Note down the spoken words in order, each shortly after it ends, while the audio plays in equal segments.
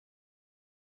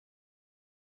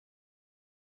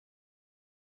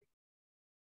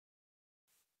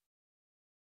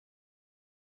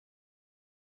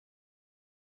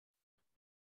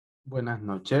Buenas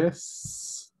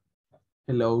noches.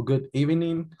 Hello, good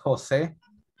evening, José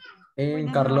and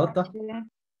Buenas Carlota.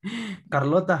 noches.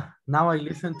 Carlota, now I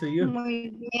listen to you.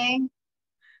 Muy bien.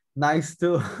 Nice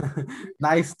to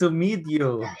nice to meet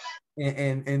you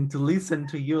and to listen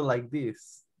to you like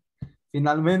this.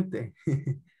 Finalmente,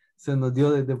 se nos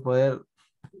dio de poder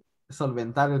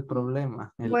solventar el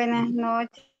problema. Buenas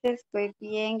noches. Estoy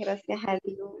bien, gracias a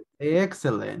Dios.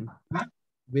 Excellent.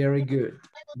 Very good.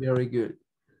 Very good.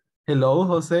 Hello,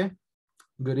 Jose.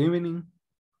 Good evening.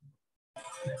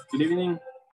 Good evening.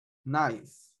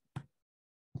 Nice.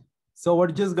 So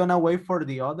we're just gonna wait for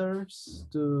the others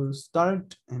to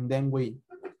start and then we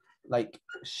like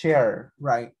share,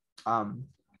 right?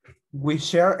 We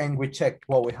share and we check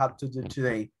what we have to do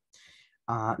today.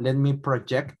 Let me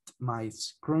project my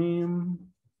screen.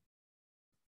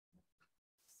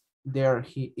 There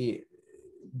he is.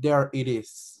 There it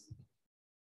is.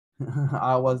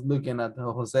 I was looking at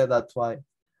Jose, that's why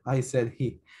I said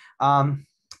he.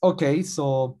 Okay,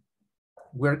 so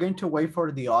we're going to wait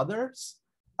for the others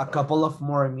a couple of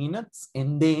more minutes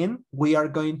and then we are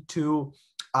going to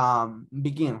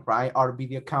begin, right? Our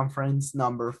video conference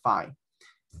number 5.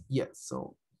 Yes,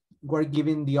 so we're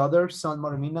giving the others some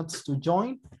more minutes to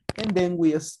join and then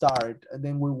we start and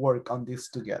then we work on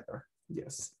this together.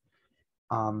 Yes.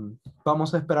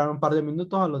 Vamos a esperar un par de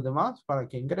minutos a los demás para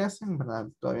que ingresen, ¿verdad?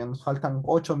 Todavía nos faltan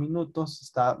 8 minutos,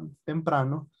 está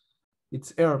temprano.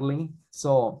 It's early,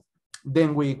 so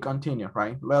then we continue,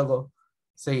 right? Luego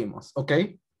seguimos, ¿ok?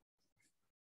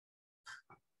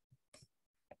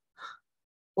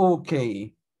 Ok,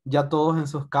 ya todos en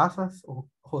sus casas.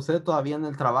 José todavía en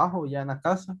el trabajo, ya en la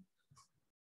casa.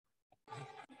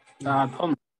 At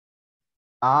home.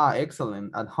 Ah,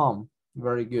 excellent, at home.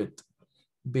 Very good.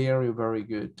 Very, very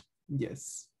good.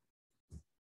 Yes.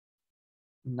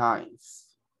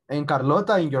 Nice. En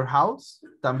Carlota, in your house,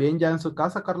 también ya en su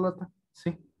casa, Carlota.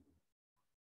 Sí.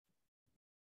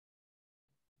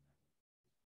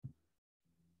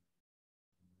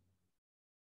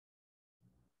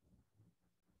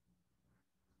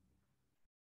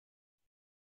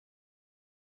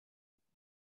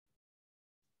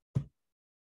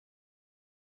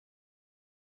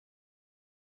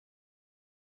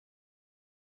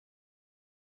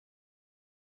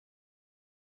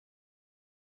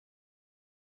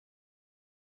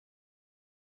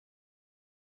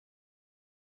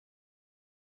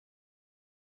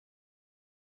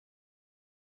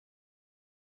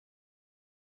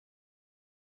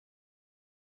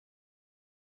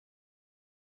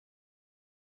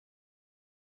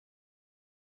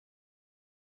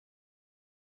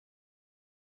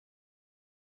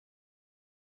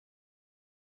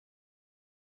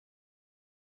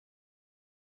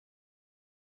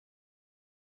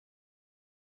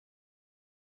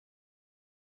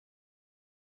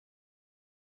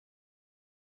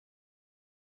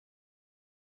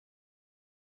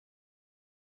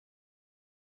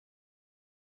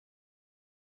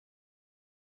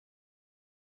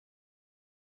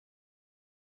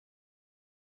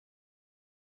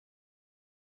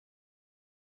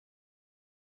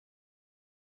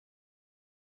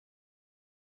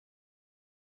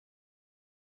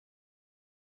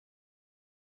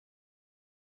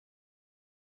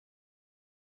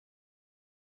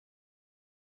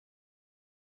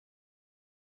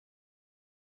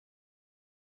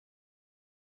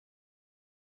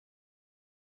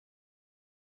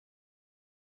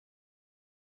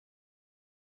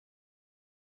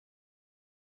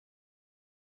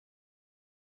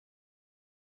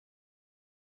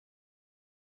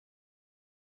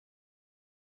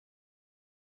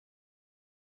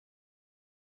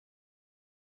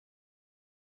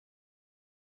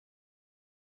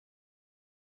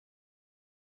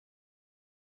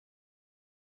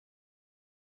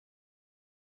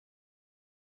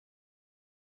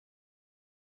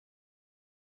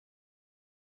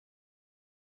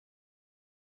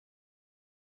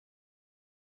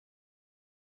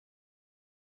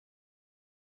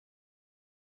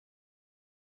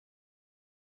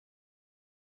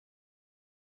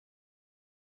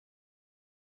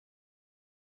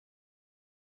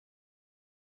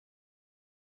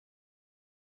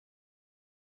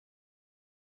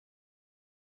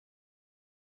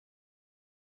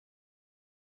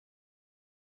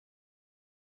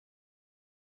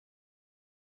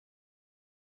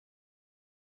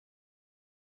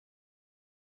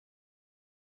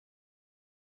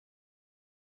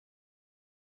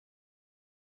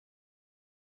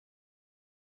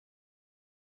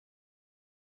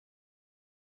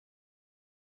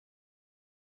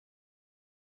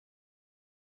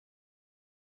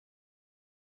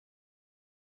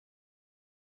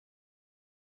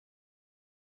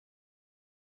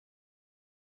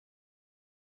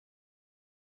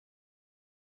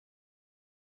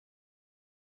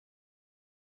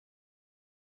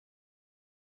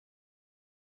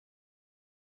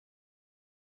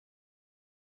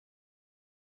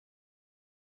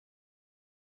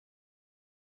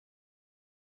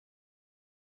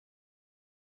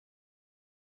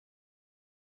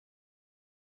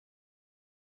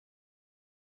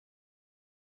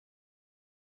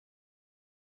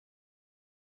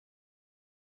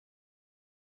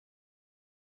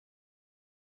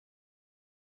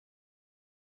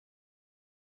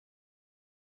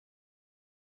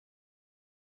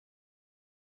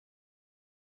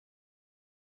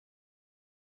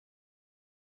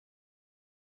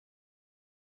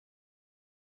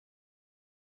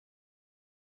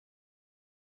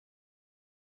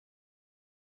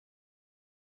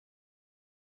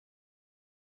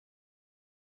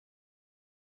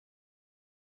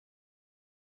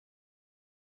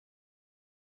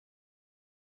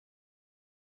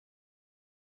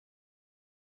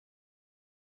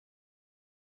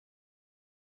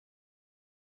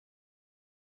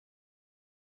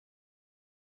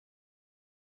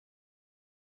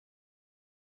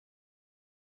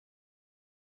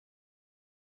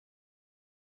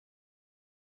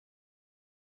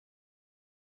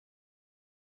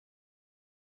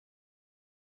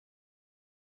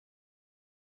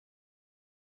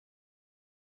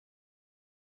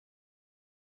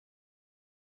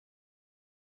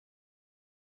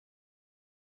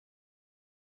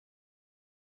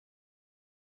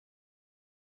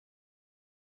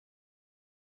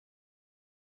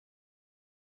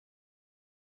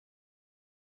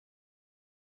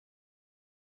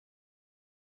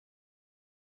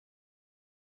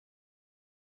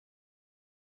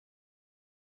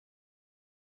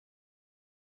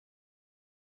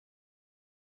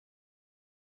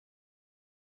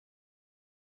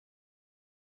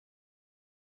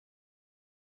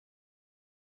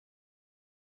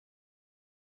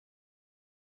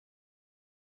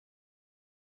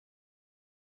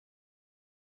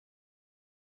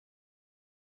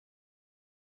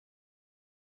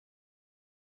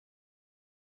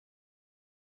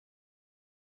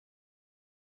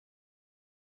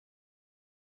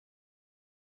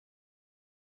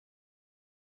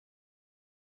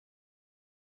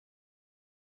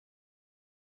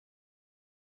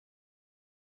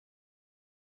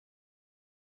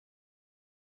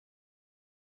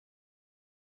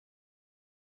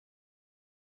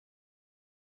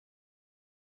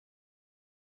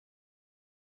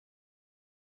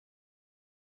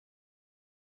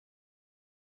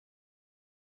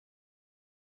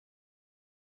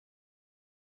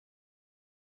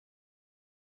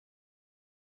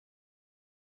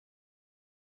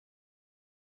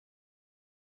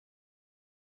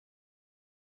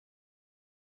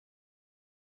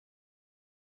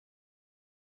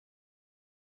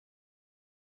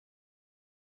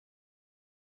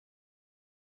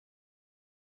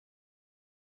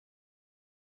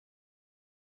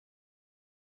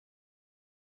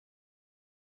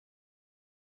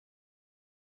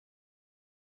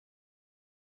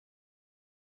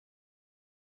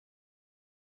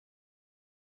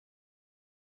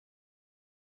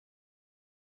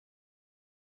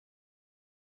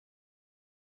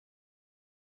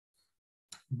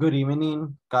 Good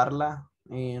evening, Carla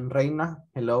and Reina.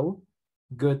 Hello.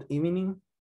 Good evening.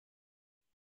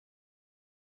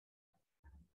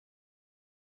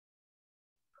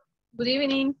 Good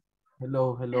evening.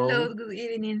 Hello, hello. Hello, good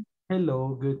evening.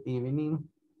 Hello, good evening.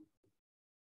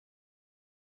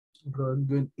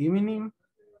 Good evening.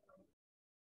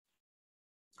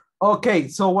 Okay,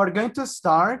 so we're going to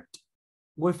start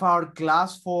with our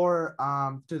class for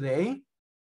today.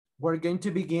 We're going to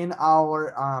begin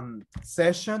our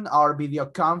session, our video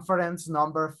conference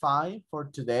number 5 for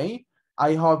today.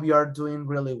 I hope you are doing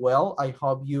really well. I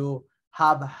hope you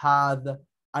have had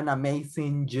an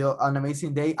amazing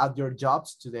day at your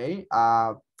jobs today,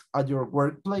 at your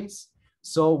workplace.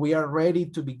 So we are ready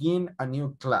to begin a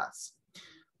new class.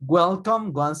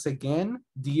 Welcome once again,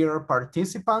 dear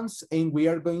participants, and we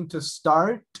are going to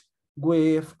start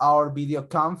with our video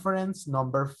conference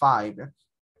number 5,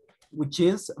 which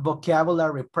is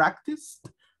vocabulary practice,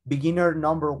 beginner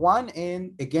number 1,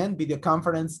 and again, video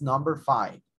conference number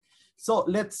 5. So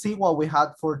let's see what we had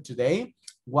for today.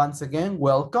 Once again,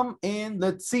 welcome, and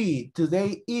let's see,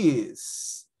 today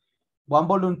is, one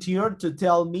volunteer to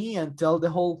tell me and tell the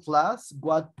whole class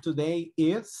what today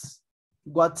is.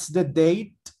 What's the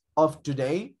date of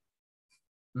today?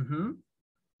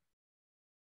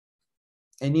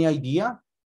 Any idea?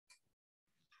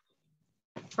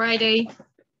 Friday.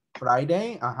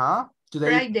 Friday,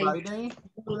 Today is Friday.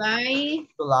 July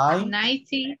July.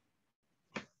 90.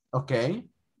 Okay.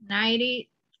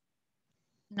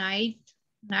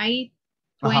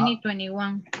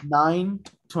 2021.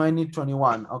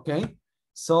 9/20/21. Okay.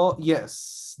 So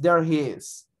yes, there he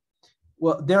is.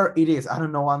 Well, there it is. I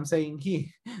don't know what I'm saying here.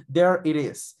 There it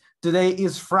is. Today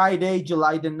is Friday,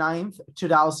 July the 9th,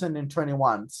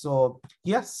 2021. So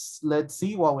yes, let's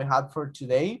see what we had for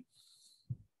today.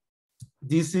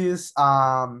 This is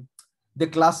the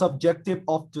class objective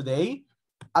of today.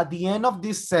 At the end of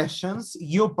these sessions,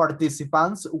 you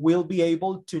participants will be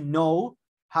able to know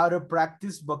how to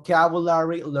practice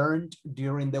vocabulary learned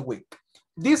during the week.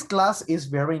 This class is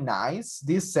very nice.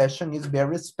 This session is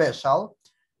very special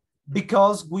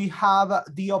because we have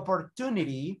the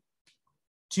opportunity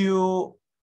to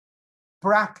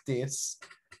practice,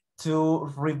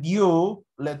 to review,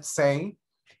 let's say,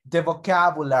 the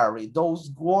vocabulary, those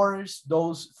words,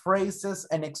 those phrases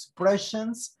and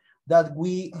expressions that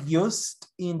we used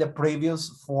in the previous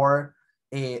 4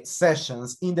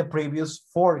 sessions, in the previous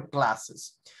 4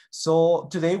 classes. So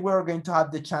today we're going to have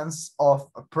the chance of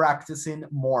practicing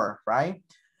more, right?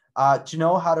 To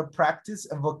know how to practice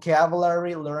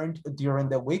vocabulary learned during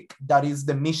the week. That is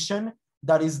the mission,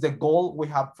 that is the goal we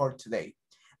have for today.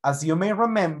 As you may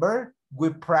remember,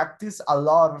 we practice a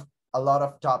lot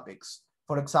of topics.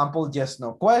 For example, yes,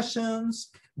 no questions,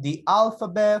 the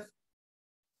alphabet,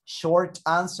 short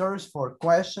answers for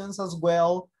questions as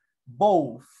well,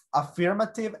 both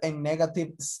affirmative and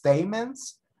negative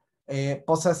statements,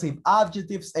 possessive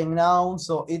adjectives and nouns.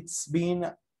 So it's been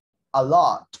a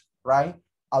lot, right?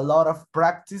 A lot of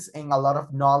practice and a lot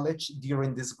of knowledge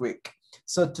during this week.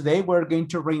 So today we're going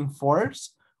to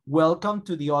reinforce. Welcome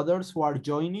to the others who are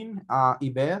joining,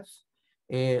 Yvette,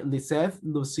 Lisette,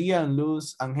 Lucia, and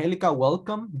Luz Angelica,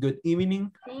 welcome. Good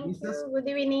evening. Thank you. Good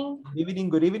evening. Good evening,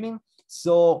 good evening.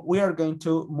 So we are going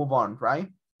to move on, right?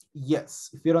 Yes,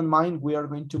 if you don't mind, we are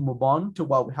going to move on to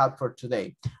what we had for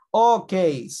today.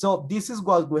 Okay, so this is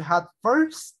what we had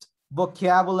first,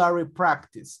 vocabulary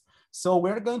practice. So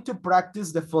we're going to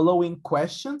practice the following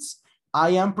questions.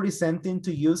 I am presenting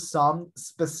to you some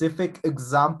specific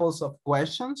examples of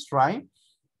questions, right?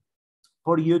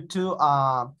 For you to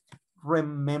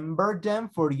remember them,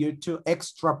 for you to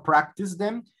extra practice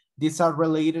them. These are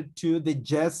related to the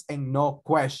yes and no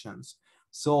questions.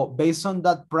 So based on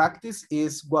that practice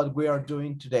is what we are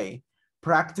doing today.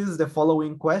 Practice the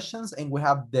following questions, and we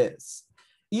have this.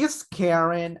 Is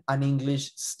Karen an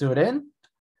English student?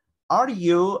 Are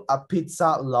you a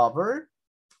pizza lover?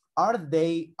 Are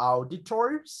they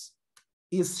auditors?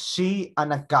 Is she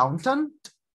an accountant?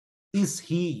 Is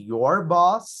he your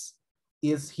boss?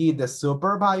 Is he the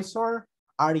supervisor?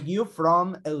 Are you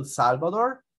from El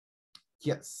Salvador?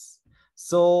 Yes.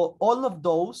 So all of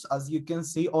those, as you can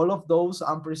see, all of those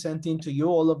I'm presenting to you,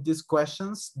 all of these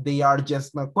questions, they are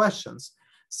just no questions.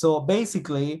 So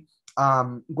basically,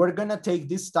 we're gonna take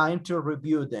this time to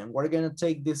review them. We're gonna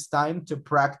take this time to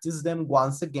practice them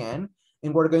once again,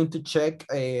 and we're going to check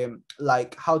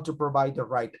like how to provide the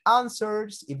right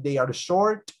answers, if they are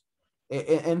short,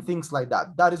 and things like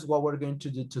that. That is what we're going to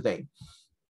do today.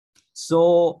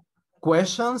 So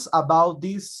questions about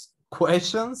these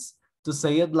questions, to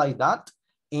say it like that.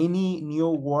 Any new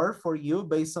word for you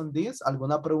based on this?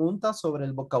 ¿Alguna pregunta sobre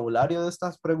el vocabulario de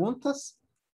estas preguntas?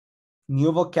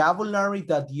 New vocabulary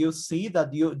that you see,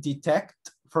 that you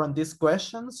detect from these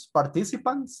questions,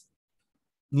 participants?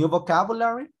 New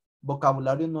vocabulary,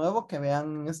 vocabulario nuevo que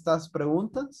vean estas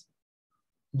preguntas.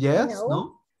 Yes,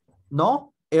 no?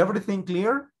 No? Everything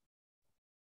clear?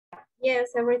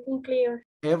 Yes, everything clear.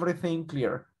 Everything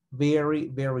clear. Very,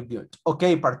 very good.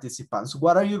 Okay, participants,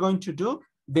 what are you going to do?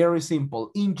 Very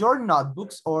simple. In your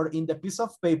notebooks or in the piece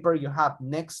of paper you have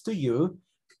next to you,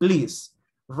 please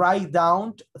write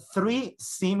down 3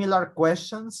 similar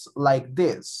questions like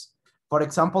this. For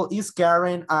example, is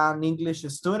Karen an English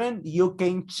student? You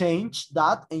can change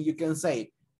that and you can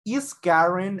say, is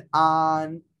Karen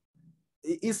a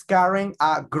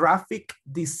graphic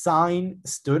design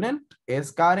student?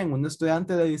 ¿Es Karen un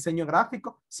estudiante de diseño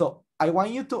gráfico? So I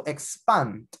want you to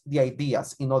expand the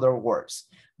ideas, in other words.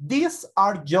 These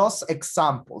are just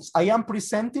examples. I am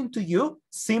presenting to you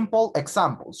simple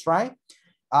examples, right?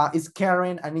 Is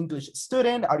Karen an English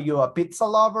student? Are you a pizza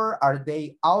lover? Are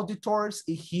they auditors?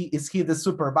 Is he the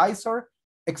supervisor?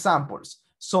 Examples.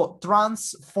 So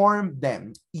transform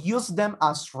them, use them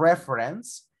as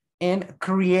reference, and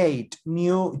create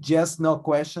new yes, no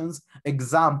questions,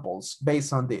 examples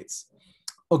based on this.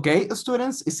 Okay,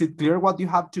 students, is it clear what you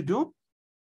have to do?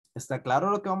 ¿Está claro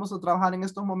lo que vamos a trabajar en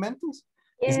estos momentos?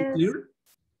 Yes. Is it clear?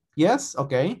 Yes,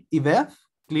 okay. Yvette,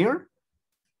 clear?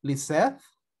 Lisette?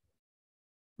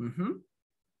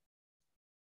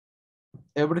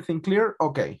 Everything clear?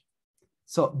 Okay.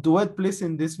 So do it please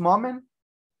in this moment.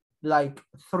 Like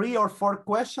 3 or 4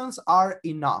 questions are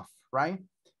enough, right?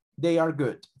 They are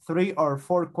good. 3 or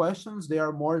 4 questions, they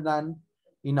are more than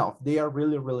enough. They are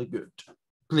really, really good.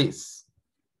 Please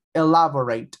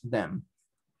elaborate them.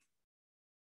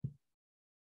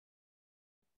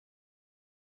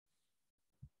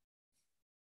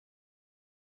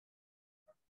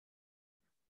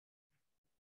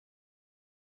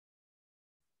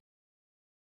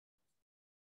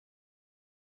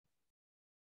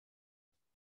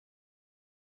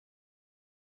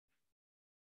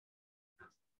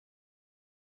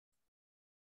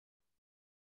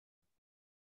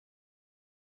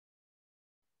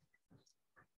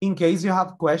 In case you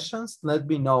have questions, let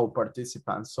me know,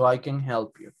 participants, so I can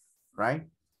help you, right?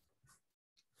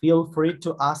 Feel free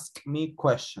to ask me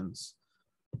questions,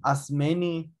 as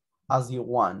many as you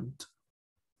want.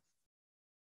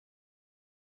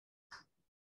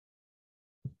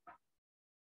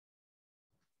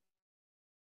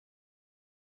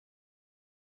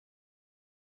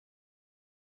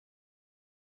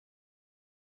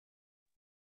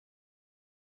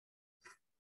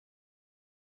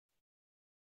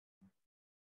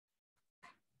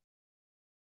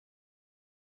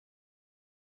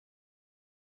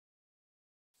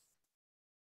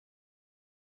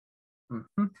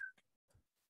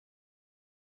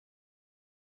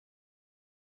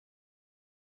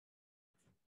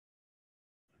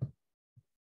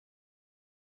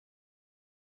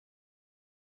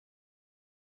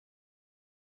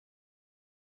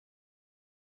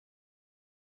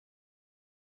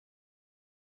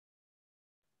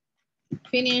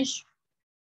 Finish.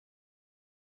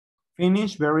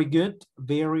 Finish, very good,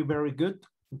 very, very good.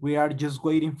 We are just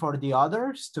waiting for the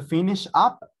others to finish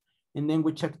up and then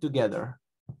we check together.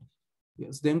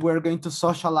 Yes, then we're going to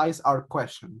socialize our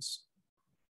questions.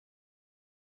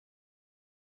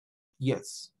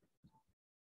 Yes.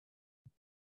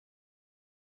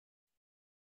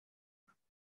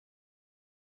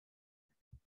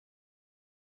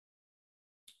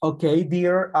 Okay,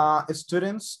 dear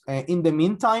students, in the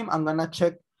meantime, I'm gonna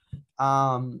check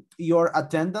your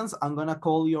attendance. I'm gonna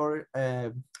call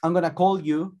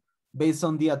you based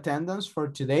on the attendance for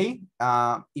today.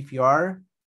 If you are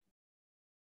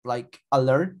like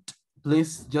alert,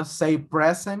 please just say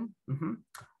present.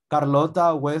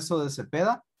 Carlota Hueso de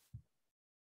Cepeda.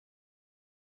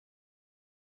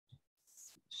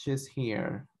 She's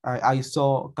here. I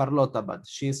saw Carlota, but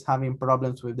she's having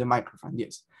problems with the microphone.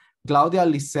 Yes. Claudia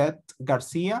Lisette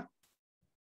Garcia.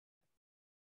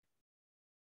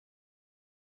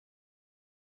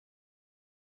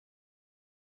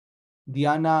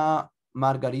 Diana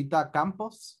Margarita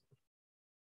Campos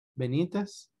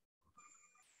Benítez.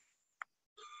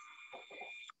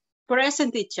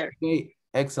 Present, teacher. Okay,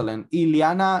 excellent.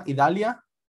 Ileana Idalia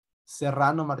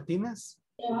Serrano Martínez.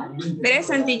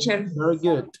 Present, teacher. Very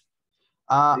good.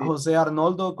 José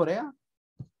Arnoldo Correa.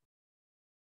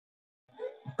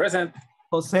 Present.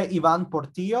 José Iván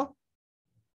Portillo.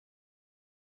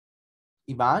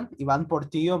 Iván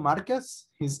Portillo Marquez.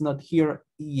 He's not here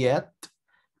yet.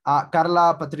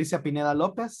 Carla Patricia Pineda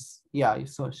Lopez. Yeah,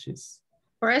 so she's.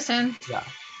 Present. Yeah,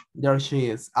 there she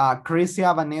is.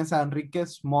 Crisia Vanessa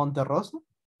Enriquez Monterroso.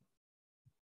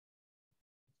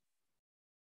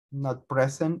 Not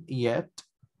present yet.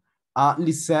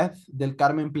 Lisette del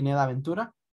Carmen Pineda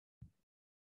Ventura.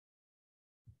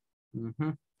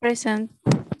 Present.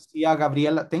 Lucia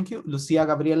Gabriela, thank you. Lucia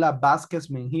Gabriela Vázquez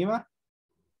Menjiva.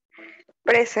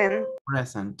 Present.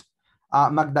 Present.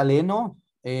 Magdaleno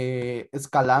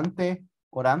Escalante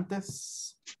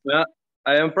Orantes. Yeah,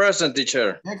 I am present,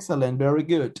 teacher. Excellent, very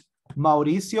good.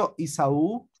 Mauricio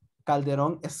Isaú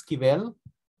Calderón Esquivel.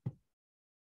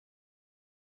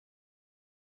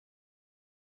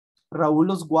 Raúl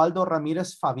Oswaldo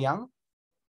Ramírez Fabián.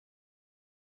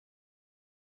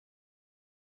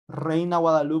 Reina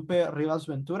Guadalupe Rivas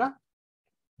Ventura.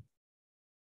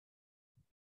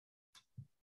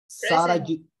 Sara,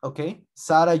 okay.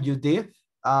 Sara Judith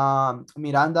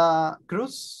Miranda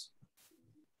Cruz.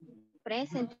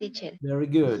 Present, teacher. Very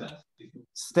good.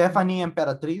 Stephanie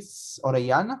Emperatriz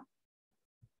Orellana.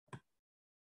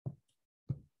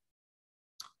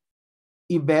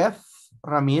 Ibeth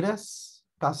Ramírez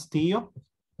Castillo.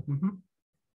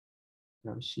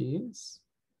 There she is.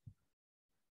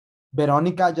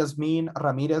 Verónica Yasmín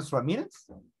Ramírez Ramírez.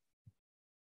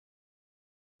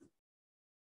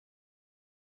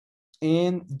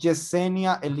 And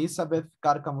Yesenia Elizabeth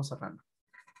Cárcamo Serrano.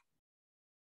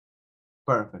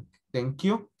 Perfect. Thank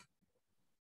you.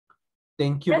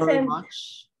 Thank you very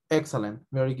much. Excellent.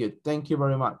 Very good. Thank you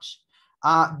very much.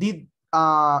 Did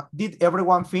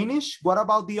everyone finish? What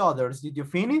about the others? Did you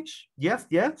finish? Yes,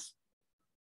 yes.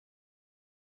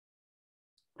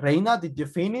 Reina, did you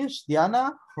finish?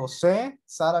 Diana, Jose,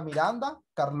 Sara Miranda,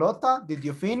 Carlota, did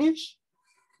you finish?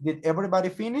 Did everybody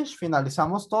finish?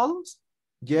 ¿Finalizamos todos?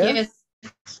 Yes.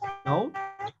 No?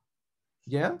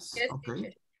 Yes?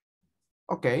 Okay.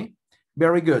 Okay.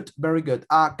 Very good. Very good.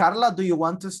 Carla, do you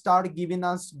want to start giving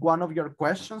us one of your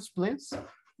questions, please?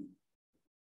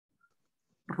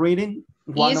 Reading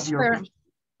one of your questions.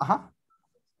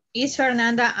 Is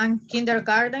Fernanda in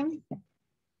kindergarten?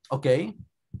 Okay.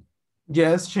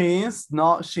 Yes, she is.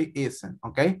 No, she isn't.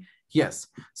 Okay. Yes.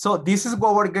 So this is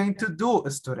what we're going to do,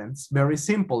 students. Very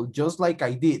simple, just like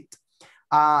I did.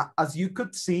 As you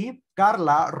could see,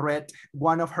 Carla read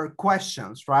one of her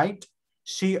questions, right?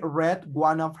 She read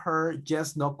one of her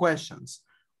yes, no questions.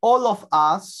 All of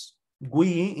us,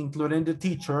 we, including the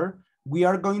teacher, we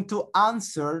are going to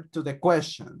answer to the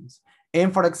questions.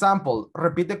 And for example,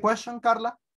 repeat the question,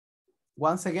 Carla.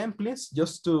 Once again, please,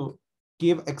 just to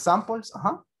give examples.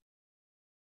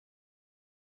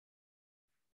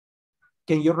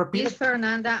 Can you repeat? Is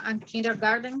Fernanda in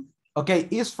kindergarten? Okay,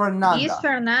 is Fernanda. Is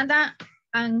Fernanda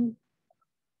in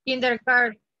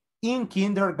kindergarten? In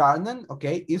kindergarten,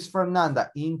 okay, is Fernanda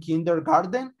in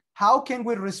kindergarten? How can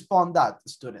we respond that,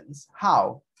 students?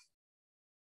 How?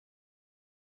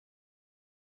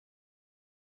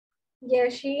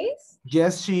 Yes, she is.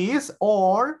 Yes, she is,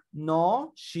 or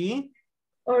no, she.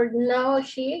 Or no,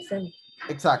 she isn't.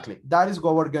 Exactly, that is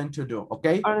what we're going to do,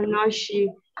 okay? Or no, she.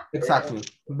 Exactly,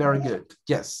 very good.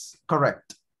 Yes,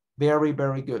 correct. Very,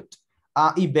 very good.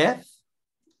 Ibeth,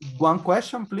 one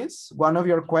question, please. One of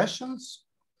your questions.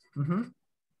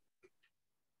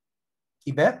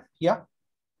 Ibeth, yeah.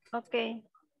 Okay.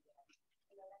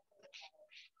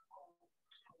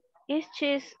 Is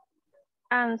she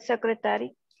a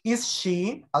secretary? Is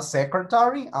she a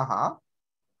secretary?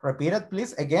 Repeat it,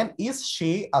 please. Again, is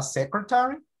she a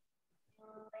secretary?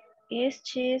 Is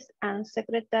she a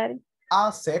secretary?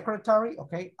 A secretary,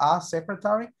 okay, a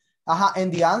secretary.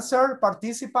 And the answer,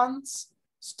 participants,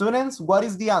 students, what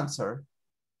is the answer?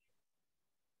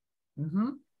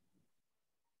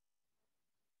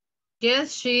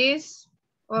 Yes, she is.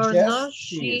 Or yes, no,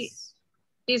 she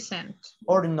isn't.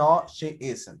 Or no, she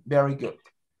isn't. Very good.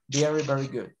 Very, very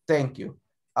good. Thank you.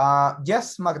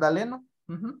 Yes, Magdalena.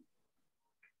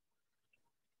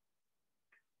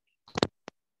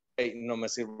 No me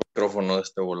sirve el micrófono de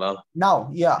este volado. Now,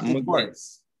 yeah, Muy it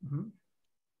works.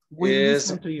 We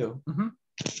listen to you.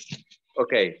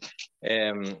 Okay.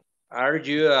 Are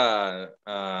you a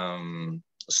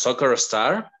soccer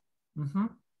star?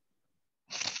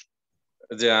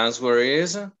 The answer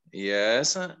is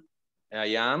yes, I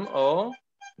am, or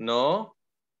no,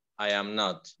 I am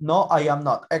not. No, I am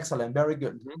not. Excellent. Very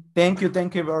good. Thank you.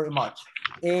 Thank you very much.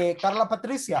 Carla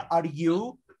Patricia, are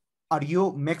you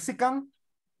Mexican?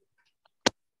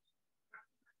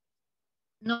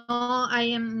 No, I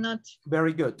am not.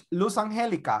 Very good. Luz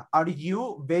Angelica, are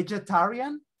you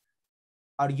vegetarian?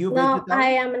 Are you No, vegetarian? I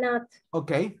am not.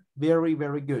 Okay, very,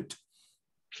 very good.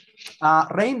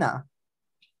 Reina.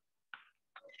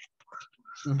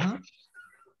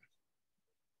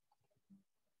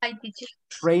 Hi, teacher.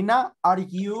 Reina, are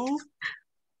you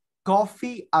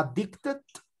coffee addicted?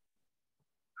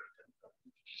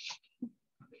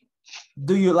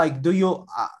 Do you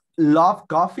love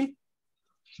coffee?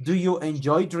 Do you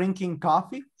enjoy drinking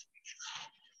coffee?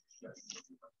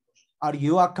 Are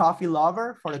you a coffee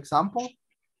lover, for example?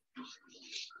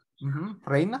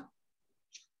 Reina?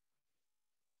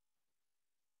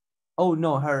 Oh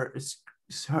no, her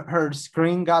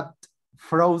screen got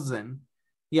frozen.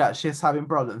 Yeah, she's having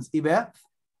problems. Yvette,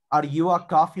 are you a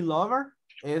coffee lover?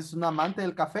 ¿Es un amante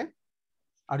del café?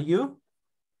 Are you?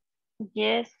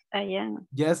 Yes, I am.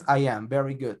 Yes, I am.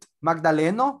 Very good.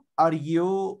 Magdaleno, are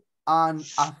you an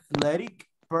athletic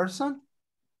person?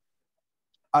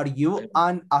 Are you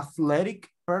an athletic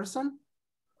person?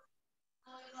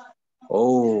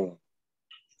 Oh,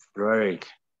 right.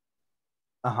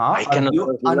 I Are cannot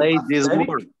you translate this athletic?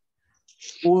 word.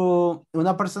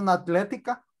 Una persona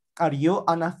atlética. Are you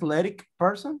an athletic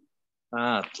person?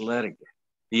 Athletic.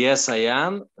 Yes, I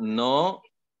am. No,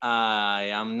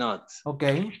 I am not.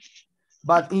 Okay.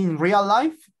 But in real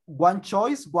life, one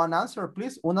choice, one answer,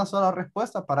 please. Una sola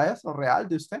respuesta para eso, real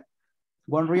de usted.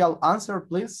 One real answer,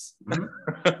 please.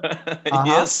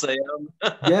 Yes, I am.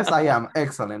 Yes, I am.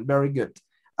 Excellent. Very good.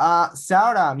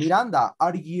 Sarah, Miranda,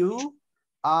 are you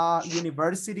a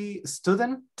university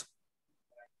student?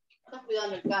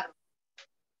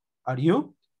 Are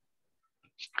you?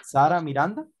 Sarah,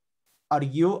 Miranda, are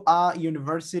you a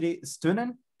university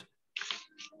student?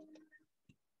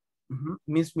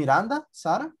 Miss Miranda,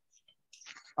 Sarah,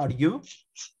 are you?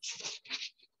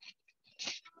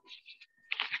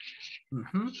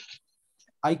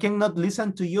 I cannot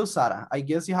listen to you, Sarah. I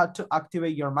guess you had to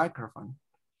activate your microphone.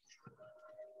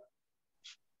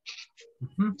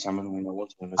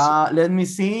 Let me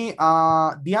see.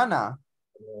 Diana.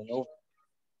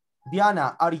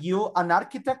 Diana, are you an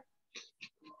architect?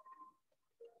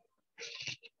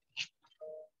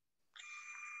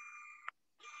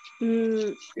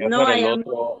 No, I am.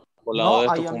 No,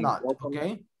 I am not.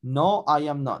 Okay. No, I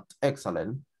am not.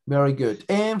 Excellent. Very good.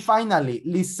 And finally,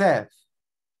 Lisette.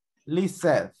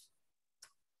 Lisette,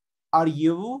 are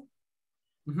you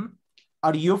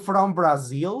from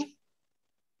Brazil?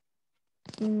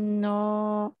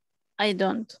 No, I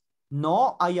don't.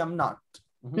 No, I am not.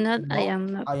 Not, no, I am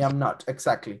not. I am not.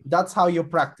 Exactly. That's how you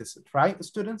practice it, right,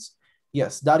 students?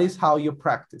 Yes, that is how you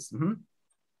practice.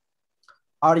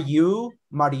 Are you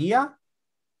Maria?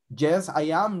 Yes, I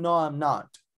am. No, I'm not.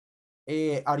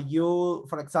 Are you,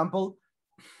 for example,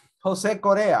 Jose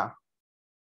Correa?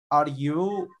 Are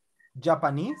you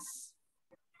Japanese?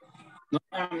 No,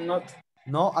 I'm not.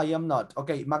 No, I am not.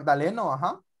 Okay,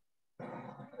 Magdaleno,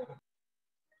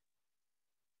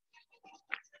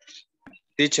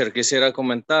 Teacher, quisiera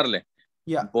comentarle.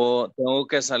 Yeah. Tengo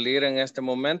que salir en este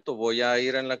momento, voy a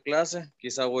ir en la clase,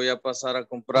 quizá voy a pasar a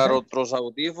comprar otros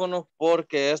audífonos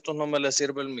porque estos no me les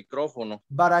sirve el micrófono.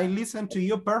 But I listen to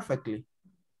you perfectly.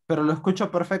 Pero lo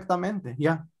escucho perfectamente,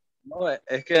 yeah. No,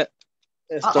 es que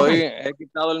he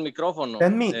quitado el micrófono.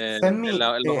 Send me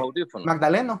los audífonos.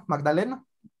 Magdaleno.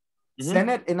 Send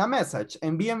it in a message.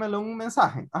 Envíamelo un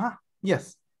mensaje.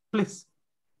 Yes, please.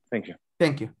 Thank you.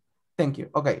 Thank you. Thank you.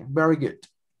 Okay, very good.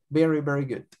 Very, very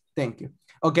good. Thank you.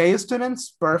 Okay,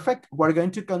 students, perfect. We're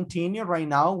going to continue right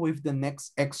now with the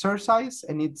next exercise,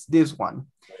 and it's this one.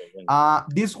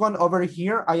 This one over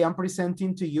here, I am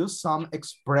presenting to you some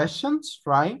expressions,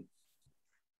 right?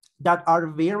 That are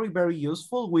very, very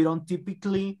useful. We don't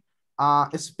typically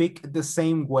speak the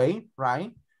same way,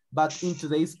 right? But in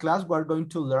today's class, we're going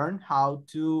to learn how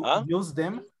to use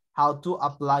them, how to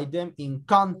apply them in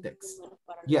context.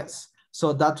 Yes,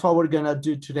 so that's what we're gonna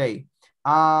do today.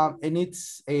 And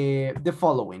it's the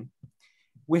following.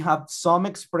 We have some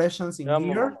expressions in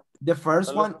here. The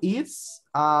first one is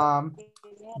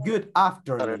good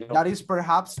afternoon. That is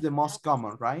perhaps the most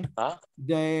common, right?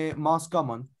 The most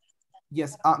common.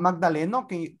 Yes, Magdaleno,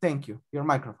 thank you, your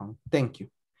microphone, thank you.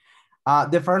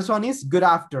 The first one is good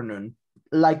afternoon,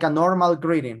 like a normal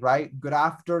greeting, right? Good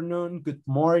afternoon, good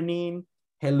morning,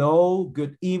 hello,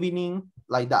 good evening,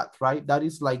 like that, right? That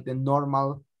is like the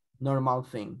normal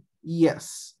thing.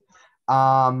 Yes.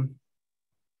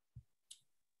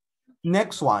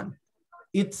 Next one,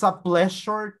 it's a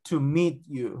pleasure to meet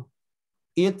you.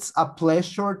 It's a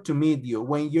pleasure to meet you.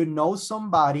 When you know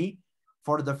somebody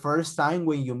for the first time,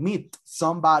 when you meet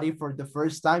somebody for the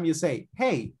first time, you say,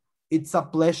 hey, it's a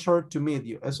pleasure to meet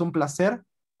you. Es un placer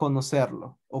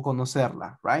conocerlo o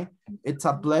conocerla, right? It's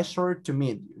a pleasure to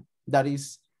meet you. That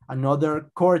is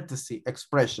another courtesy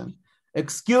expression.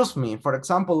 Excuse me, for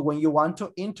example, when you want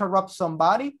to interrupt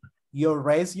somebody, you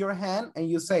raise your hand and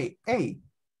you say, hey,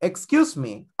 excuse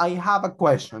me, I have a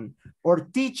question. Or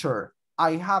teacher,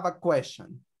 I have a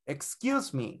question.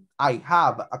 Excuse me, I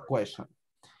have a question.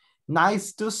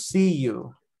 Nice to see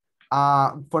you.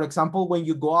 For example, when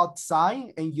you go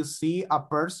outside and you see a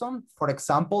person, for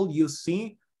example, you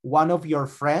see one of your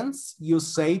friends, you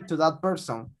say to that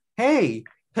person, hey,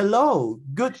 hello,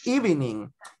 good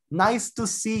evening. Nice to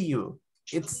see you.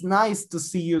 It's nice to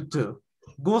see you too.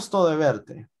 Gusto de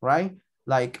verte, right?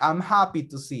 Like, I'm happy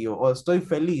to see you, or estoy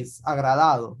feliz,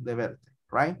 agradado de verte,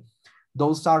 right?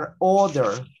 Those are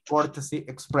other courtesy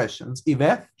expressions.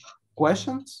 Yvette,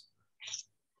 questions?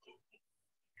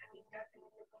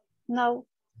 No.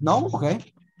 No? Okay,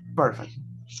 perfect.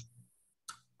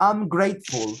 I'm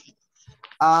grateful.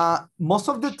 Most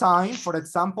of the time, for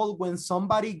example, when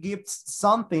somebody gives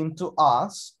something to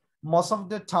us, most of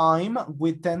the time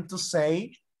we tend to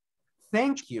say,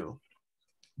 thank you.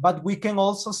 But we can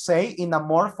also say in a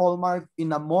more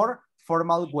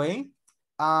formal way,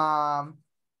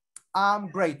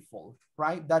 I'm grateful,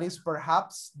 right? That is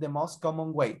perhaps the most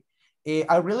common way.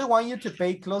 I really want you to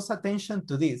pay close attention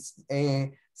to this.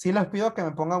 Sí les pido que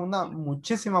me pongan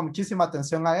muchísima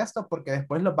atención a esto porque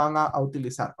después lo van a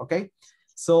utilizar, okay?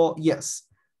 So, yes,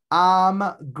 I'm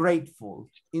grateful.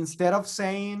 Instead of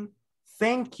saying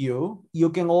thank you, you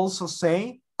can also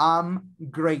say I'm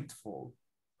grateful,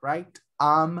 right?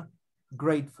 I'm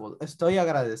grateful. Estoy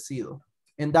agradecido.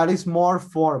 And that is more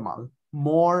formal,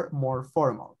 more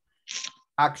formal.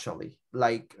 Actually,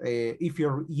 like if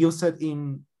you use it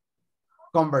in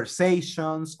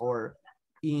conversations or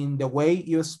in the way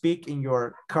you speak in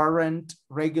your current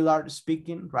regular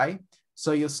speaking, right?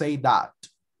 So you say that.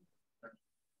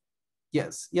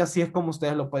 Yes, y así es como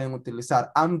ustedes lo pueden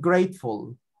utilizar. I'm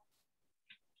grateful.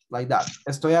 Like that.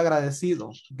 Estoy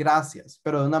agradecido. Gracias.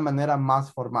 Pero de una manera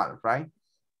más formal, right?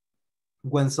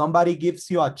 When somebody gives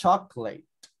you a chocolate,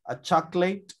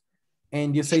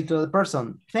 and you say to the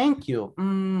person, thank you.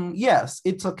 Yes,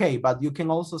 it's okay, but you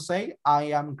can also say,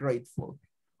 I am grateful.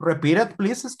 Repeat it,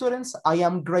 please, students. I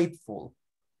am grateful.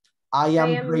 I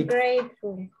am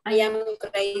grateful. I am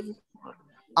grateful.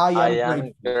 I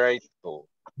am grateful.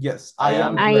 Yes, I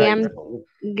am grateful.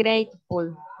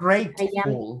 grateful.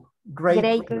 Grateful.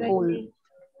 Grateful.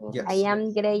 Yes. I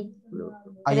am grateful.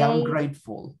 I am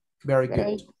grateful. Very good.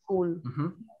 Grateful.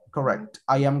 Correct.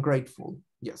 I am grateful.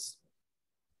 Yes.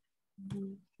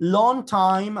 Long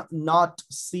time not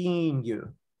seeing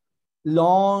you.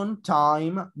 Long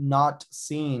time not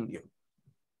seeing you.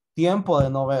 Tiempo de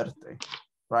no verte,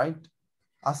 right?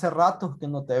 Hace rato que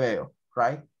no te veo,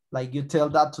 right? Like you tell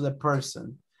that to the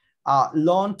person.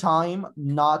 Long time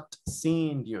not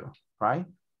seeing you, right?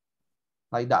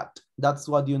 Like that. That's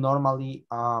what you normally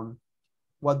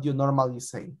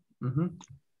say.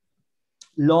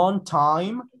 Long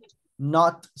time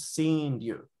not seeing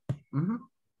you.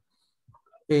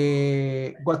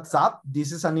 What's up?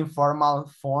 This is an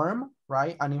informal form,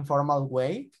 right? An informal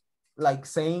way, like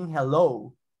saying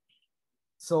hello.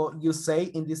 So you say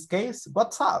in this case,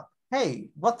 what's up? Hey,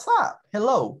 what's up?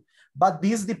 Hello. But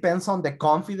this depends on the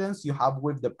confidence you have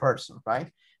with the person, right?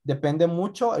 Depende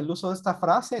mucho el uso de esta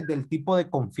frase del tipo de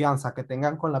confianza que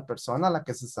tengan con la persona a la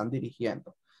que se están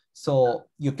dirigiendo. So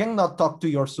you cannot talk to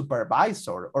your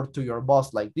supervisor or to your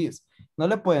boss like this. No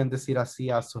le pueden decir así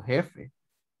a su jefe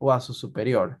o a su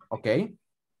superior, okay?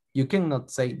 You cannot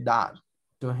say that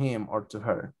to him or to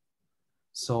her.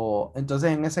 So,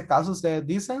 entonces en ese caso ustedes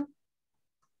dicen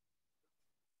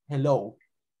hello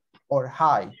or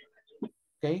hi,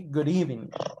 okay? Good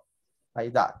evening,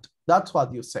 like that. That's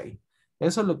what you say.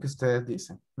 Eso es lo que ustedes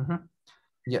dicen.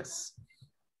 Yes.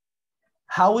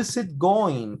 How is it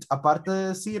going? Aparte de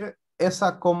decir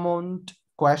esa common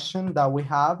question that we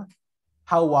have,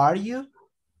 how are you?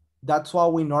 That's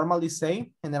what we normally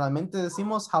say. Generalmente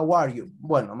decimos, how are you?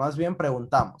 Bueno, más bien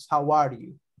preguntamos, how are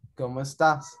you? ¿Cómo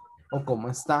estás? O ¿cómo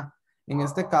está? En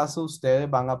este caso, ustedes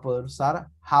van a poder usar,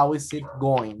 how is it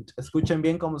going? Escuchen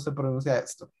bien cómo se pronuncia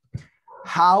esto.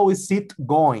 How is it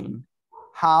going?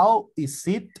 How is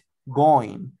it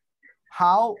going?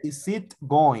 How is it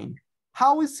going?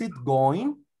 How is it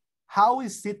going? How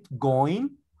is it going?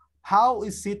 How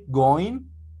is it going?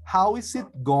 How is it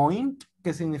going?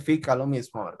 Que significa lo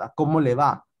mismo, ¿verdad? ¿Cómo le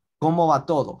va? ¿Cómo va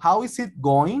todo? How is it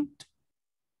going?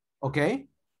 Okay.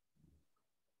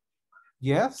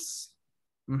 Yes.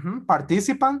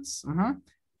 Participants.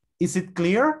 Is it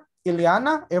clear?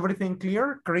 Ileana, everything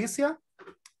clear? Crisia,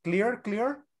 clear?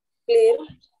 Clear.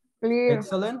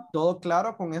 Excellent. Todo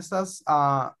claro con estas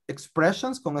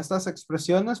expressions, con estas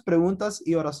expresiones, preguntas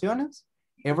y oraciones.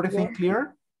 Everything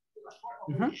clear?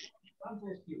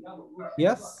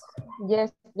 Yes?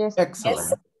 Yes. Excellent.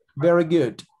 Yes. Very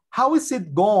good. How is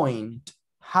it going?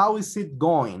 How is it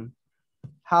going?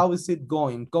 How is it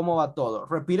going? ¿Cómo va todo?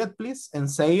 Repeat it, please, and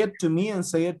say it to me and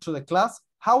say it to the class.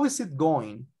 How is it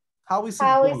going? How is it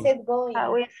How going? is it going?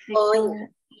 How is it Going. going?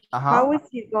 Uh-huh. How is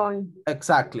it going?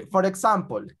 Exactly. For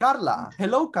example, Carla.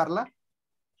 Hello, Carla.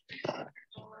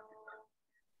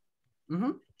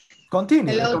 Mhm.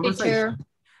 Continue the Hello, conversation. teacher.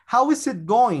 How is it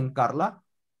going, Carla?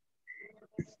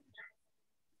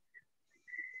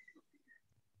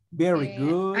 Very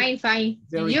good. I'm fine.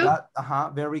 Very You?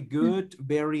 bad. Very good.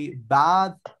 Very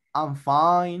bad. I'm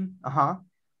fine.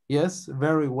 Yes,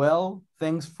 very well.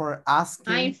 Thanks for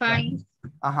asking. I'm fine.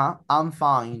 I'm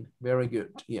fine. Very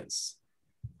good. Yes.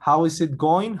 How is it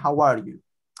going? How are you?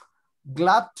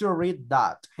 Glad to read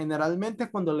that. Generalmente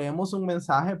cuando leemos un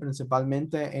mensaje,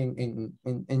 principalmente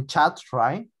en chat,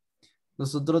 right?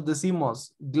 Nosotros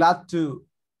decimos, glad to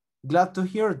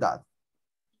hear that.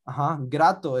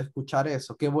 Grato escuchar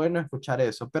eso. Qué bueno escuchar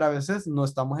eso. Pero a veces no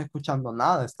estamos escuchando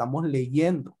nada, estamos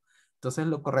leyendo. Entonces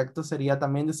lo correcto sería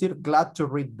también decir, glad to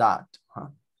read that.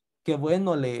 Qué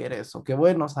bueno leer eso. Qué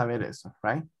bueno saber eso,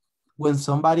 right? When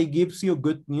somebody gives you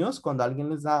good news, cuando alguien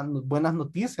les da buenas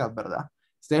noticias, ¿verdad?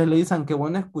 Ustedes le dicen, qué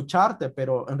bueno escucharte,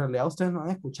 pero en realidad ustedes no han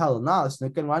escuchado nada,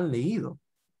 sino que lo han leído.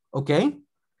 ¿Ok?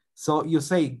 So you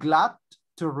say, glad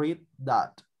to read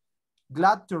that.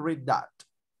 Glad to read that.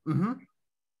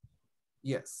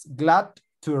 Yes, glad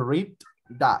to read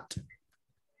that.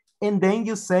 And then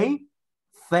you say,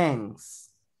 thanks.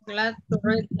 Glad to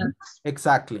read that.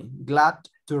 Exactly, glad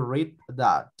to read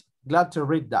that. Glad to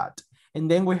read that. And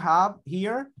then we have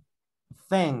here,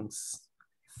 thanks.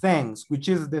 Thanks, which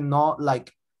is the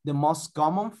most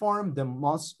common form, the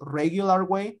most regular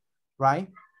way, right?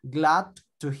 Glad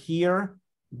to hear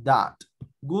that.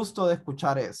 Gusto de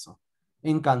escuchar eso.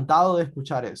 Encantado de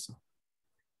escuchar eso.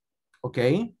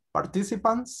 Okay,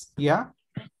 participants, yeah?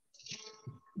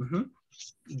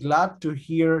 Glad to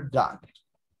hear that.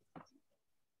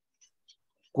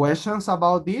 Questions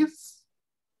about this?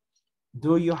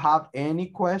 Do you have any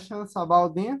questions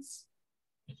about this?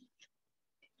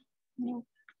 No.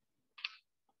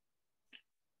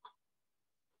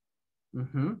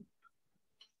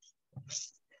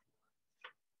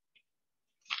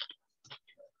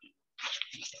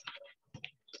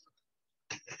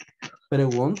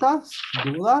 ¿Preguntas?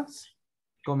 ¿Dudas?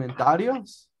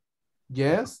 ¿Comentarios?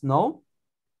 Yes, no?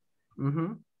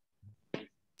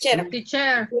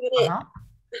 Teacher,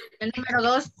 el número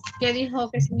 2, ¿qué dijo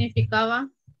que significaba?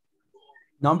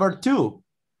 Number 2.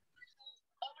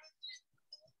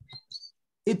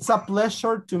 It's a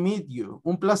pleasure to meet you.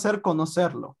 Un placer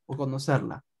conocerlo o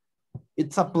conocerla.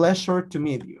 It's a pleasure to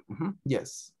meet you.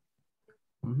 Yes.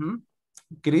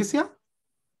 Crisia?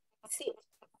 Sí.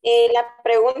 La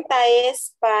pregunta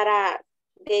es para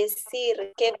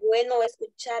decir qué bueno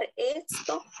escuchar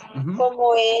esto.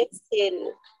 ¿Cómo es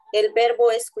el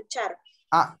verbo escuchar?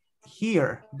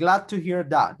 Hear. Glad to hear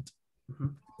that.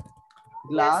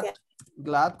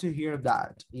 Glad to hear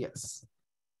that. Yes.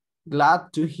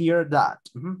 Glad to hear that.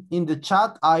 In the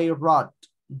chat, I wrote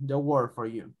the word for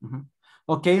you.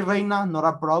 Okay, Reina, not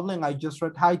a problem. I just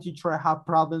read, hi, teacher, I have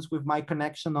problems with my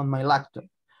connection on my laptop.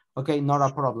 Okay, not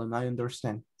a problem. I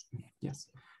understand. Yes.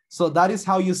 So that is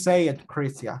how you say it,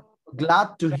 Crisia.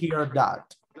 Glad to hear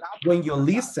that. When you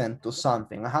listen to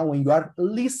something, when you are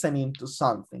listening to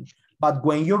something. But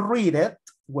when you read it,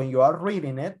 when you are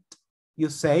reading it, you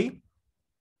say,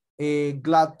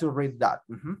 glad to read that.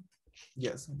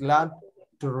 Yes, glad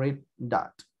to read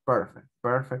that. Perfect,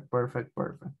 perfect, perfect,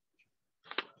 perfect.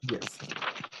 Yes.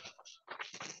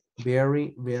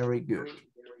 Very, very good.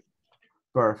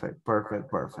 Perfect, perfect,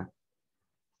 perfect.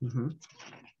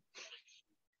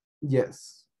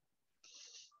 Yes.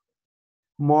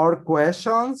 More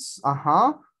questions?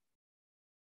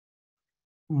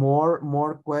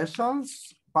 More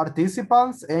questions?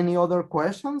 Participants, any other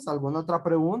questions? ¿Alguna otra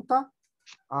pregunta?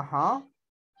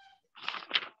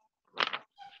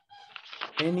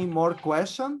 Any more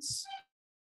questions?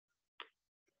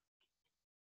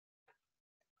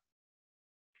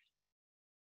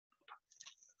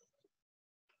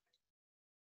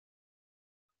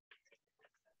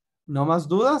 ¿No más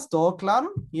dudas? ¿Todo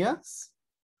claro? Yes.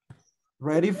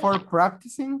 Ready for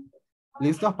practicing?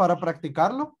 ¿Listos para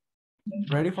practicarlo?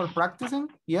 Ready for practicing?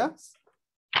 Yes.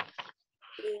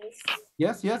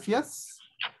 Yes, yes, yes.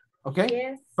 Okay.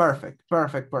 Yes. Perfect,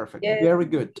 perfect, perfect. Yes. Very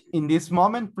good. In this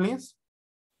moment, please,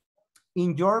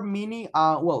 in your mini,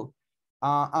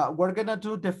 we're gonna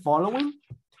do the following.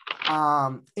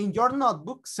 In your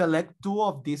notebook, select 2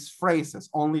 of these phrases,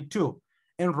 only 2,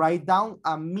 and write down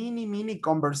a mini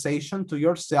conversation to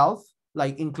yourself,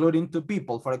 like including 2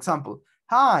 people. For example,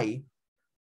 hi,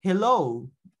 hello,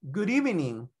 good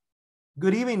evening,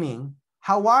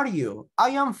 how are you?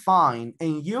 I am fine,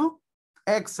 and you?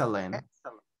 Excellent.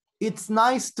 It's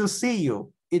nice to see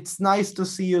you. it's nice to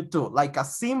see you too. Like a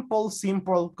simple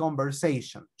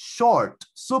conversation. Short,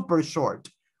 super short.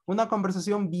 Una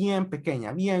conversación bien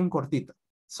pequeña, bien cortita.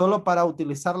 Solo para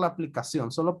utilizar la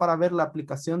aplicación, solo para ver la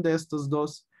aplicación de estos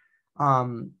dos,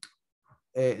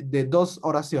 de dos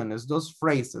oraciones, dos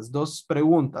phrases, dos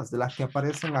preguntas de las que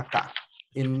aparecen acá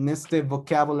en este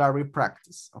vocabulary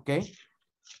practice, okay?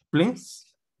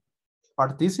 Please,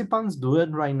 participants, do it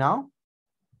right now.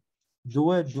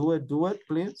 Do it,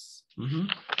 please.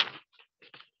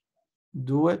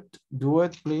 Do it,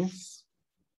 please.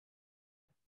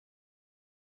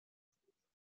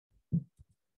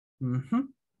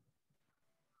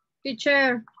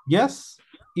 Teacher, Yes,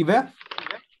 Yvette,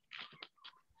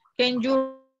 can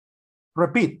you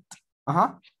repeat.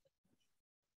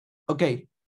 Okay.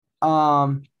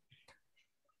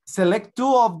 Select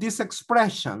two of these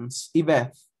expressions,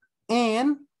 Yvette,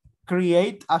 and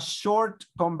create a short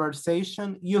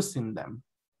conversation using them.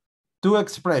 Two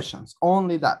expressions,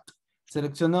 only that.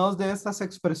 Seleccione dos de estas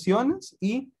expresiones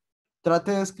y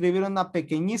trate de escribir una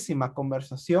pequeñísima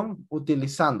conversación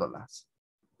utilizándolas.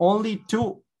 Only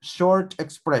two short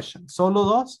expressions. Solo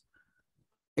dos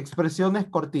expresiones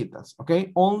cortitas,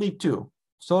 ¿ok? Only two.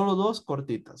 Solo dos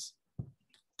cortitas.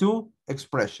 Two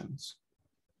expressions.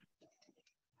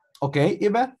 ¿Ok,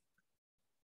 Yvette?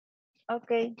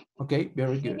 Okay. Okay,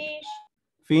 very good. Finish.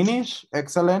 Finish,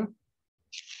 excellent.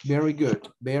 Very good,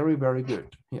 very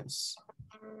good, yes.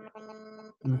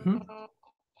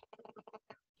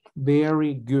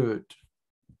 Very good.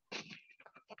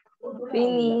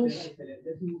 Finish.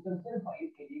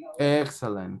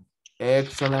 Excellent,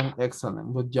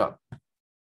 excellent, good job.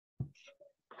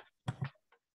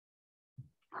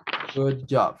 Good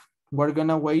job. We're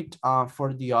gonna wait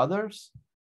for the others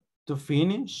to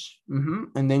finish,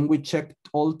 and then we check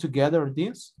all together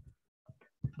this.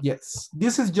 Yes,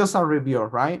 this is just a review,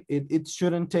 right? It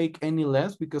shouldn't take any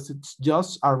less because it's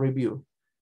just a review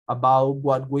about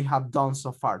what we have done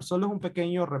so far. Solo es un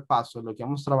pequeño repaso de lo que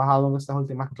hemos trabajado en estas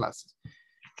últimas clases.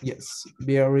 Yes,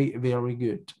 very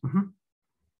good.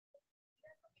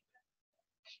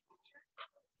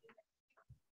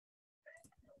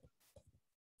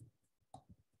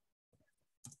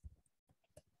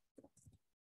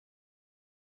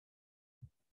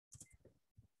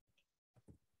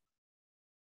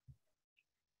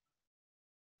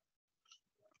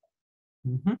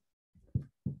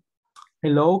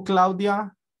 Hello,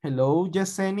 Claudia. Hello,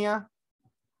 Yesenia.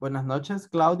 Buenas noches,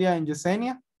 Claudia and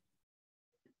Yesenia.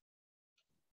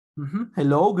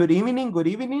 Hello, good evening.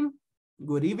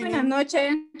 Buenas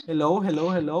noches.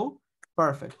 Hello.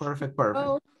 Perfect.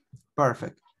 Oh.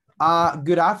 Perfect.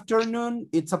 Good afternoon.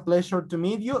 It's a pleasure to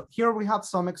meet you. Here we have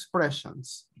some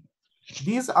expressions.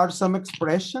 These are some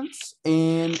expressions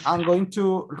and I'm going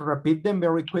to repeat them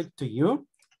very quick to you.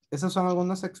 Esas son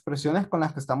algunas expresiones con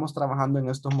las que estamos trabajando en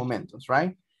estos momentos,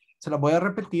 right? Se las voy a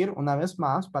repetir una vez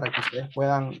más para que ustedes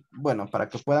puedan, bueno, para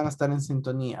que puedan estar en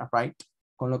sintonía, right?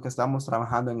 Con lo que estamos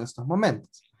trabajando en estos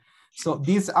momentos. So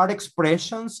these are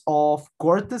expressions of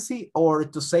courtesy or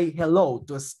to say hello,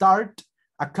 to start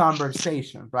a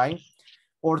conversation, right?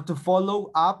 Or to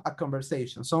follow up a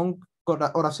conversation. Son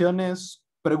oraciones,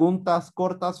 preguntas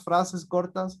cortas, frases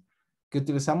cortas que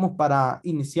utilizamos para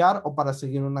iniciar o para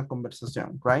seguir una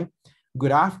conversación, right?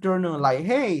 Good afternoon, like,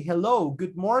 hey, hello,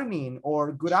 good morning,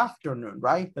 or good afternoon,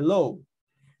 right? Hello.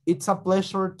 It's a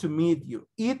pleasure to meet you.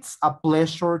 It's a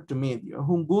pleasure to meet you. Es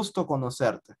un gusto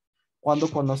conocerte. Cuando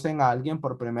conocen a alguien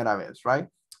por primera vez, right?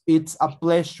 It's a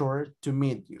pleasure to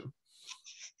meet you.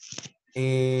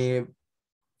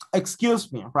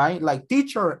 Excuse me, right? Like,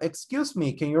 teacher, excuse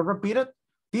me, can you repeat it?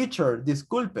 Teacher,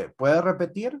 disculpe, ¿puede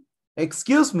repetir?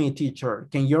 Excuse me, teacher,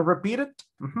 can you repeat it?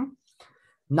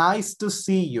 Nice to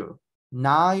see you.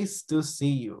 Nice to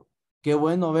see you. Qué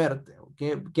bueno verte.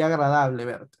 Qué agradable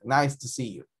verte. Nice to see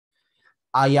you.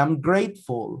 I am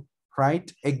grateful, right?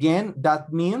 Again,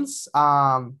 that means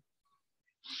that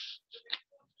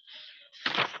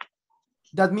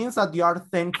you are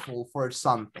thankful for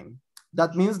something.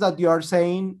 That means that you are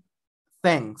saying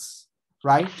thanks,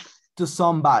 right? To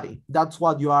somebody. That's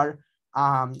what you are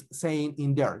saying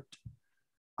in there.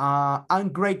 I'm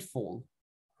grateful,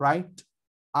 right?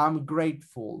 I'm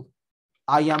grateful.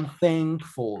 I am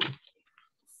thankful.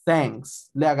 Thanks.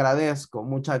 Le agradezco.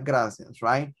 Muchas gracias,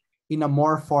 right? In a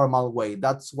more formal way.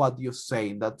 That's what you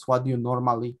say. That's what you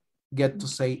normally get to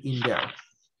say in there.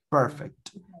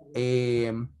 Perfect.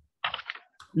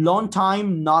 Long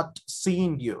time not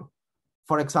seeing you.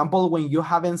 For example, when you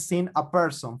haven't seen a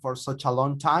person for such a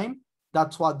long time,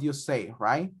 that's what you say,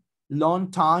 right? Long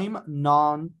time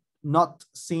not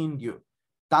seeing you.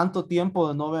 tanto tiempo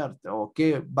de no verte, o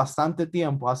que bastante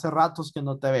tiempo, hace ratos que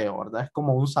no te veo, ¿verdad? Es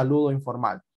como un saludo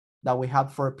informal that we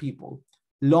have for people.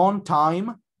 Long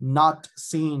time not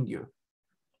seeing you.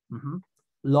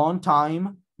 Long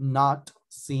time not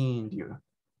seeing you.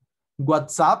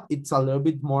 WhatsApp, it's a little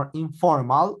bit more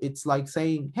informal. It's like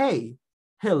saying, hey,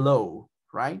 hello,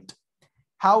 right?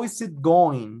 How is it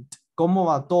going? ¿Cómo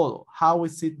va todo? How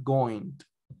is it going?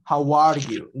 How are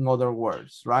you? In other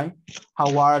words, right?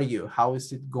 How are you? How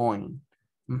is it going?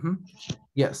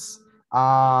 Yes.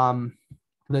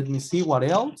 Let me see what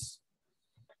else.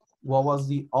 What was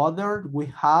the other we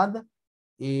had?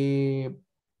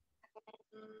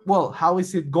 Well, how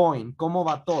is it going? ¿Cómo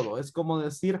va todo? Es como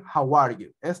decir, how are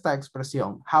you? Esta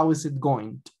expresión, how is it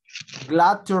going?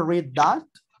 Glad to read that.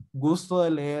 Gusto de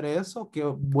leer eso. Qué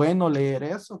bueno leer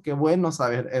eso. Qué bueno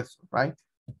saber eso, right?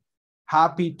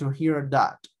 Happy to hear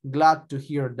that. Glad to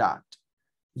hear that.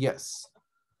 Yes.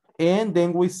 And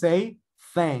then we say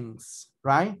thanks,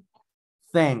 right?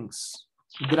 Thanks.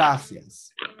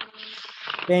 Gracias.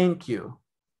 Thank you.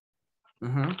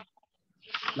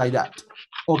 Like that.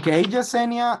 Okay,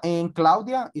 Yesenia and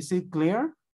Claudia, is it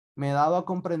clear? ¿Me he dado a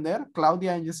comprender?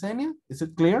 Claudia and Yesenia, is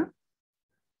it clear?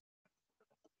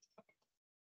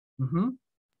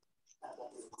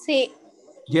 Sí.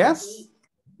 Yes?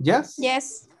 Yes?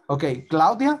 Yes. Okay,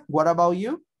 Claudia, what about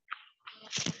you?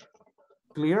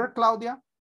 Clear, Claudia?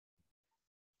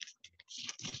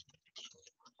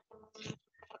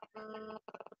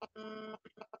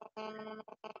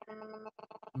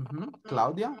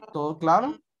 Claudia, ¿todo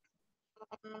claro?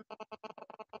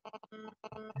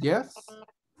 Yes?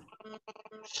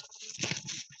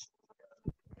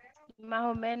 Más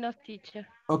o menos, teacher.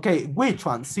 Okay, which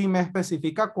one? Si me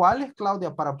especifica cuáles,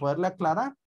 Claudia, para poderle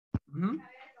aclarar.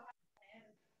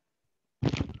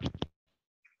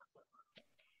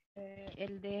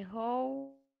 El de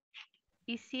how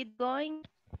is it going?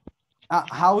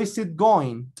 How is it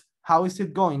going? How is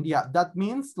it going? Yeah, that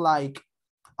means like,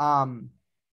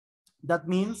 that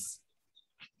means,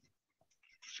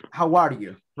 how are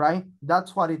you, right?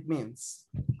 That's what it means.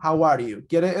 How are you?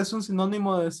 Es un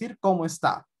sinónimo de decir cómo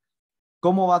está.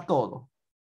 ¿Cómo va todo?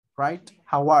 Right?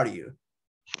 How are you?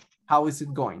 How is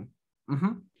it going?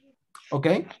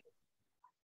 Okay?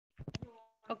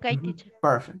 Okay, teacher.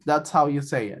 Perfect. That's how you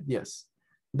say it. Yes.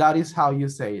 That is how you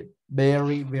say it.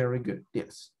 Very, very good.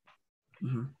 Yes.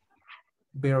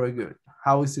 Very good.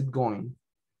 How is it going?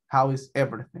 How is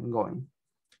everything going?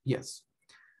 Yes.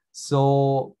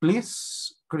 So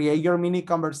please create your mini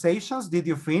conversations. Did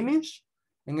you finish?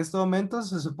 En este momento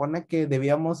se supone que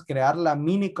debíamos crear la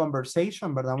mini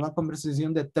conversation, ¿verdad? Una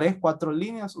conversación de 3, 4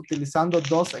 líneas utilizando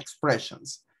 2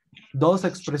 expressions. 2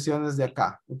 expresiones de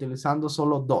acá, utilizando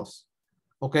solo 2.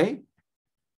 ¿Ok?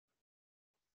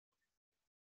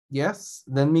 Yes.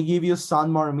 Let me give you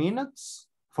some more minutes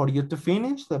for you to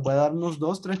finish. Les voy a dar unos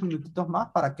 2, 3 minutitos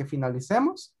más para que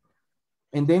finalicemos.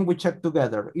 And then we check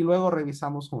together. Y luego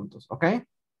revisamos juntos. ¿Ok?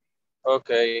 Ok.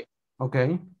 Ok.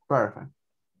 Perfect.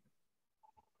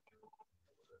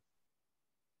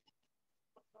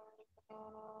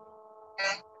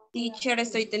 Teacher,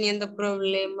 estoy teniendo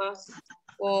problemas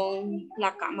con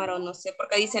la cámara o no sé,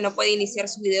 porque dice no puede iniciar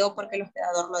su video porque el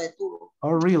hospedador lo detuvo.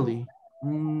 Oh, really?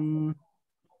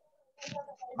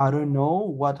 I don't know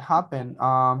what happened.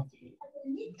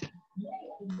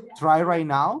 Try right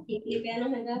now.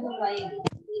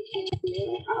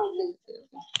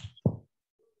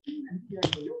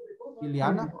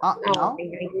 Ileana?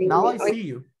 Now I see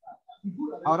you.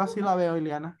 Ahora sí la veo,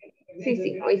 Ileana.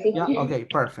 Sí, hoy sí. Yeah, okay,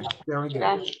 perfect. Very good.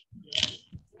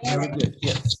 Very good,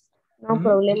 yes. No,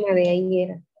 problema de ahí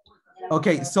era.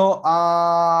 Okay, so,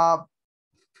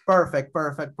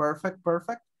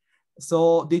 perfect.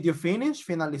 So, did you finish?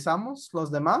 ¿Finalizamos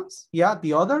los demás? Yeah,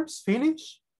 the others,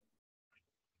 finish?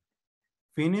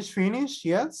 Finish,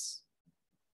 yes?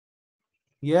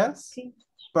 Yes? Sí.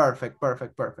 Perfect.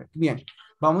 Bien,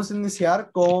 vamos a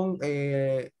iniciar con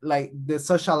like the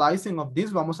socializing of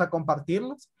this. Vamos a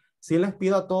compartirlos. Sí les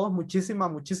pido a todos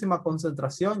muchísima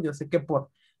concentración. Yo sé que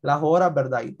por las horas,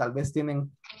 ¿verdad? Y tal vez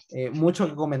tienen mucho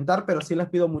que comentar, pero sí les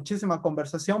pido muchísima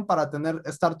conversación para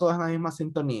estar todos en la misma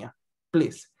sintonía.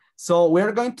 Please. So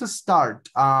we're going to start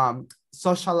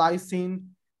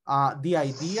socializing the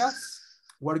ideas.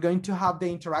 We're going to have the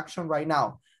interaction right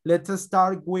now. Let's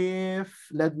start with,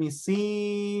 let me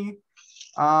see.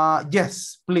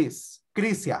 Yes, please.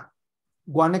 Crisia,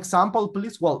 one example,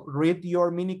 please. Well, read your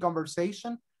mini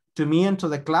conversation to me and to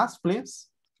the class, please.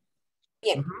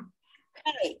 Bien.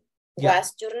 Hi,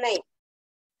 what's your name?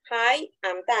 Hi,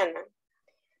 I'm Dana.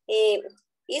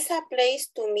 Is a place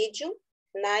to meet you?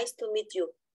 Nice to meet you.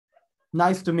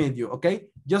 Nice to meet you, okay?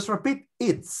 Just repeat,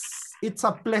 it's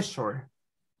a pleasure.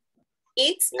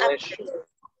 It's a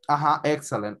pleasure.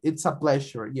 Excellent. It's a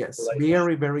pleasure. Yes.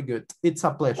 Very, very good. It's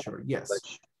a pleasure. Yes.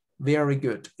 Very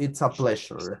good. It's a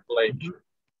pleasure.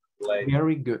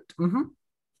 Very good.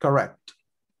 Correct.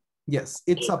 Yes,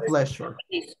 it's a pleasure.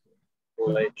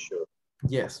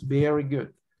 Yes, very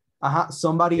good.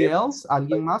 Somebody else,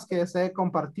 alguien más que desee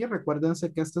compartir.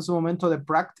 Recuérdense que este es un momento de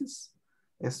practice.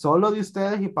 Es solo de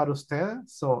ustedes y para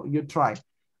ustedes. So you try.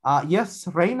 Yes,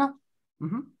 Reina.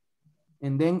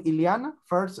 And then Ileana.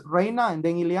 First Reina and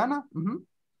then Ileana.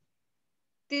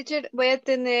 Teacher, voy a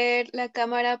tener la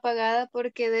cámara apagada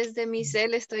porque desde mi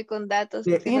cel estoy con datos.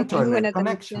 The porque no tengo buena internet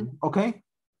connection. Okay.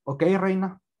 Okay,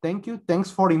 Reina. Thank you.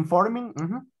 Thanks for informing.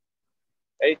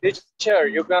 Hey, teacher,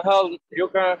 you can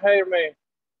hear me.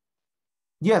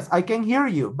 Yes, I can hear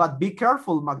you, but be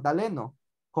careful, Magdaleno.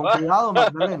 Con cuidado,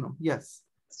 Magdaleno. Yes.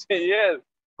 Yes.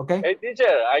 Okay. Hey,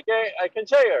 teacher, I can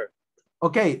share.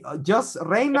 Okay, just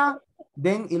Reina,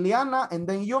 then Ileana, and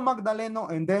then you, Magdaleno,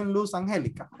 and then Luz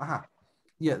Angelica.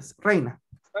 Yes, Reina.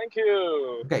 Thank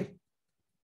you. Okay.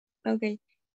 Okay.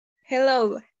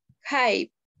 Hello. Hi.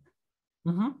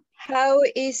 How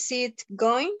is it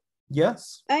going?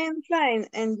 Yes. I am fine.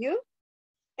 And you?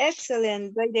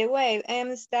 Excellent. By the way, I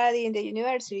am studying the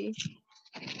university.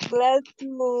 Glad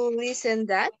to listen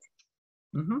that.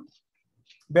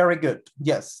 Very good.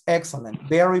 Yes, excellent.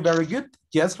 Very, very good.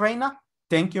 Yes, Reina.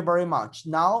 Thank you very much.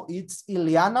 Now it's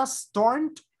Ileana's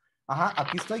turn.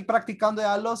 Aquí estoy practicando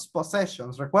ya los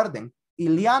possessions. Recuerden,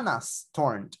 Ileana's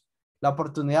turn. La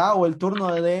oportunidad o el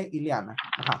turno de Ileana.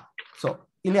 So,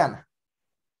 Ileana.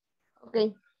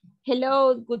 Okay.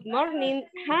 Hello, good morning.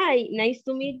 Hi, nice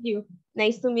to meet you.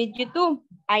 Nice to meet you too.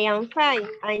 I am fine.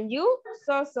 And you?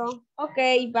 So.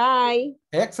 Okay, bye.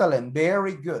 Excellent.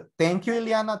 Very good. Thank you,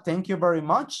 Ileana. Thank you very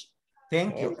much.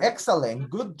 Thank you. Excellent.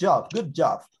 Good job. Good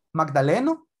job.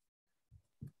 Magdaleno?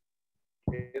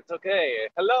 It's okay.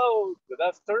 Hello, good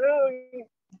afternoon.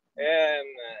 And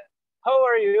how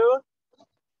are you?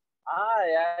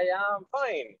 I am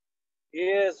fine.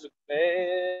 Yes,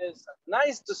 it's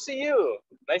nice to see you.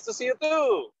 Nice to see you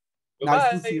too. Goodbye.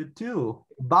 Nice to see you too.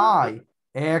 Bye.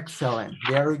 Excellent.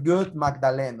 Very good,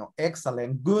 Magdaleno.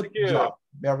 Excellent. Good job.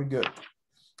 Very good.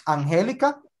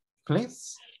 Angelica,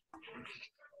 please.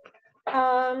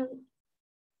 Hi,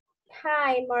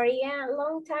 Maria.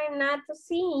 Long time not to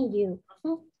seeing you.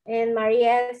 And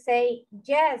Maria say,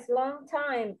 yes, long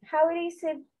time. How is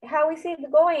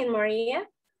it going, Maria?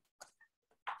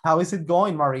 How is it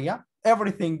going, Maria?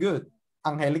 Everything good.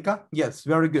 Angelica, yes,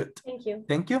 very good. Thank you.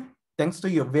 Thank you. Thanks to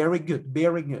you. Very good,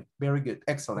 very good, very good.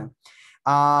 Excellent.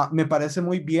 Me parece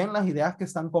muy bien las ideas que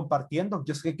están compartiendo.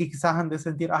 Yo sé que quizás han de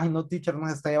sentir, ay no, teacher,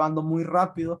 nos está llevando muy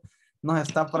rápido, nos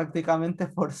está prácticamente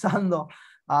forzando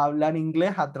a hablar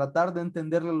inglés, a tratar de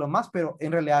entenderlo lo más, pero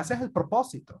en realidad ese es el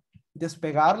propósito,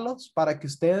 despegarlos para que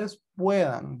ustedes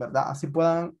puedan, ¿verdad? Así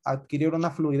puedan adquirir una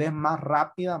fluidez más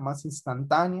rápida, más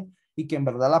instantánea y que en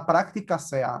verdad la práctica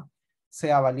sea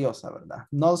valiosa, ¿verdad?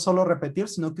 No solo repetir,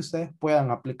 sino que ustedes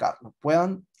puedan aplicarlo,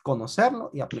 puedan conocerlo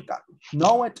y aplicarlo.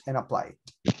 Know it and apply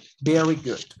it. Very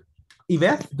good.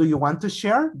 Yvette, do you want to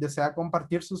share? ¿Desea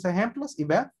compartir sus ejemplos?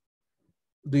 Yvette,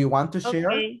 do you want to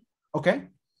share? Okay.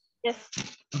 Yes.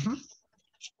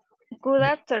 Good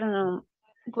afternoon.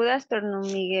 Good afternoon,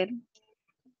 Miguel.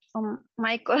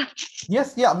 Michael.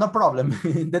 Yes, yeah, no problem.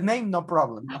 The name, no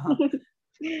problem.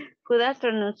 Good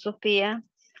afternoon, Sophia.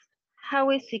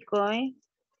 How is it going?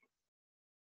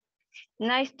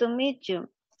 Nice to meet you.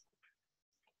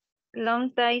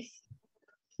 Long time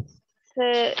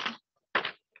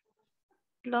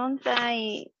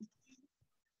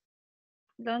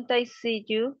see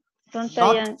you.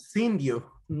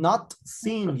 Not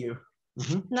seen you.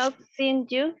 Not seen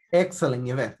you. Excellent,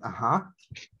 Yvette.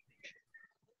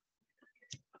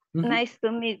 Nice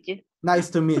to meet you. Nice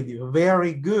to meet you.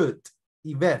 Very good,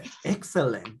 Yvette.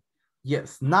 Excellent.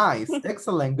 Yes, nice.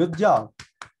 Excellent. Good job.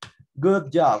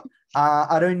 Good job.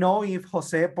 I don't know if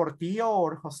Jose Portillo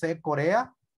or Jose Correa,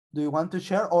 do you want to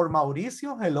share? Or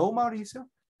Mauricio? Hello, Mauricio.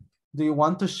 Do you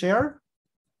want to share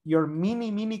your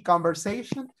mini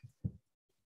conversation?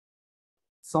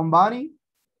 Somebody?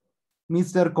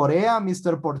 Mr. Correa,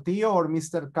 Mr. Portillo, or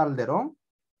Mr. Calderon?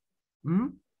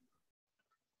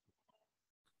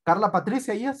 Carla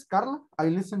Patricia, yes, Carla. I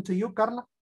listen to you, Carla.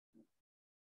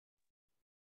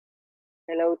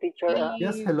 Hello, teacher.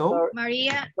 Yes, hello. Sorry,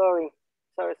 María. Sorry.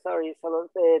 Solo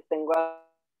tengo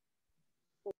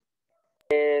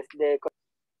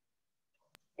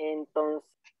entonces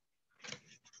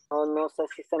no sé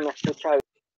si se me escucha.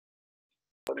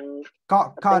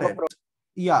 Got it.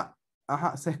 Yeah.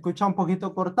 Ajá, se escucha un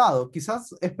poquito cortado.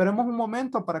 Quizás esperemos un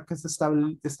momento para que se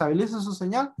estabilice su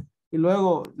señal y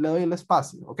luego le doy el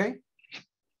espacio, ¿ok?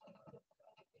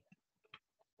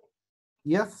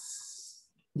 Yes,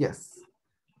 yes.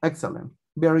 Excellent.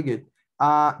 Very good.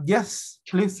 Yes,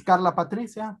 please, Carla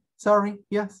Patricia. Sorry,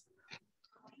 yes.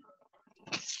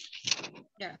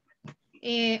 Yeah.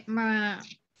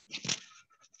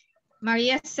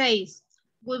 Maria says,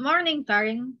 good morning,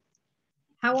 Karen.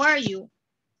 How are you?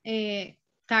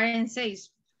 Karen says,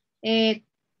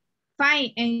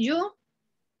 fine, and you?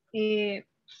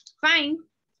 Fine.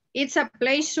 It's a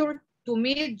pleasure to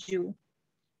meet you.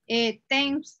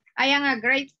 Thanks. I am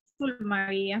grateful,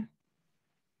 Maria.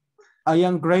 I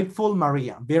am grateful,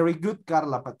 Maria. Very good,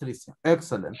 Carla Patricia.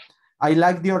 Excellent. I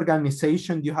like the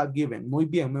organization you have given. Muy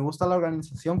bien. Me gusta la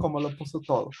organización como lo puso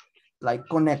todo. Like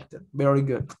connected. Very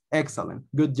good. Excellent.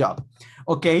 Good job.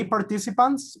 Okay,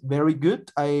 participants. Very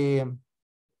good.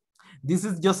 This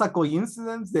is just a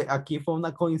coincidence. Aquí fue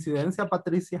una coincidencia,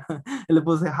 Patricia. Le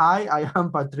puse, hi, I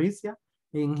am Patricia.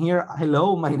 In here,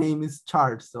 hello, my name is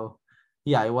Charles. So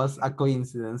yeah, it was a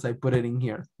coincidence. I put it in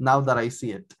here now that I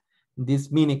see it.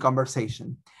 This mini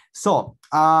conversation. So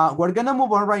we're gonna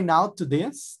move on right now to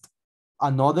this.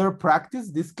 Another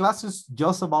practice. This class is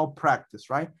just about practice,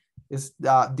 right?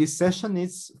 This session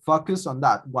is focused on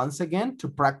that. Once again, to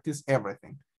practice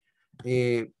everything.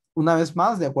 Una vez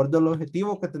más, de acuerdo al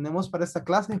objetivo que tenemos para esta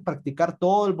clase, es practicar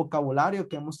todo el vocabulario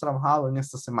que hemos trabajado en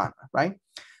esta semana, right?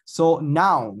 So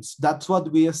nouns, that's what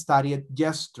we studied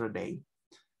yesterday.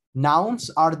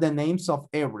 Nouns are the names of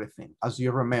everything, as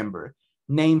you remember.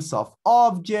 Names of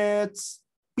objects,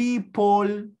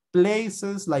 people,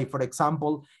 places, like for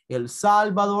example, El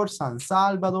Salvador, San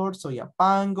Salvador,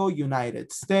 Soyapango,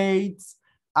 United States,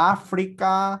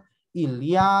 Africa,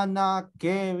 Iliana,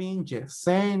 Kevin,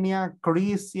 Yesenia,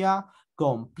 Crisia,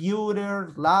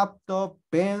 computer, laptop,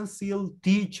 pencil,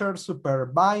 teacher,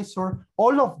 supervisor,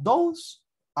 all of those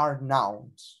are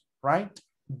nouns, right?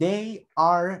 They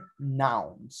are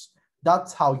nouns.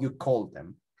 That's how you call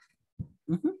them.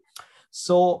 Mm-hmm.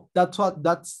 So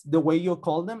that's the way you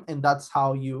call them, and that's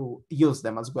how you use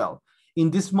them as well. In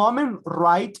this moment,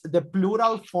 write the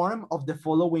plural form of the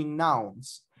following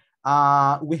nouns.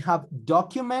 We have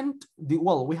document,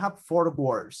 we have 4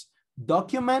 words.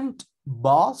 Document,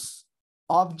 boss,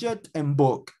 object, and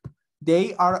book.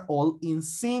 They are all in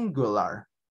singular.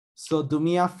 So do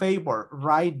me a favor,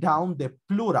 write down the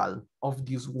plural of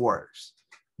these words.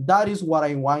 That is what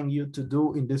I want you to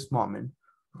do in this moment.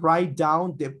 Write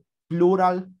down the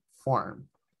plural form.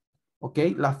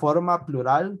 Okay, la forma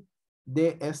plural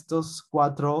de estos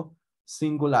 4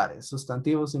 singulares,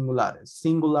 sustantivos singulares,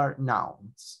 singular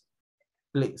nouns.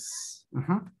 Please.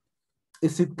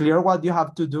 Is it clear what you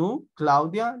have to do?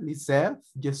 Claudia, Lisette,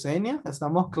 Yesenia,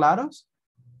 ¿estamos claros?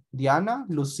 Diana,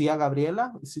 Lucía,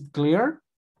 Gabriela, is it clear?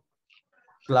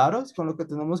 ¿Claros con lo que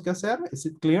tenemos que hacer? Is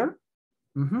it clear?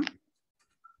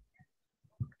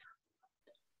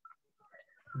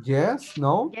 Yes,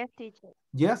 no? Yes, teacher.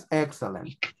 Yes,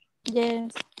 excellent.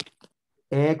 Yes.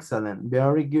 Excellent,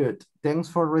 very good. Thanks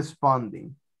for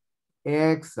responding.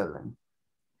 Excellent.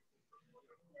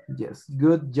 Yes,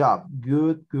 good job,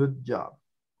 good job.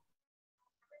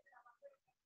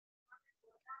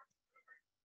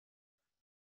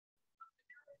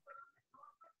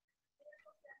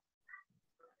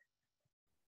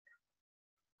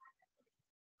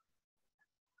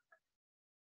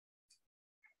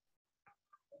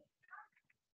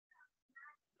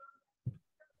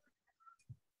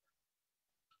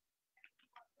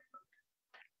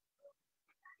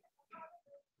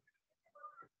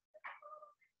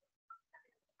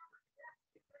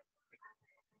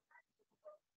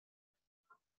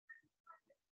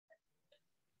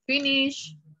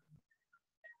 Finish.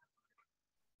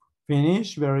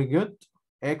 Finish, very good.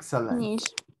 Excellent. Finish.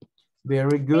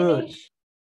 Very good. Finish.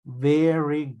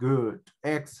 Very good.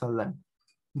 Excellent.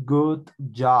 Good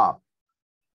job.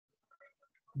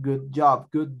 Good job,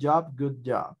 good job, good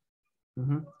job.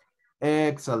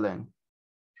 Excellent.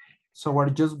 So we're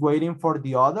just waiting for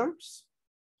the others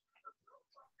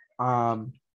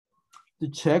to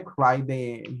check, right,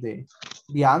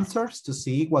 the answers to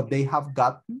see what they have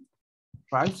gotten,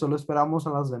 right? Solo esperamos a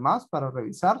las demás para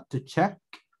revisar, to check,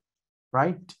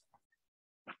 right?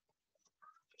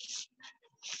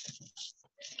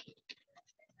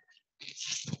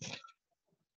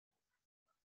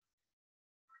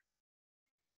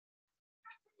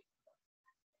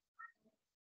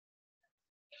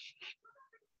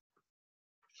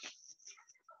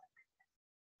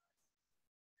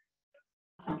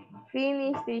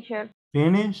 Finish, teacher.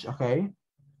 Finish, okay.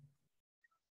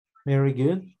 Very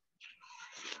good.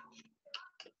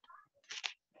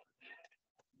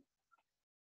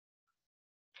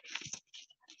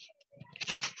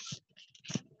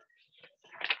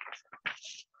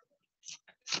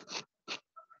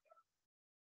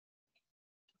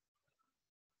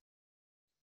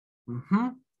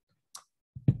 Mhm.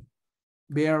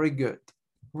 Very good.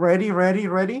 Ready, ready,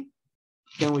 ready?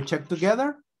 Can we check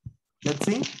together? Let's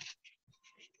see.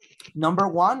 Number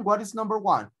one, what is number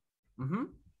one? Mhm.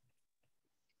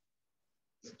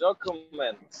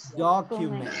 Documents.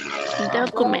 Document.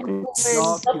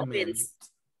 Documents. Documents.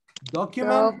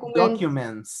 Document,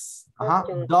 documents.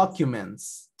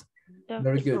 Documents.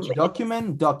 Very good.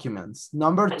 Document, documents.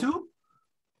 Number two,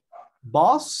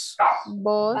 boss.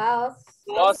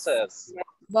 Bosses.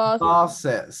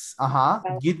 Bosses.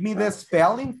 Give me the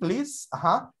spelling, please.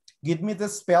 Give me the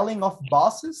spelling of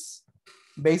bosses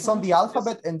based on the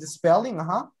alphabet and the spelling.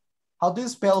 How do you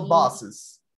spell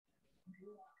bosses?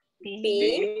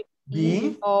 B.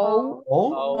 B-O-S-S-E-S.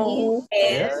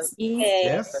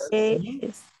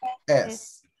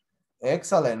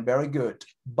 Excellent. Very good.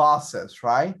 Bosses,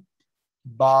 right?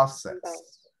 Bosses.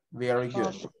 Very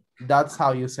good. That's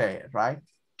how you say it, right?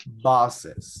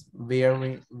 Bosses.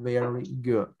 Very, very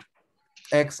good.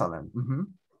 Excellent.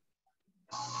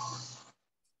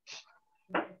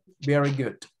 Very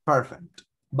good. Perfect.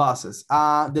 Bosses.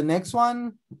 The next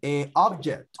one,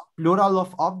 object. Plural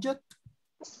of object.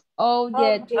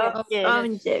 Objects.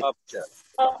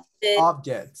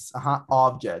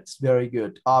 Objects. Very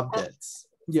good. Objects.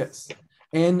 Yes.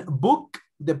 And book,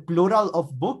 the plural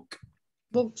of book.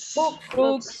 Books.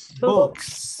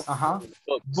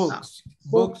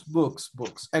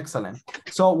 Books. Excellent.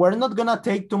 So we're not gonna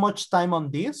take too much time on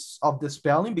this of the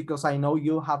spelling because I know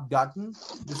you have gotten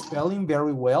the spelling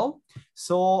very well.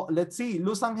 So let's see,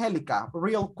 Luz Angelica,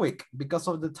 real quick because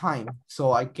of the time.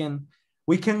 So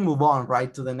we can move on,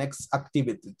 right, to the next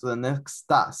activity, to the next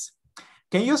task.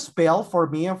 Can you spell for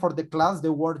me and for the class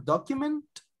the word document?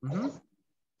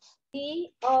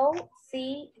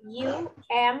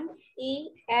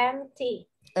 D-O-C-U-M-E-N-T.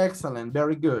 Excellent,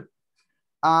 very good.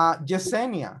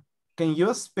 Yesenia, can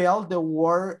you spell the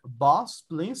word boss,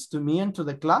 please, to me and to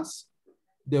the class?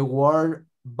 The word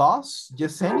boss,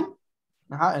 Yesenia.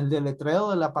 El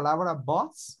deletreo de la palabra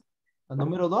boss. El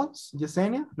número 2,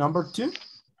 Yesenia. Number 2.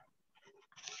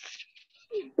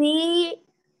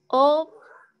 B-O-S.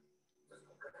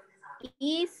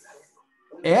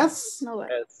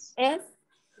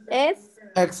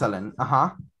 Excellent.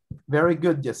 Very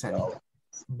good, Yesenia.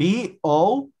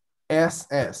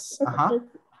 B-O-S-S.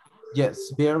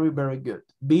 Yes, very, very good.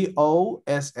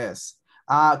 B-O-S-S.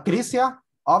 Crisia,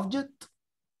 object.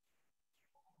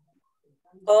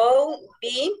 O-B-J-E-C-T.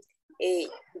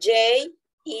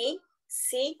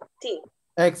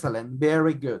 Excellent,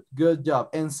 very good. Good job.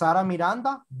 And Sara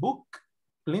Miranda, book,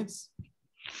 please.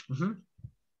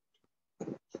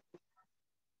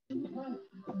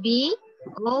 B-O-O-K.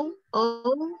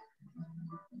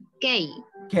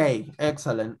 K,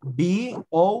 excellent.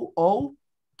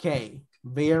 B-O-O-K.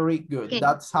 Very good. K.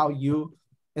 That's how you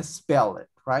spell it,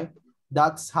 right?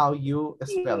 That's how you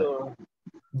spell it.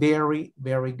 Very,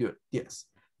 very good. Yes.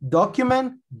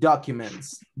 Document,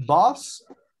 documents. Boss,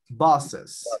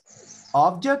 bosses.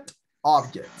 Object,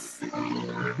 objects.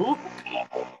 Book,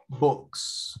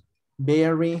 books.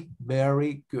 Very,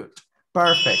 very good.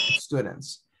 Perfect,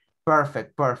 students.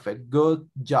 Perfect, perfect. Good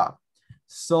job.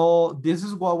 So this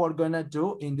is what we're gonna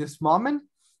do in this moment.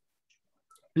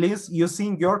 Please,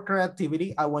 using your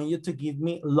creativity, I want you to give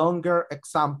me longer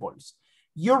examples.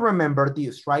 You remember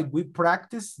this, right? We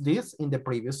practiced this in the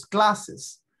previous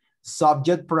classes.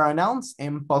 Subject pronouns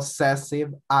and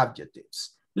possessive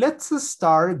adjectives. Let's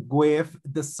start with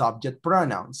the subject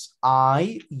pronouns.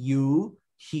 I, you,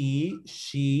 he,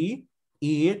 she,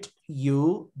 it,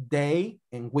 you, they,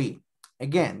 and we.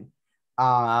 Again,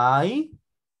 I,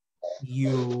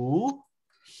 you,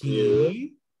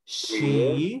 he,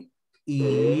 she,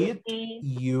 it,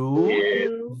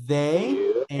 you, they,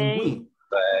 and we.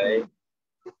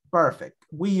 Perfect.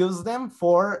 We use them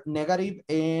for negative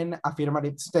and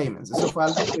affirmative statements. Eso fue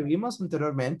algo que vimos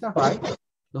anteriormente, right?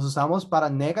 Los usamos para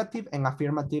negative and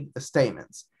affirmative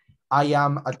statements. I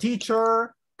am a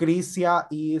teacher. Crisia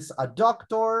is a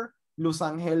doctor. Luz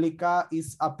Angelica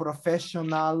is a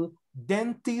professional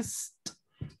dentist.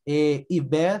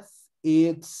 Yvette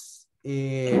is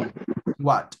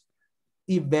what?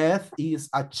 Yvette is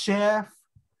a chef.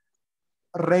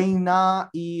 Reina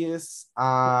is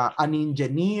an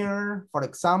engineer, for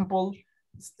example.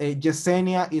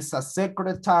 Yesenia is a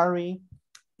secretary.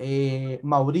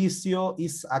 Mauricio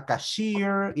is a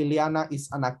cashier. Ileana is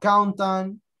an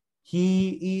accountant.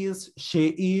 He is, she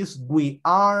is, we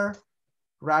are,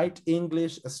 right?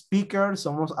 English speakers.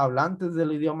 Somos hablantes del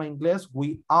idioma inglés.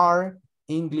 We are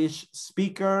English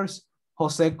speakers.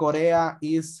 Jose Correa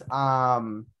is,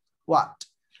 what?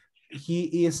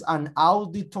 He is an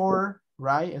auditor,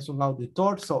 right? Es un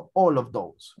auditor. So all of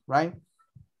those, right?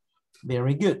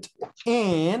 Very good.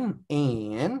 And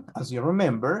as you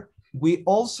remember, we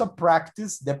also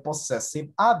practice the possessive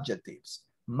adjectives.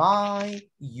 My,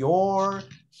 your,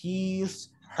 his,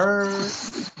 her,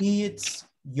 its,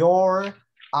 your,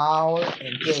 our,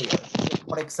 and their.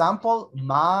 For example,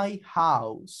 my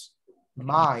house.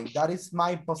 My, that is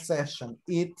my possession.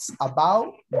 It's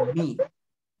about me.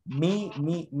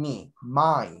 Me,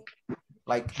 my.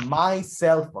 Like my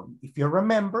cell phone. If you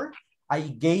remember, I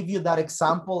gave you that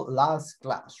example last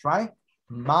class, right?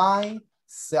 My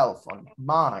cell phone,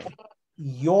 my,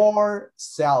 your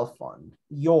cell phone,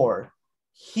 your,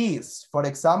 his, for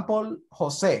example,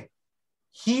 Jose,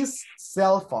 his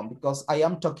cell phone, because I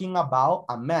am talking about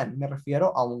a man, me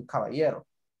refiero a un caballero,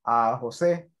 a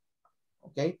José,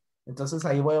 ¿ok? Entonces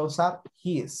ahí voy a usar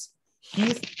his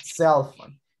cell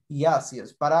phone. Y así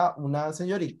es para una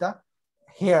señorita,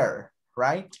 her,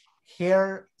 right?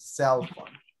 Her cell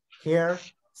phone,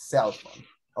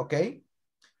 okay?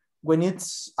 When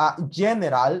it's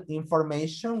general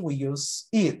information, we use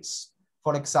its.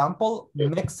 For example,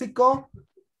 Mexico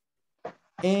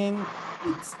and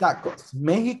its tacos.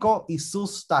 México y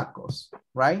sus tacos,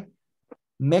 right?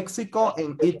 Mexico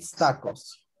and its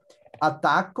tacos. A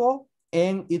taco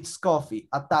and its coffee.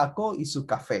 A taco y su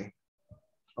café,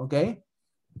 okay?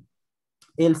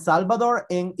 El Salvador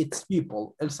and its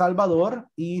people. El Salvador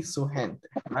y su gente,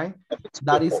 right?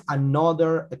 That is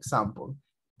another example.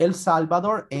 El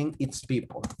Salvador and its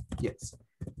people. Yes.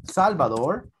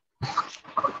 Salvador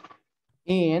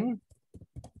and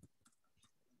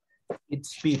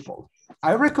its people.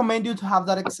 I recommend you to have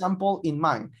that example in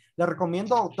mind. Les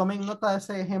recomiendo, tomen nota de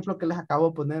ese ejemplo que les acabo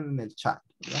de poner en el chat,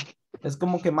 ¿verdad? Es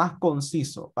como que más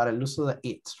conciso para el uso de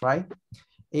its, right?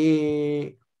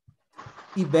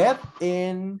 Yvette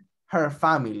and her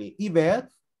family.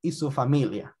 Yvette y su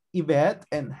familia. Yvette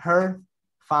and her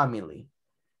family.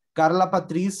 Carla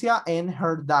Patricia and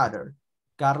her daughter.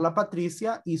 Carla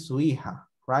Patricia y su hija,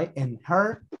 right? And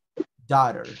her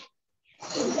daughter.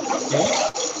 Okay.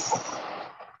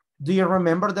 Do you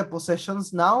remember the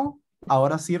possessions now?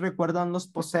 Ahora sí recuerdan los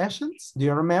possessions? Do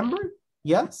you remember?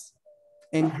 Yes?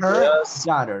 And her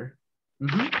daughter.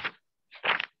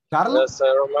 Carla? Yes,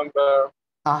 I remember.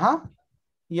 Uh-huh.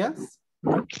 Yes.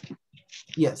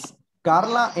 Yes.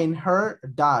 Carla and her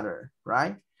daughter,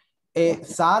 right?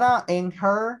 Sarah and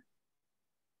her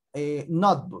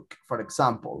notebook, for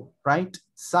example, right?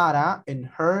 Sarah and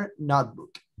her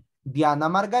notebook. Diana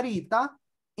Margarita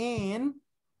and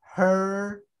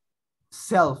her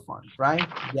cell phone, right?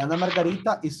 Diana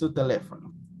Margarita y su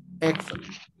teléfono.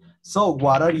 Excellent. So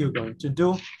what are you going to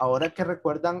do? Ahora que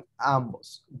recuerdan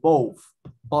ambos, both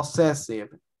possessive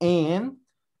and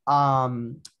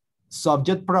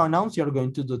subject pronouns, you're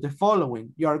going to do the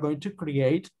following. You are going to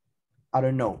create, I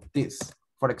don't know, this.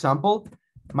 For example,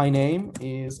 my name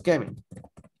is Kevin.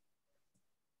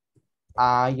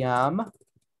 I am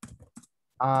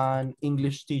an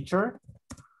English teacher.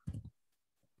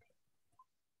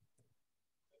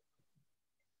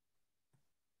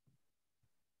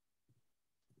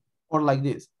 Or like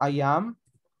this, I am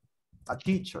a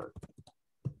teacher.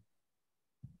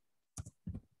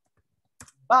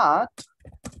 But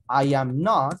I am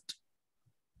not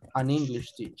an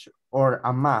English teacher or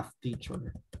a math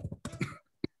teacher.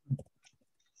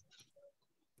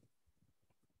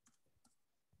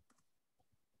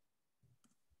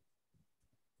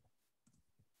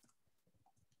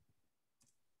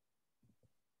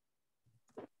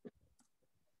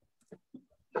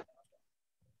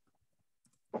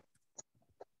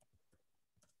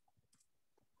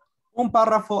 Un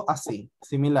párrafo así,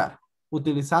 similar,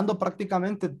 utilizando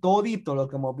prácticamente todito lo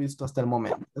que hemos visto hasta el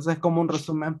momento. Ese es como un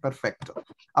resumen perfecto.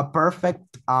 A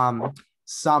perfect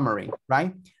summary,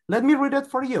 right? Let me read it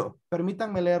for you.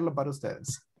 Permítanme leerlo para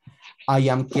ustedes. I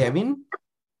am Kevin.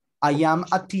 I am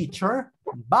a teacher,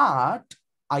 but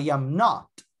I am not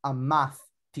a math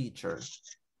teacher,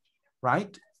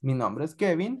 right? Mi nombre es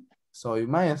Kevin, soy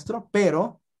maestro,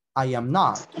 pero I am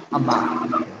not a math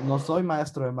teacher. No soy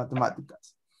maestro de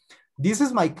matemáticas. This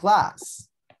is my class.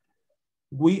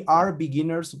 We are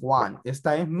beginners 1.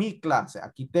 Esta es mi clase.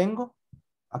 Aquí tengo,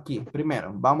 aquí,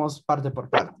 primero, vamos parte por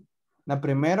parte. La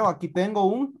primero, aquí tengo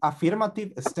un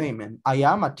affirmative statement. I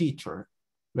am a teacher.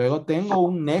 Luego tengo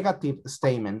un negative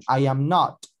statement. I am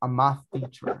not a math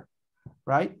teacher.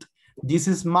 Right? This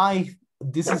is my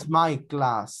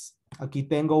class. Aquí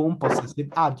tengo un possessive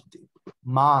adjective.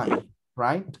 My,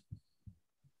 right?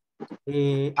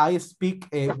 I speak,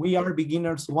 we are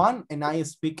beginners 1 and I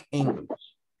speak English.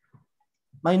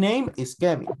 My name is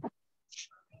Kevin.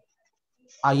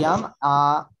 I am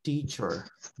a teacher,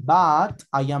 but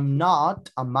I am not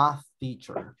a math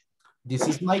teacher. This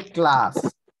is my class.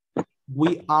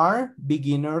 We are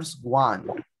beginners 1.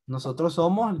 Nosotros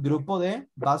somos el grupo de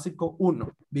básico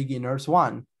 1, beginners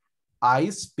 1.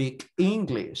 I speak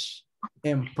English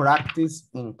and practice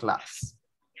in class.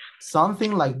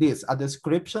 Something like this, a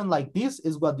description like this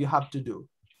is what you have to do.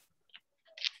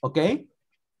 Okay?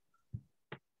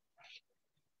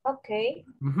 Okay.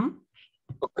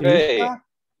 Okay. Lisa,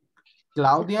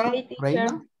 Claudia, Okay, teacher.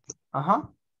 Reina,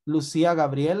 Lucía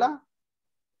Gabriela,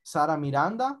 Sara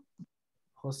Miranda,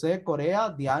 José Correa,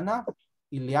 Diana,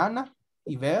 Ileana,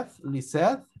 Yvette,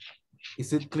 Lisette.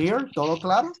 Is it clear? ¿Todo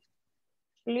claro?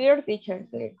 Clear, teacher.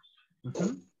 Clear.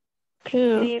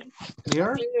 Clear.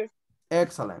 Clear?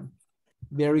 Excellent.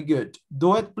 Very good.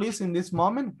 Do it, please, in this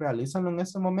moment. Realízalo en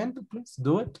este momento, please.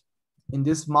 Do it. In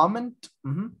this moment.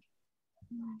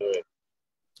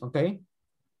 Okay.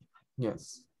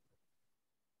 Yes.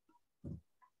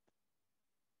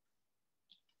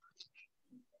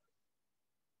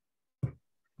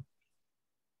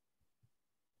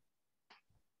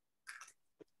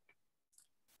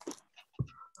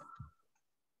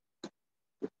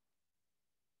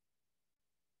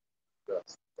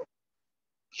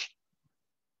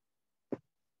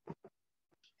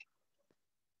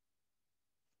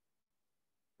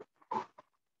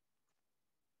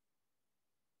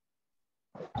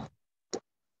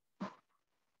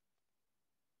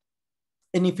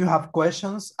 And if you have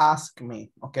questions, ask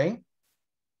me, okay?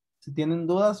 Si tienen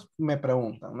dudas, me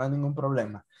preguntan, no hay ningún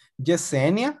problema.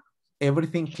 Yesenia,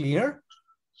 everything clear?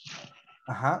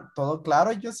 ¿Todo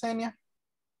claro, Yesenia?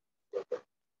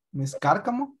 Miss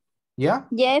Cárcamo? Yeah?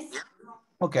 Yes.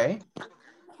 Okay.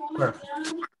 Perfect.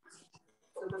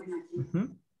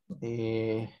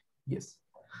 Yes.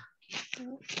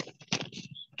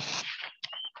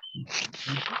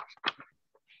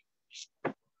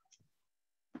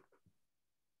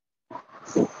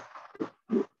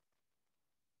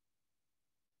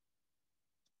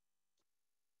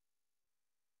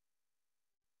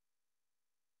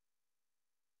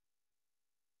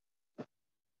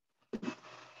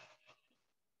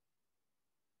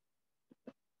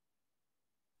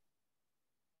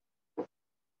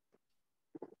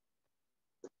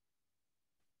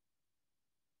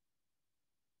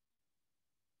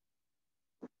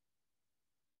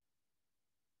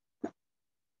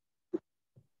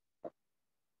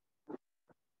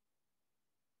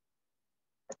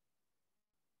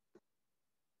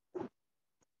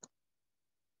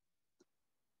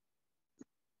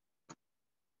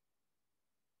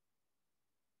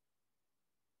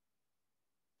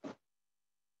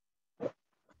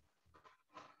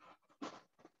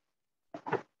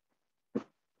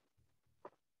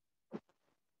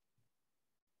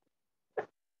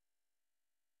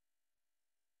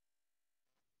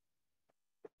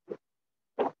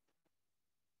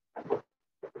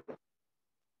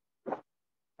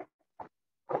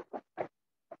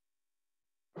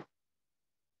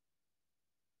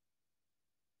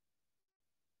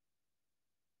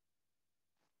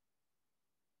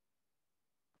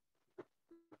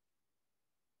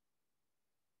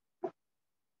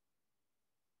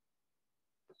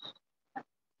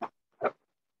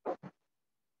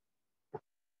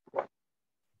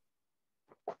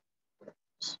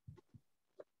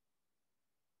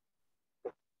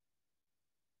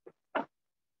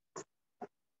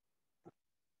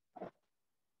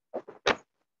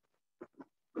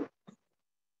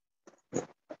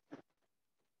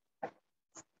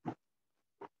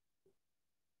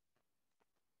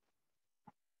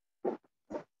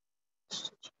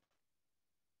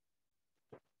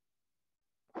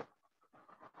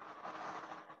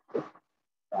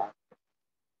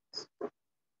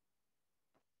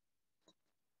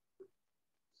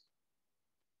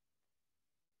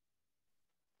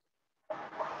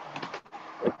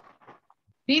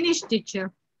 Finish,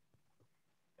 teacher.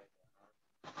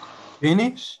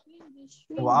 Finish?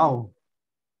 Wow.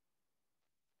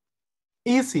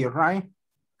 Easy, right?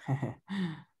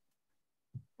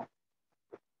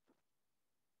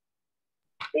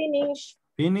 Finish.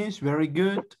 Finish, very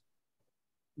good.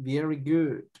 Very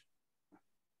good.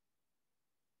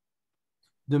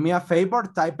 Do me a favor,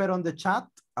 type it on the chat.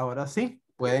 Ahora sí,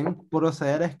 pueden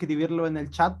proceder a escribirlo en el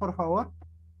chat, por favor.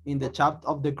 In the chat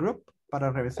of the group, para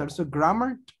revisar su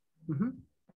grammar.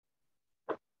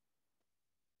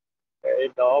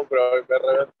 No, pero me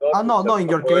reventó. No, in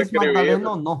your case, escribir.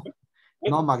 Magdaleno, no.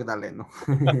 No, Magdaleno.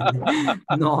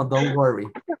 No, don't worry.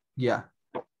 Yeah.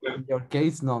 In your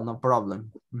case, no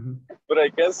problem. But I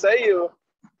can say you.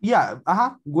 Yeah,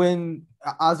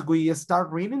 as we start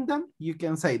reading them, you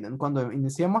can say them. Cuando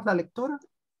iniciemos la lectura,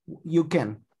 you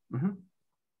can.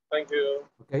 Thank you.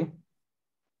 Okay.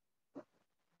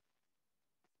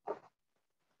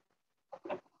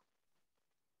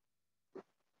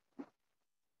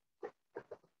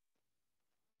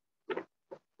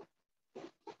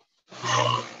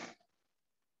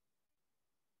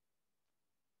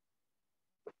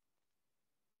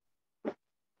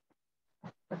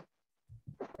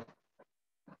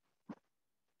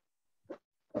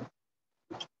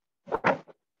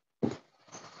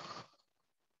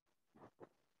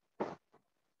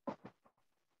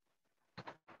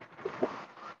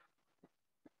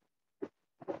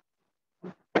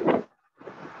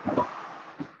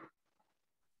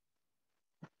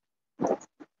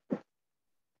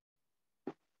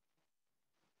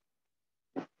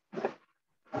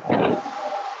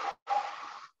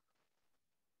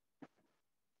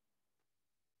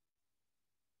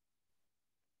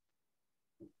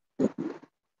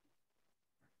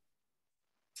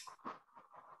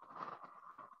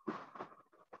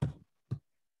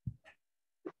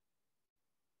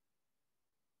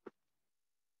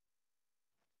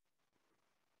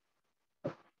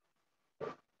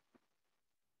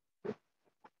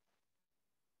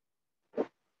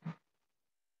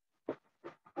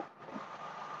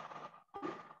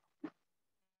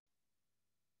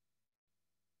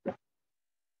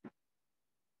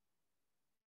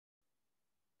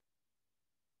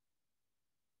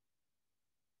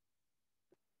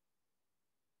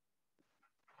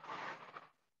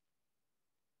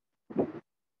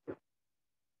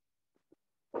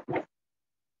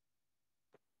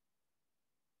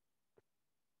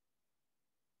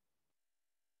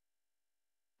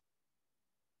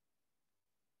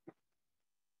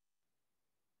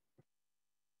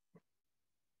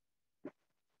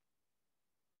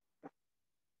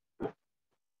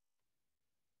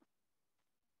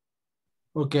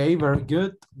 Okay, very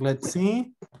good. Let's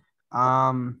see.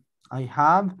 I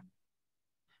have,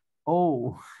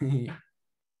 oh,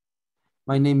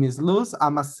 my name is Luz.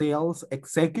 I'm a sales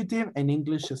executive and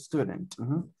English student.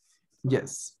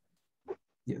 Yes,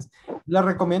 yes. Les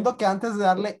recomiendo que antes de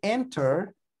darle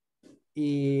enter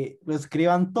y lo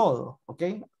escriban todo,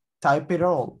 okay? Type it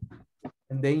all.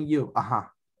 And then you,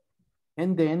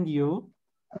 And then you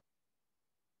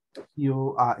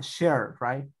share,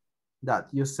 right? That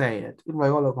you say it. Y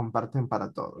luego lo comparten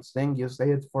para todos. Then you say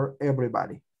it for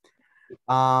everybody.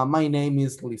 My name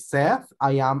is Lisette.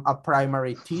 I am a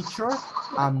primary teacher.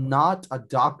 I'm not a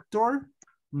doctor.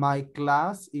 My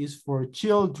class is for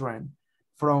children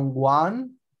from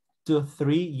 1 to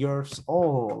 3 years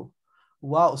old.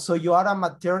 Wow, so you are a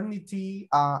maternity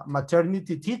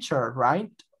teacher,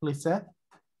 right, Lisette?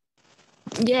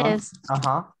 Yes.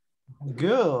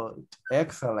 Good,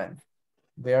 excellent,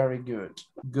 very good,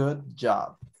 good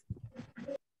job.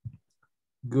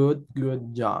 Good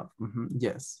job.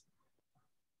 Yes.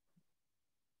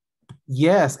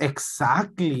 Yes,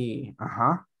 exactly.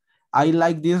 I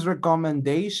like this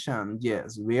recommendation.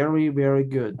 Yes, very, very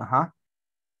good.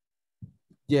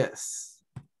 Yes.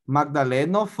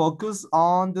 Magdaleno, focus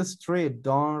on the street,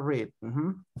 don't read.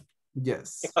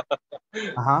 Yes.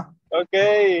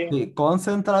 Okay. Sí,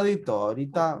 concentradito.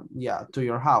 Ahorita, yeah, to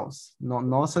your house.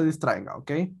 No se distraiga,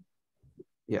 okay?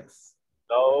 Yes.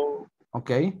 No.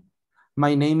 Okay.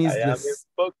 My name is I am in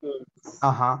focus.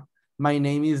 My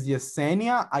name is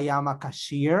Yesenia. I am a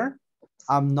cashier.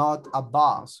 I'm not a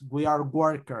boss. We are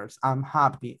workers. I'm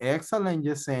happy. Excellent,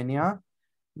 Yesenia.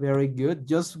 Very good.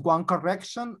 Just one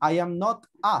correction. I am not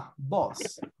a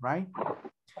boss, right?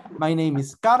 My name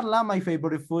is Carla. My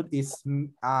favorite food is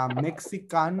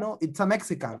Mexicano. It's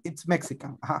Mexican.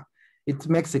 It's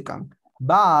Mexican.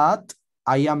 But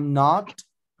I am not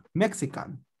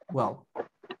Mexican. Well,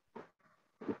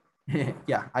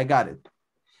 yeah, I got it.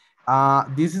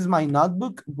 This is my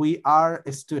notebook. We are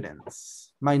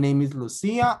students. My name is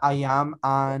Lucia. I am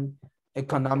an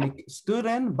economic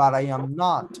student, but I am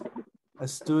not a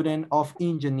student of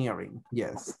engineering.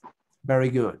 Yes, very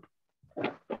good.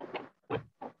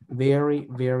 Very,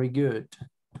 very good.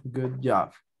 Good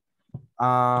job.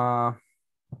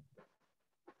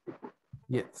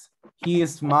 Yes, he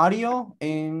is Mario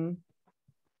and,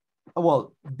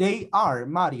 well, they are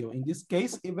Mario. In this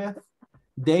case, Yvette,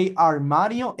 they are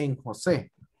Mario and Jose.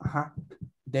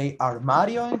 They are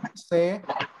Mario and Jose.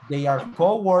 They are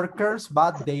co-workers,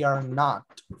 but they are not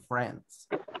friends.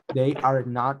 They are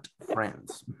not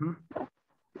friends.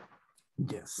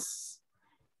 Yes.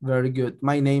 Very good.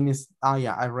 My name is,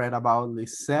 yeah, I read about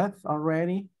Lisette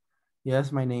already.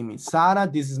 Yes, my name is Sarah.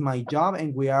 This is my job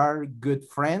and we are good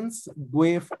friends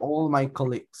with all my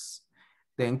colleagues.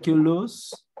 Thank you,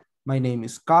 Luz. My name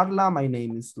is Carla. My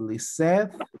name is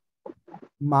Lisette.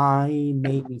 My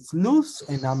name is Luz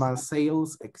and I'm a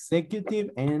sales executive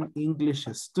and English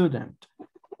student.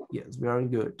 Yes, very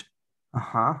good.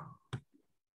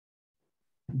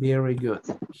 Very good.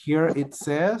 Here it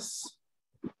says,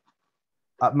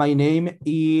 my name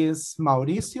is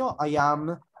Mauricio. I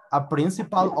am a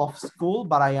principal of school,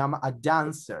 but I am a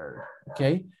dancer,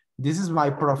 okay? This is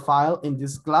my profile in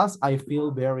this class. I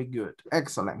feel very good.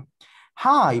 Excellent.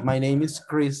 Hi, my name is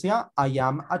Chrisia. I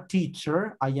am a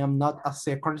teacher. I am not a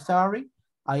secretary.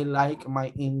 I like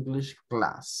my English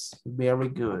class. Very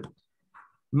good.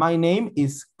 My name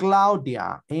is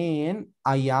Claudia and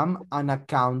I am an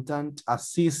accountant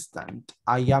assistant.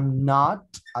 I am not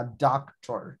a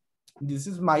doctor. This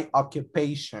is my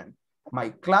occupation. My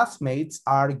classmates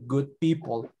are good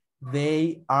people.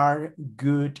 They are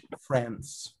good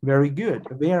friends. Very good.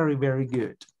 Very, very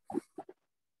good.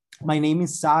 My name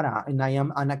is Sarah and I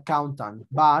am an accountant,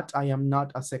 but I am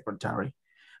not a secretary.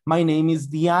 My name is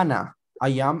Diana. I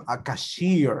am a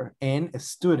cashier and a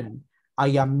student. I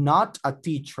am not a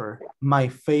teacher. My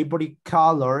favorite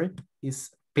color is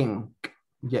pink.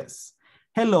 Yes.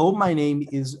 Hello, my name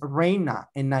is Reina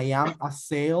and I am a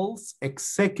sales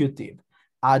executive.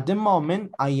 At the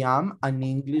moment, I am an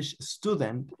English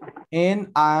student and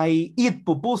I eat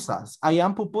pupusas. I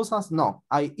am pupusas? No,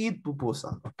 I eat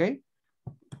pupusas, okay?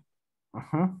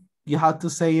 You have to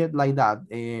say it like that,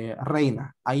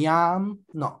 Reina. I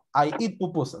eat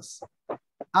pupusas.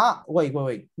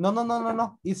 Wait.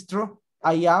 No. It's true.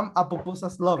 I am a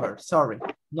pupusas lover. Sorry.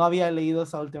 No había leído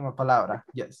esa última palabra.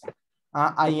 Yes.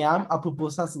 I am a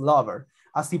pupusas lover.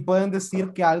 Así pueden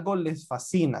decir que algo les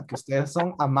fascina, que ustedes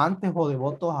son amantes o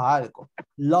devotos a algo.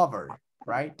 Lover,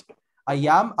 right? I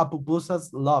am a pupusas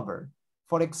lover.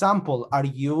 For example, are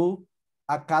you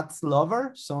a cat's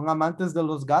lover? ¿Son amantes de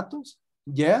los gatos?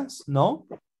 Yes, no.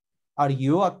 Are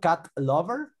you a cat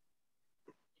lover?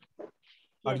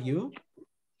 Are you?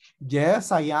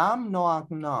 Yes, I am. No, I'm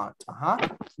not.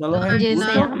 No los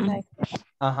escucho.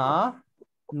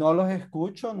 No los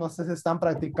escucho. No sé si están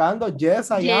practicando.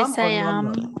 Yes, I am. Yes, I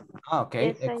am. Okay.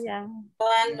 Yes, I am. No,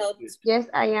 I'm not. Yes,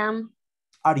 I am.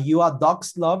 Are you a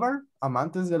dogs lover?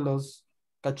 Amantes de los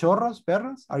cachorros,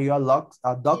 perros? Are you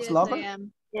a dogs lover? I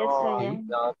am. Yes, I am.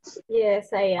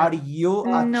 Yes, I am. Are you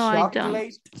a No,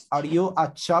 chocolate? Are you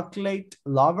a chocolate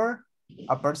lover?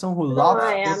 A person who No, loves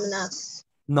I am not.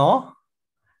 No?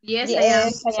 Yes,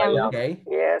 Yes, I am. Okay.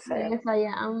 Yes, I am. Yes, I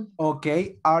am.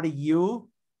 Okay. Are you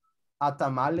a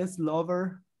tamales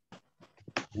lover?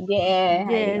 Yeah,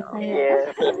 Yes, I am.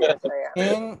 Yes, yes, I am.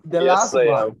 And the Yes, last I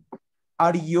one. am.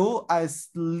 Are you a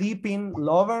sleeping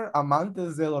lover?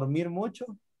 Amantes de dormir mucho?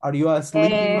 Are you a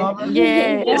sleeping lover?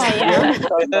 Yes. yeah, I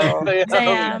am. Yes, I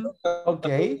am.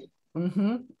 Okay.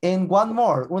 And one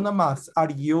more, una más. Are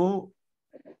you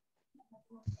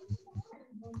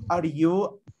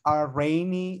a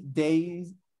rainy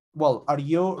days? Well, are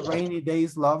you rainy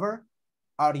days lover?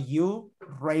 Are you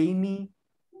rainy?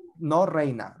 No,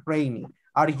 reina, rainy.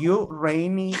 Are you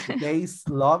rainy days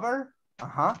lover?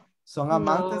 Son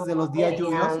amantes de los días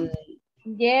lluviosos.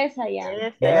 Yes, I am.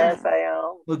 Yes. Yes, I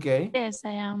am. Okay. Yes,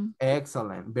 I am.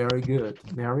 Excellent. Very good.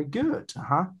 Very good.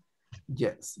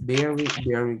 Yes. Very,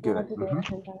 very good.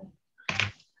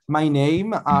 My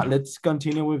name, let's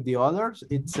continue with the others.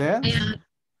 It says,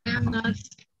 I am not.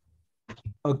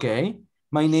 okay.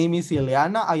 My name is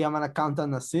Ileana. I am an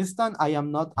accountant assistant. I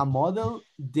am not a model.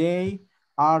 They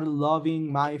are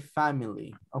loving my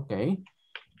family. Okay.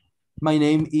 My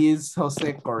name is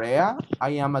Jose Correa.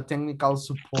 I am a technical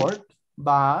support,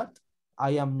 but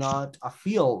I am not a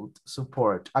field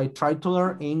support. I try to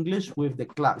learn English with the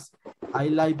class. I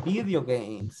like video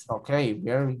games. Okay,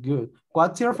 very good.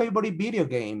 What's your favorite video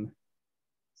game?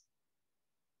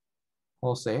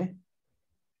 Jose?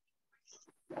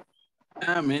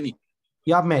 Many.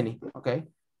 You have many. Okay,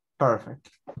 perfect.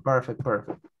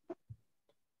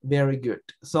 Very good.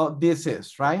 So this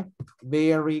is, right?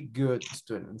 Very good,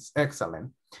 students.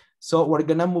 Excellent. So we're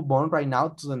going to move on right now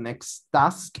to the next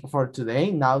task for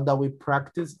today. Now that we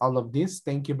practice all of this,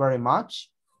 thank you very much.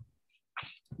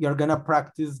 You're going to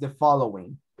practice the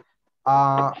following.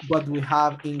 What we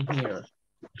have in here.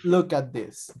 Look at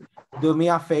this. Do me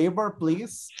a favor,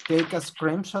 please. Take a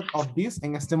screenshot of this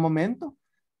en este momento.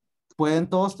 ¿Pueden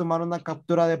todos tomar una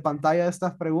captura de pantalla de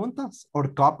estas preguntas?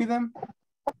 Or copy them?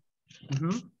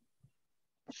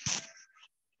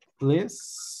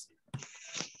 Please.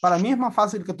 Para mí es más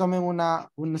fácil que tomen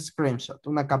un screenshot,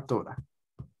 una captura.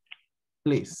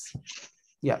 Please.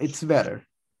 Yeah, it's better.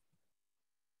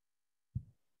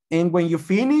 And when you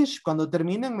finish, cuando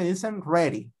terminen, me dicen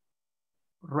ready.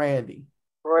 Ready.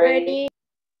 Ready.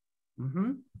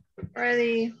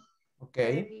 Ready.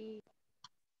 Okay.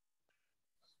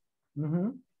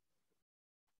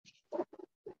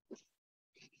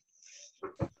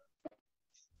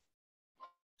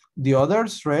 The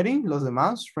others ready? Los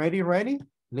demás ready, ready?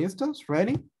 ¿Listos?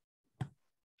 Ready?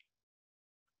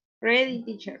 Ready,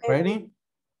 teacher. Ready?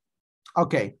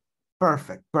 Okay.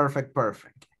 Perfect.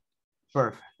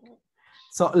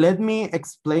 So let me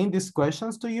explain these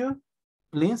questions to you.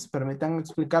 Please, permitan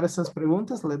explicar esas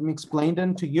preguntas. Let me explain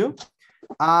them to you.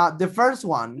 The first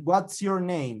one, what's your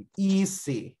name?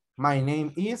 Easy. My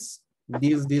name is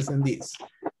this, and this.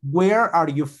 Where are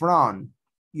you from?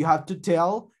 You have to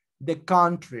tell the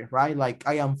country, right? Like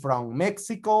I am from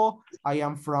Mexico. I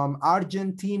am from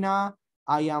Argentina.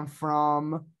 I am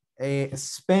from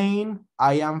Spain.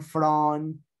 I am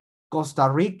from Costa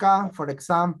Rica, for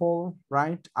example,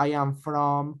 right? I am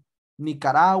from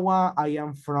Nicaragua. I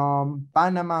am from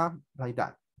Panama, like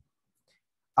that.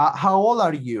 How old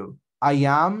are you? I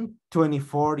am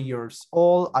 24 years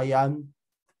old. I am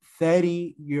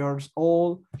 30 years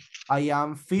old. I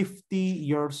am 50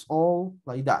 years old,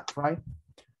 like that, right?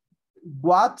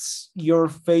 What's your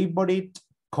favorite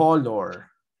color?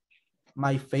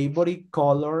 My favorite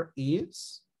color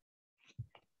is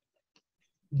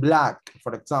black,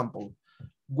 for example.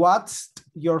 What's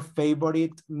your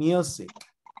favorite music?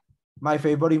 My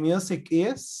favorite music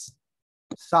is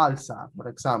salsa, for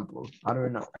example. I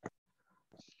don't know.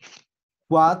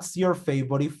 What's your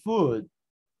favorite food?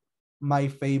 My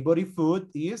favorite food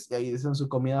is, y ahí dicen su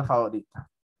comida favorita.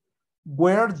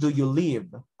 Where do you live?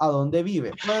 ¿A dónde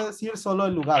vive? Puede decir solo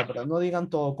el lugar, pero no digan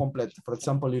todo completo. For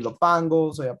example,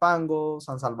 Ilopango, Soyapango,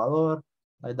 San Salvador,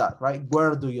 like that, right?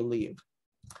 Where do you live?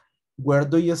 Where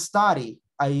do you study?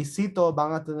 Ahí sí todos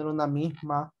van a tener una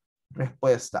misma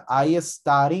respuesta. I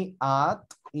study at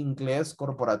Inglés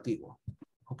Corporativo.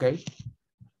 Okay.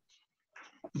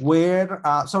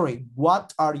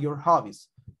 What are your hobbies?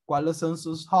 ¿Cuáles son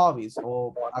sus hobbies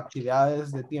o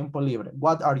actividades de tiempo libre?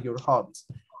 What are your hobbies?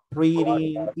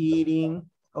 Reading, eating,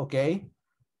 ok.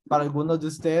 Para algunos de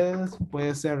ustedes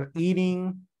puede ser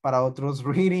eating, para otros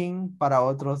reading, para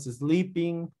otros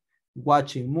sleeping,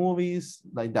 watching movies,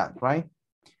 like that, right?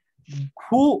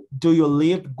 Who do you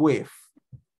live with?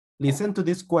 Listen to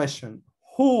this question.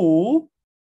 Who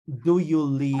do you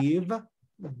live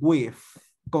with?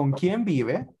 ¿Con quién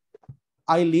vive?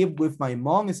 I live with my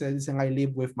mom. Y se dicen I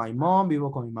live with my mom.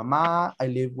 Vivo con mi mamá. I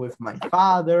live with my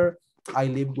father. I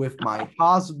live with my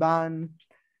husband,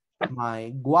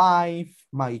 my wife,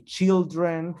 my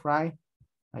children, right?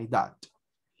 Like that.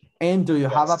 And do you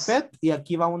have a pet? Y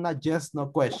aquí va una yes,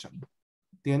 no question.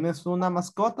 ¿Tienes una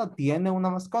mascota? ¿Tiene una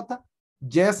mascota?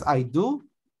 Yes, I do.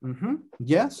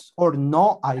 Yes or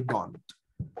no, I don't.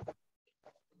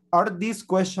 Are these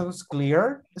questions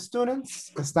clear,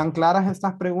 students? ¿Están claras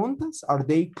estas preguntas? Are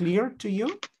they clear to you?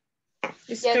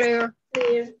 It's clear.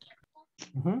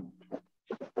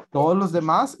 Todos los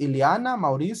demás, Ileana,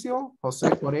 Mauricio,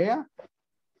 José Corea.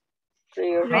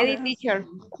 Ready, teacher.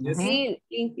 Yes.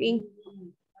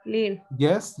 Clean.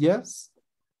 Yes, yes.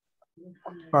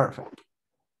 Perfect.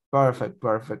 Perfect,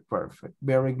 perfect, perfect.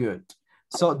 Very good.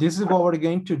 So this is what we're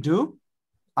going to do.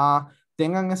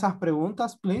 Tengan esas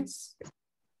preguntas, please.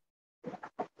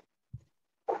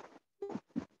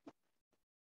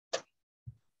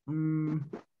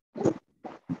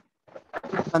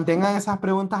 Mantengan esas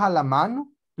preguntas a la mano,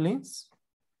 please.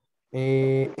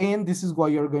 And this is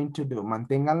what you're going to do.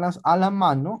 Manténganlas a la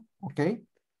mano, ¿ok?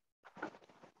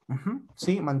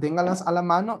 Sí, manténganlas a la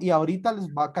mano y ahorita les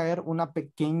va a caer una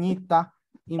pequeñita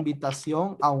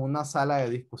invitación a una sala de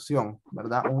discusión,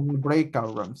 ¿verdad? Un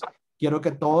breakout rooms. Quiero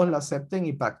que todos la acepten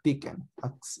y practiquen.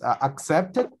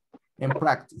 Accept it and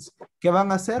practice. ¿Qué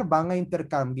van a hacer? Van a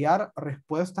intercambiar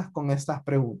respuestas con estas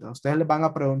preguntas. Ustedes les van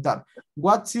a preguntar,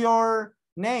 what's your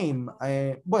name?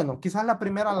 Bueno, quizás la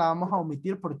primera la vamos a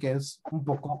omitir porque es un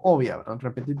poco obvia, ¿verdad?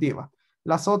 Repetitiva.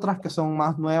 Las otras que son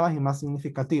más nuevas y más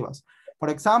significativas. For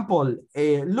example,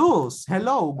 Luz,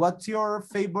 hello, what's your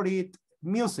favorite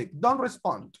music? Don't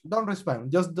respond.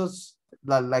 Just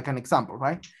like an example,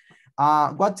 right?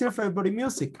 What's your favorite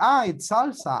music? It's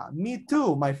salsa. Me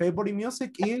too. My favorite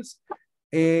music is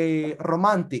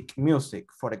romantic music,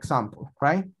 for example,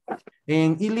 right?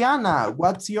 And Ileana,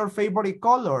 what's your favorite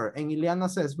color? And Ileana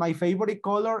says, my favorite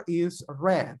color is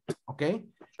red, okay?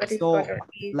 So,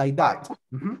 like that.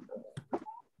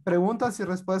 Preguntas y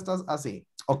respuestas así.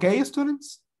 Okay,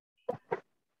 students?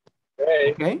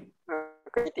 Okay.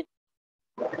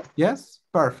 Yes,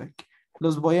 perfect.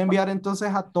 Los voy a enviar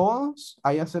entonces a todos.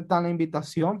 Ahí aceptan la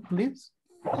invitación, please.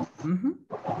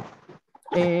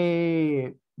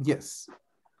 Yes.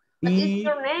 What is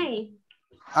your name?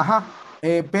 Ajá.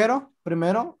 Pero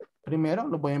primero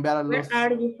los voy a enviar a los... Where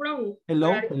are you from?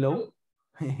 Hello.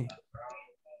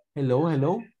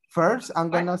 Hello. First, I'm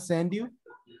gonna send you.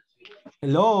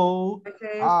 Hello.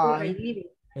 Hi.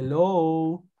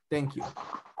 Hello. Thank you.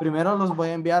 Primero los voy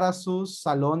a enviar a sus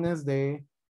salones de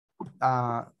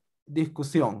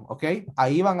discusión, ¿ok?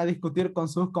 Ahí van a discutir con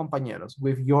sus compañeros,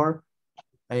 with your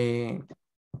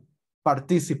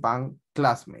participant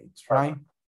classmates, right?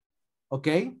 ¿Ok?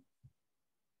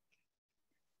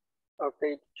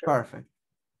 Okay. Perfect.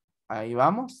 Ahí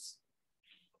vamos.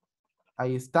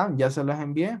 Ahí están, ya se los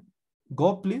envié.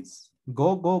 Go, please.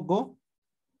 Go.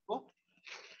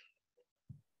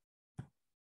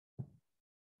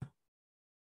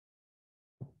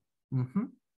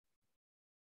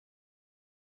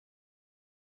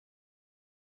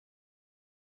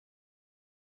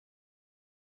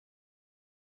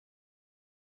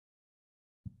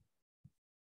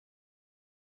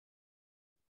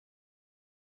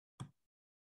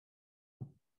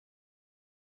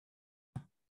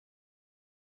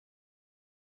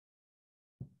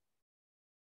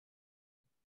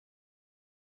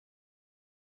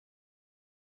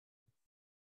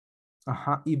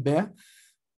 Ajá, y Beth.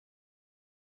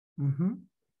 Ujú.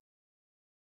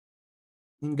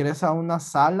 Ingresa a una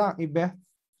sala y Beth.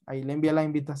 Ahí le envía la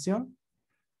invitación.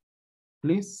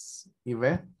 Please, y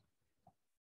Beth.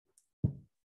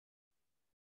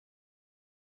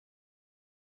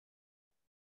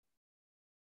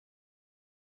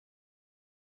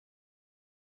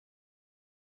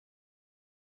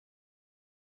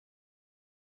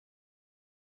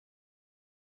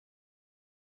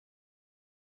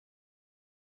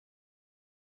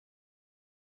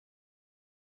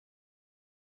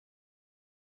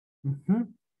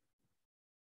 Ujú.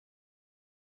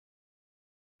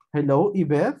 Hello,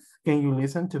 Yvette. Can you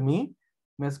listen to me?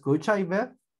 ¿Me escucha,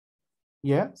 Yvette?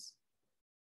 Yes.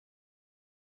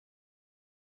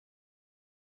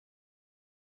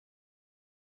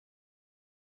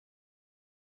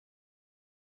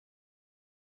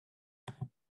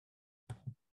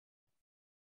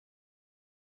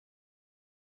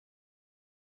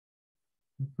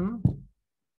 Ujú.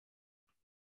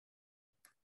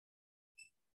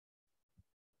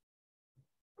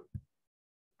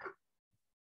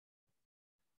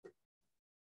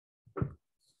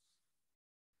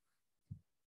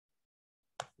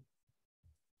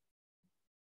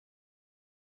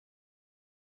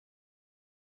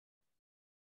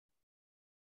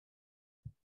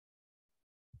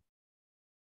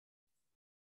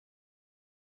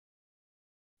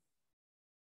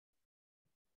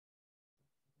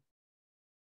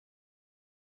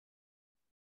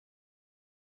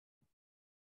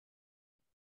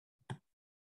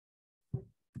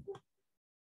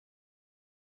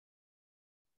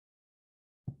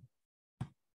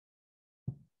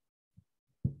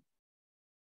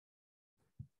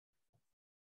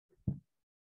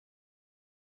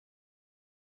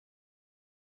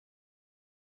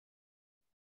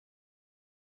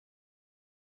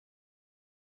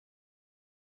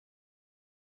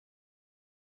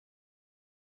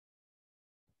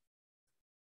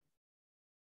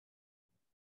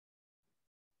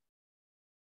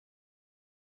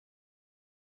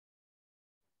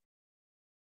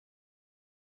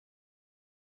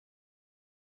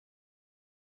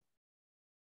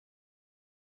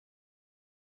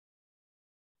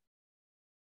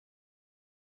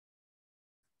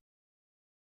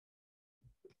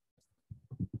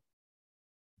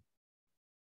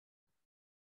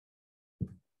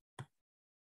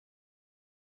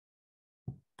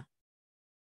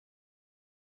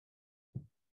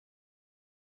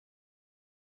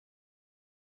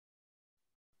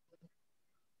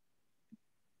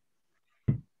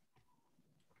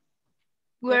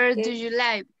 Where do Okay. you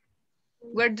live?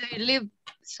 Where do you live?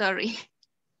 Sorry.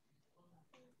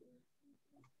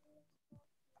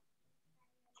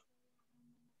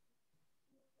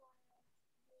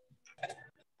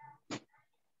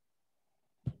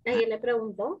 ¿Alguien le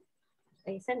preguntó?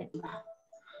 Ahí sale.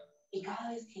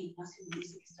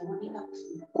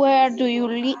 Where do you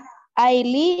live? I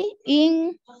live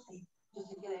in...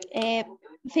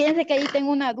 fíjense que ahí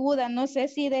tengo una duda. No sé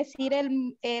si decir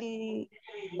el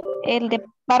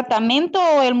departamento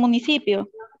o el municipio.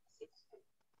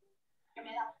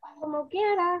 Como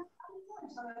quiera.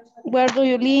 Where do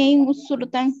you live in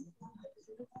Usulután?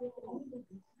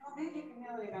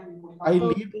 I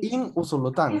live in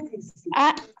Usulután.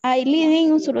 Ah, I live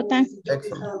in Usulután.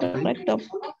 Excellent. Correcto.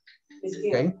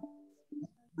 Okay.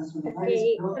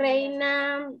 Okay.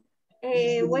 Reina,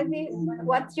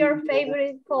 what's your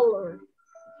favorite color?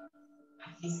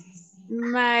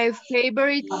 My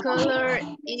favorite color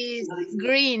is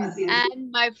green and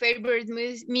my favorite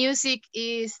music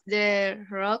is the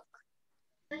rock.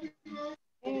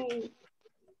 Hey.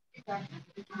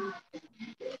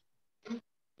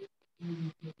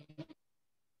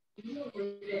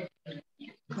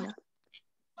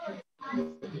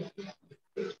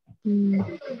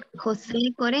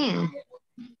 José Corea,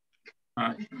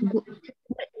 Uh,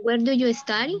 where do you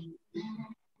study?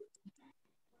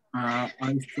 I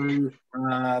study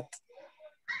at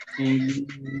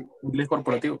Inglés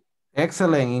Corporativo.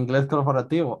 Excellent. Inglés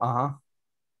corporativo. Ajá.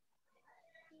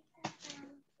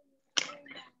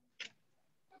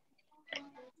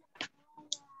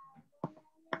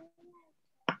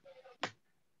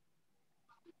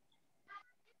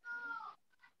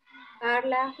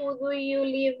 Carla, who do you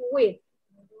live with?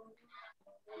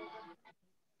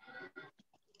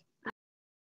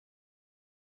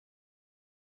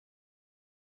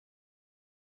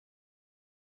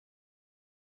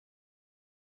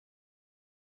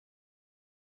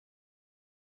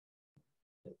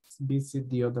 Let's visit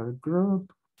the other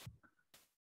group.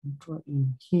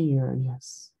 In here,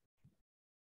 yes.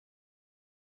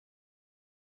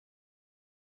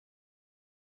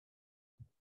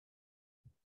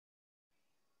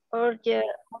 Or yeah,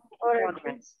 or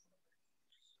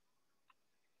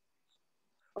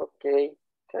Ok,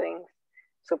 thanks.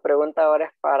 Su pregunta ahora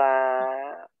es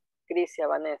para Crisia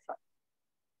Vanessa.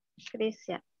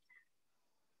 Christian.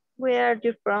 Where are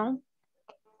you from?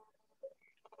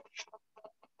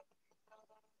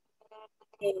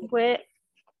 Where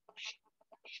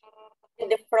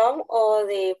The from or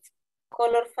the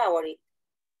color favorite?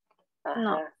 no.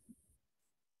 Ajá.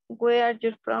 Where are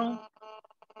you from?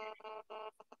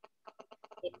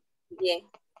 Bien.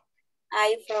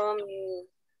 I from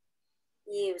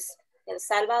El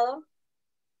Salvador.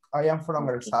 I am from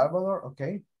El Salvador,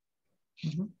 okay.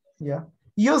 Yeah.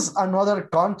 Use another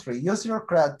country, use your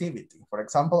creativity. For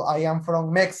example, I am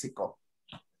from Mexico.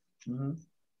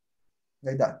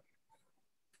 Like that.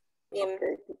 Bien.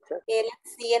 La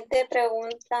siguiente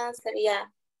pregunta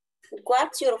sería,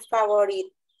 what's your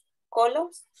favorite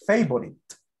colors? Favorite.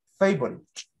 Favorite.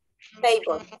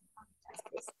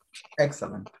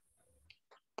 Excellent.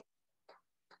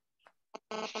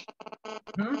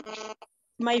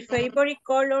 My favorite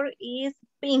color is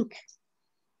pink.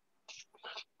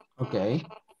 Okay.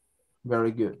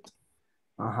 Very good.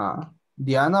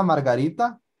 Diana,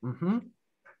 Margarita.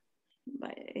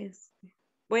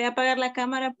 Voy a apagar la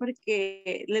cámara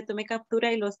porque le tomé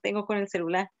captura y los tengo con el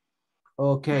celular.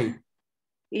 Okay.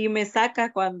 Y me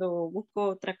saca cuando busco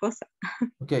otra cosa.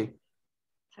 Okay.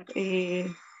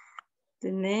 The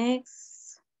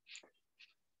next.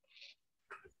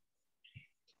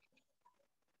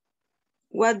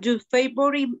 What's your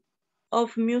favorite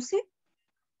of music?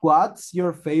 What's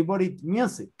your favorite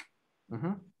music?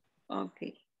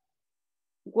 Okay.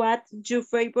 What's your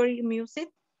favorite music?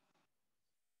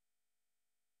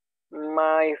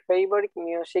 My favorite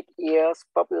music is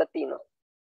pop Latino.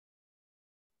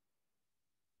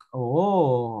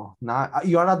 Oh,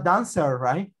 you are a dancer,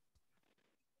 right?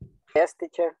 Yes,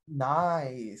 teacher.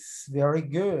 Nice, very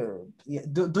good.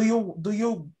 Do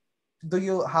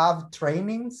you have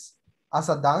trainings as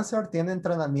a dancer? ¿Tiene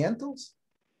entrenamientos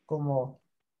como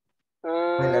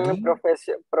bailarín?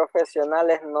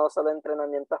 Profesionales, no solo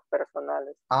entrenamientos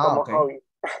personales, como Okay. hobby.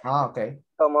 Okay.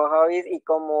 Como hobbies y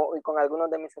con algunos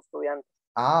de mis estudiantes.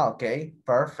 Okay,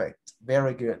 perfect.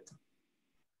 Very good.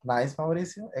 Nice,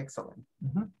 Mauricio. Excellent.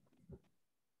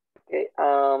 Okay.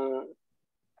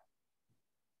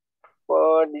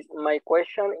 For this, my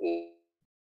question is,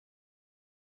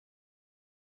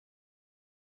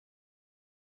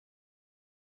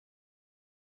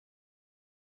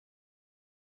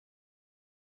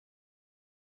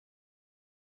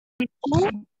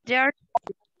 There.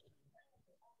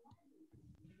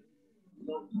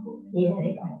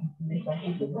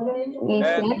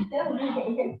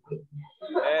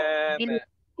 ¿Quién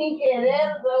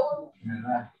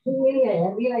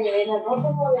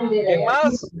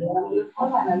más?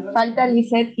 Falta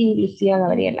Lisette y Lucía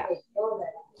Gabriela.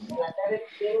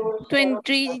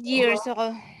 23 years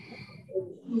old.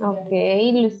 Ok,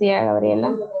 Lucía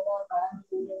Gabriela.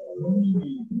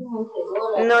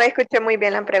 No escuché muy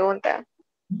bien la pregunta.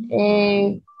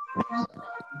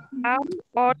 How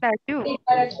old are you?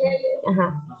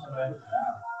 Ajá.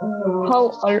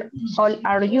 How old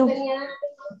are you?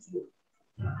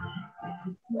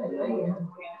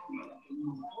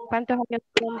 ¿Cuántos años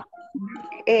tienes?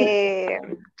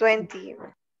 20.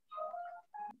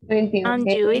 20. And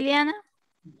you, Ileana?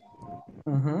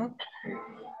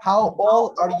 How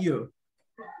old are you?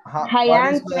 I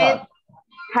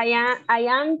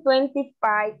am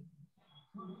 25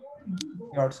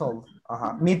 years old.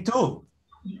 Me too.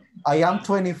 I am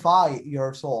 25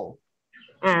 years old.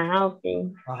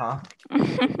 Okay.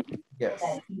 Yes.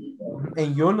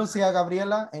 And you, Lucia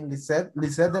Gabriela, and Lisette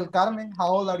del Carmen, how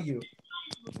old are you?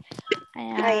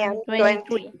 I am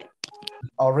 23.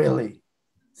 Oh, really?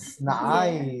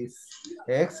 Nice.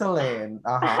 Excellent.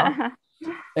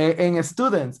 En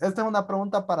students, esta es una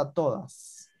pregunta para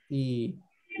todas. Y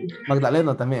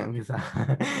Magdalena también, quizá.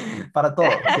 Para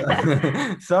todos.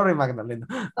 Sorry, Magdalena.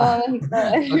 Okay.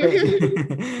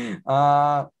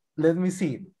 Let me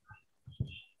see.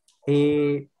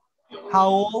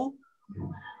 How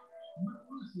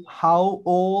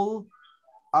old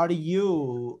are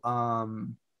you?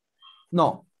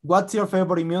 No, what's your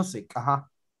favorite music?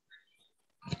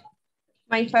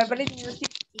 My favorite music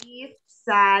is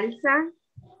salsa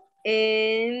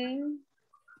and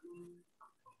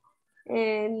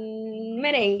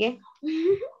merengue.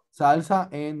 Salsa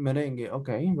and merengue.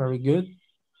 Okay, very good.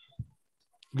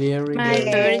 My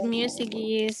favorite music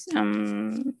is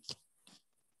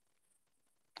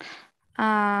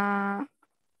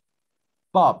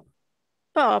pop.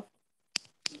 Pop.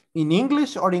 In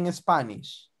English or in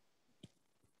Spanish?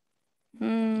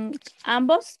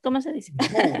 ambos, ¿cómo se dice?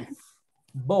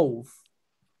 Both.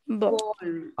 Both.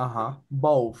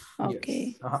 Both.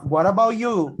 Okay. Yes. What about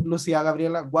you, Lucia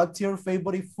Gabriela? What's your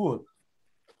favorite food?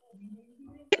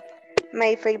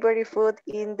 My favorite food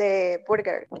in the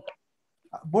burger.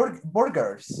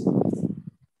 Burgers.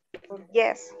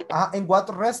 Yes. And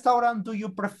what restaurant do you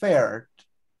prefer,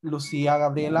 Lucia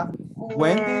Gabriela?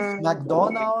 Wendy's,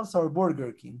 McDonald's, or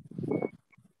Burger King?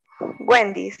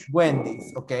 Wendy's.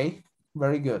 Wendy's, okay.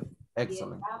 Very good.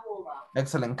 Excellent.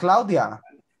 Excellent. Claudia.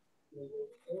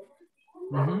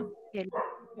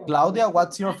 Claudia,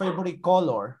 what's your favorite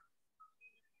color?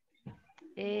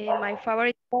 My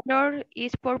favorite color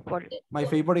is purple. My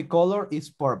favorite color is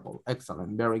purple.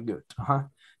 Excellent. Very good.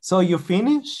 So you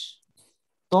finish?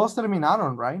 Todos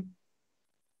terminaron, right?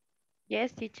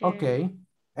 Yes, teacher. Okay.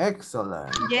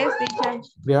 Excellent. Yes, teacher.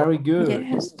 Very good.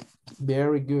 Yes.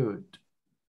 Very good.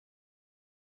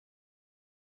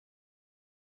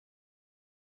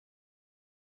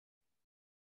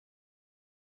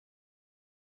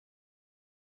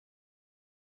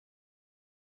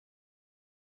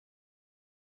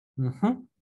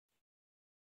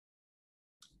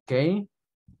 Okay.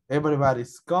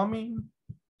 Everybody's coming.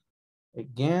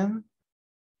 Again.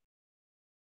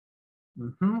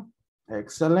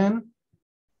 Excellent.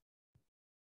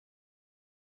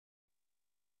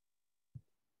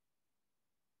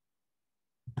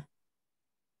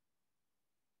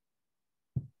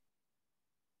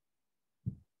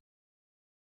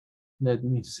 Let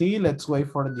me see. Let's wait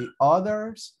for the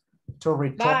others to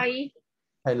return. Bye.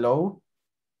 Hello.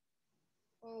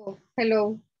 Oh,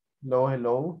 hello. Hello,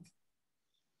 hello.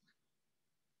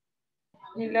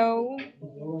 Hello.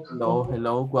 Hello,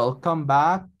 hello. Welcome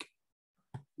back.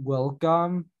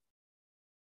 Welcome.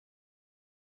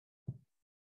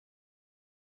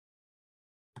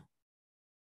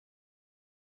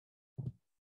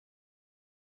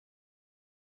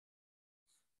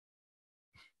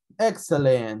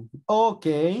 Excellent.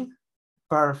 Okay.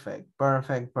 Perfect,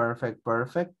 perfect, perfect,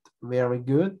 perfect. Very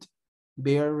good.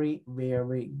 Very,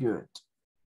 very good.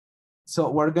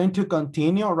 So we're going to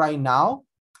continue right now.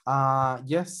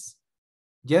 Yes.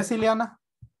 Yes, Ileana?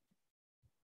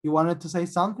 You wanted to say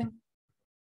something?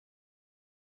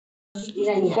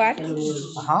 What?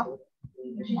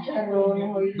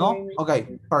 No?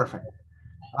 Okay, perfect.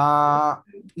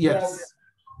 Yes.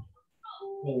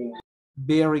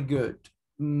 Very good.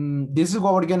 This is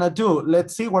what we're gonna do.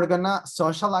 Let's see, we're gonna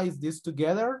socialize this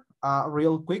together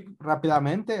real quick,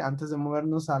 rápidamente, antes de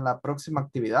movernos a la próxima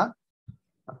actividad.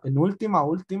 La penúltima,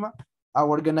 última.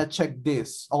 We're gonna check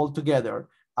this all together.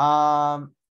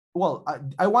 Well,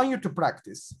 I want you to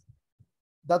practice.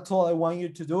 That's all I want you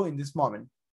to do in this moment.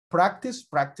 Practice,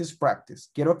 practice, practice.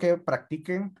 Quiero que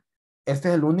practiquen. Este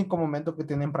es el único momento que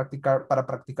tienen para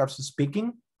practicar su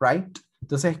speaking, right?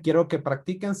 Entonces quiero que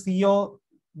practiquen si yo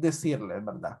decirles,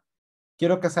 ¿verdad?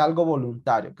 Quiero que sea algo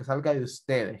voluntario, que salga de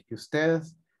ustedes, que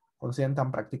ustedes consientan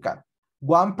practicar.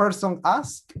 One person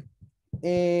ask,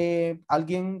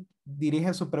 alguien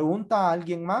dirige su pregunta a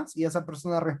alguien más y esa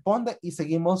persona responde y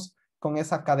seguimos con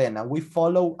esa cadena. We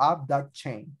follow up that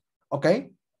chain. ¿Ok?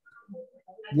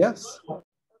 Yes.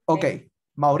 Ok.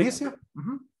 Mauricio.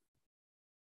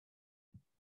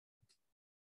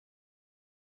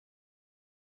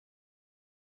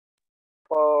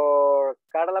 Por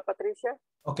Carla Patricia.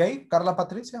 Ok, Carla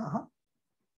Patricia.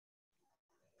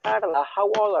 Carla,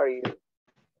 how old are you?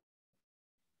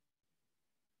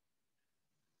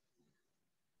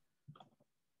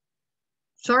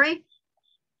 Sorry?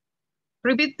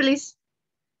 Repeat, please.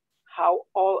 How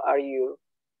old are you?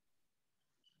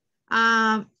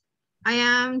 I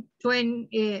am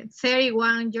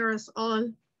 31 years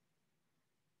old.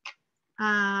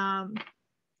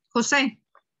 Jose,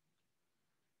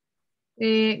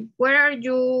 where are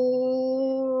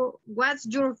you? What's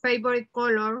your favorite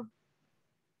color?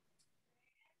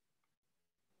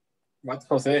 What's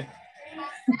Jose?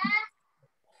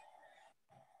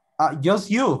 Just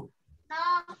you.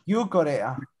 You,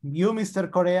 Korea. You, Mr.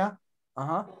 Korea.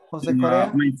 Jose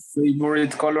Korea. My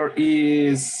favorite color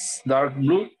is dark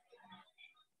blue.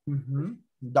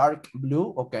 Dark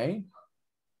blue, okay.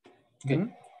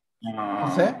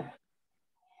 Jose?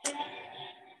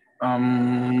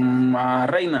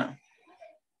 Reina.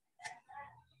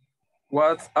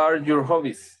 What are your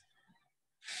hobbies?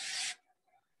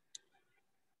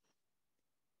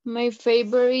 My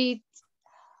favorite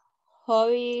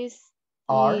hobbies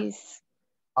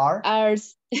are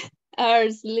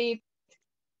sleep.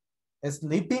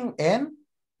 Sleeping and?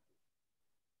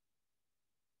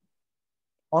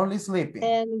 Only sleeping.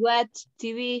 And watch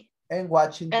TV. And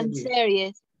watching TV. And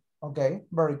series. Okay,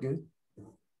 very good.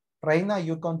 Reina,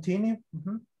 you continue.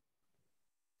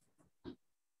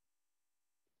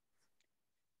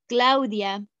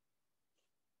 Claudia.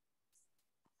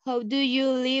 How do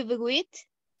you live with?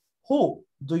 Who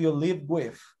do you live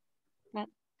with?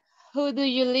 Who do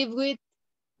you live with?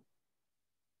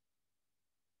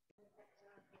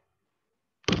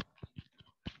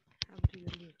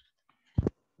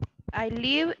 I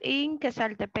live in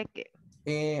Quesaltepeque.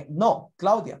 No,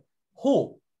 Claudia.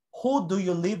 Who do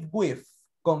you live with?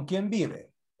 ¿Con quién vive?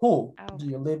 Who do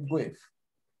you live with?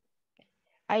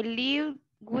 I live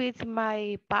with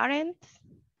my parents,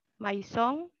 my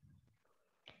son,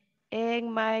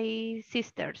 and my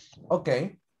sisters.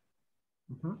 Okay.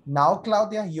 Now,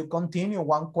 Claudia, you continue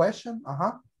one question.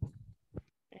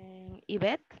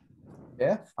 Yvette.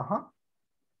 Beth.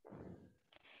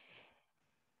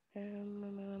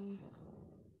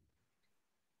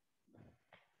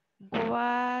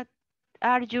 What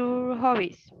are your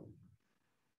hobbies?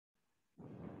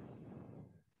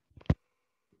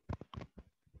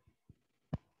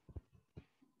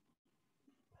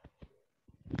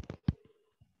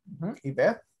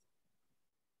 Yvette.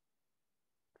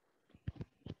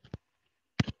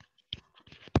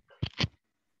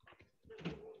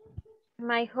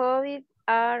 My hobbies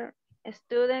are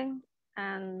student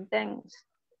and dance.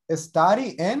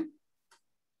 Study and?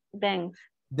 Dance.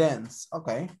 Dance,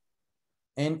 okay.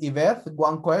 And Yvette,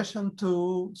 one question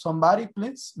to somebody,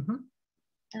 please.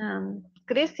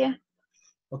 Crisia.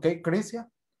 Okay, Crisia.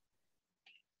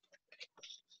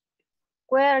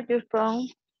 Where are you from?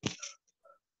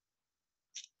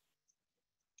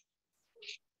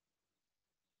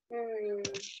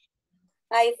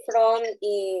 I'm from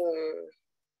in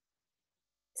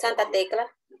Santa Tecla.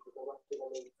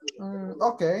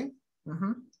 Okay.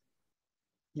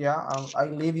 Yeah, I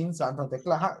live in Santa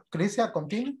Tecla. Crisia,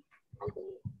 continue.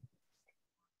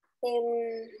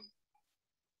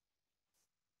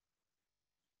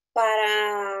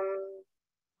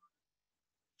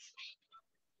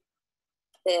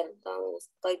 Perdón,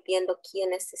 estoy viendo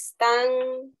quiénes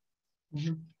están.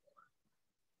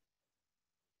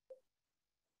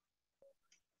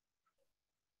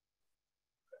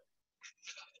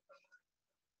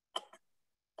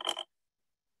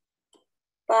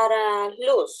 Para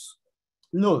Luz.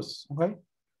 Luz, okay.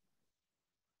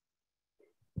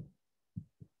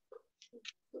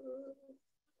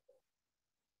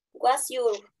 What's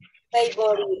your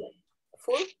favorite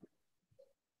food?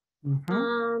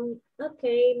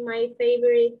 Okay, my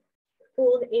favorite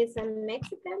food is a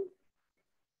Mexican.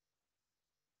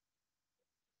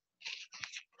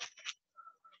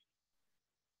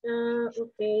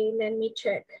 Okay, let me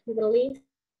check the list.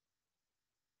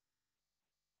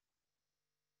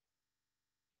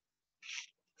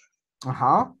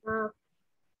 Para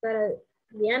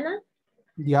Diana.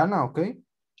 Diana, okay.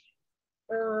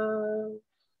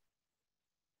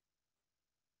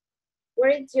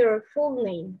 What is your full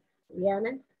name,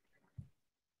 Diana?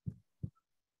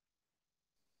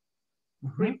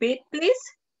 Repeat, please.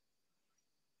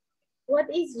 What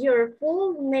is your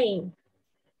full name?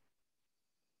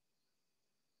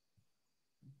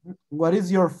 What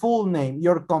is your full name?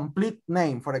 Your complete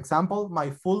name. For example, my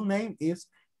full name is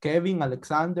Kevin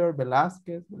Alexander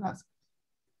Velasquez.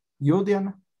 You,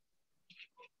 Diana?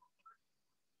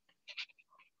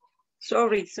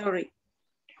 Sorry.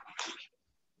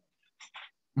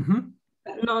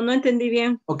 No entendí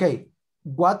bien. Okay.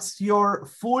 What's your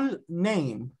full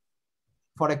name?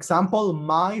 For example,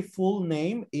 my full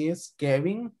name is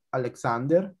Kevin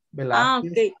Alexander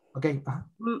Velasquez. Okay.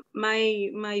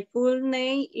 My full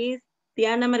name is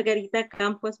Diana Margarita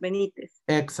Campos Benitez.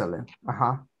 Excellent.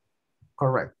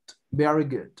 Correct. Very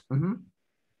good.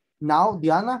 Now,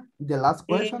 Diana, the last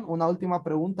question. Una última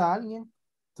pregunta a alguien.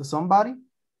 To somebody.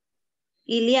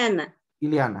 Iliana,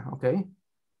 okay.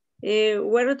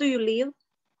 Where do you live?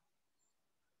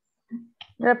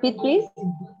 Repeat, please.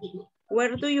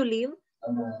 Where do you live?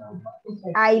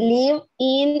 I live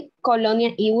in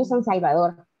Colonia Ibu, San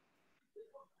Salvador.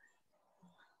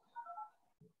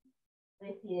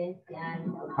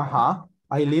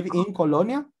 I live in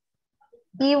Colonia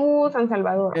Ibu, San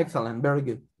Salvador. Excellent. Very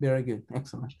good.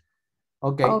 Excellent.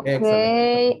 Okay. Okay.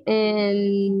 Excellent.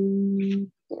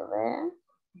 And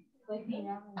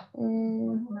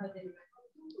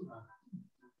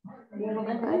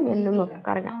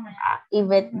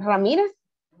Yvette Ramirez.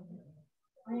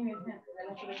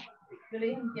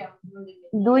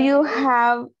 Do you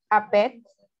have a pet?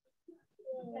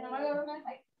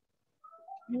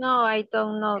 No, I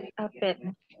don't know a pet.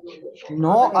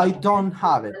 No, I don't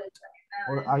have it.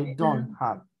 Or I don't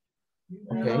have.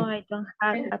 Okay. No, I don't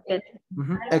have a pet.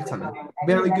 Excellent.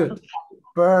 Very good.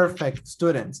 Perfect,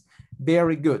 students.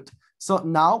 Very good. So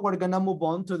now we're going to move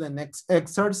on to the next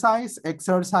exercise.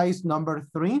 Exercise number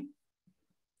 3.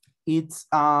 It's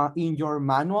in your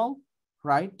manual,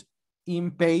 right?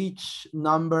 In page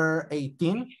number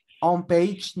 18. On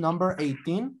page number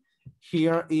 18,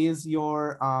 here is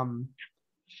your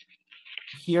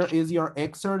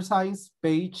exercise,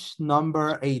 page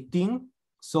number 18.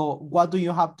 So what do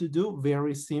you have to do?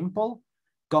 Very simple.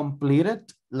 Complete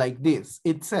it like this.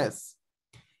 It says,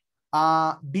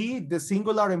 be the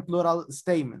singular and plural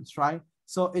statements, right?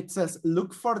 So it says,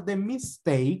 look for the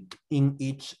mistake in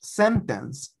each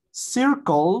sentence.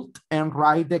 Circled and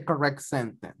write the correct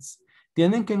sentence.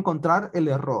 Tienen que encontrar el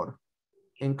error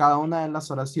en cada una de las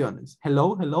oraciones.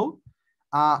 Hello, hello.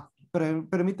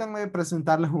 Permítanme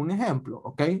presentarles un ejemplo,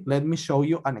 ¿ok? Let me show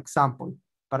you an example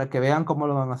para que vean cómo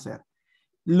lo van a hacer.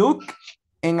 Look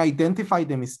and identify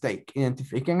the mistake.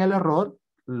 Identifiquen el error,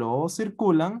 lo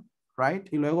circulan, right?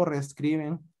 Y luego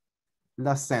reescriben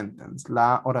la sentence,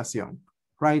 la oración.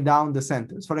 Write down the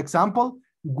sentence. For example,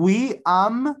 we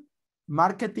am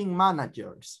marketing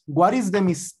managers. What is the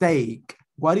mistake?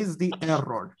 What is the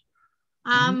error?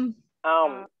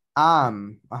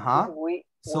 We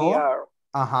So, are.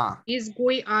 Is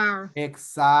we are.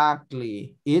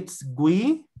 Exactly. It's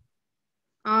we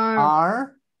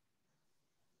are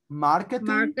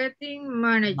marketing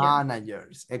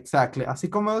managers. Exactly. Así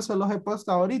como yo se los he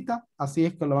puesto ahorita, así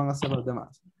es que lo van a hacer los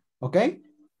demás. ¿Ok?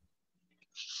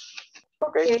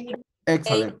 Okay.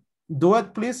 Excellent. Do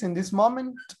it, please, in this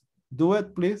moment. Do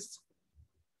it, please.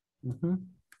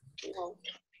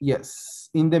 Yes.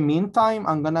 In the meantime,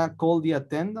 I'm gonna call the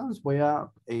attendance. Voy a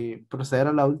proceder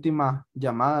a la última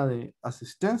llamada de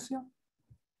asistencia.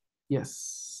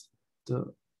 Yes.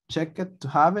 To check it, to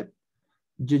have it.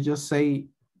 You just say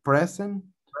present,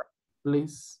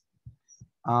 please.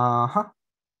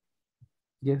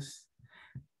 Yes.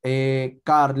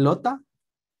 Carlota.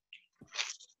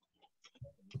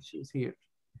 She's here.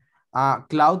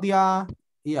 Claudia,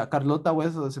 Carlota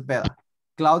Hueso de Cepeda.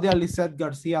 Claudia Lisette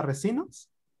García Recinos.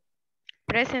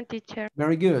 Present, teacher.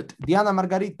 Very good. Diana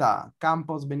Margarita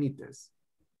Campos Benítez.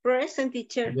 Present,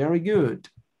 teacher. Very good.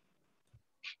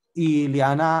 Y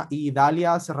Liana y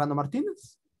Dalia Serrano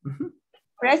Martínez.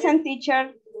 Present,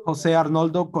 teacher. José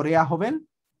Arnoldo Correa Joven.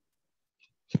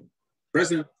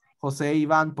 Present. José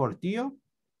Iván Portillo.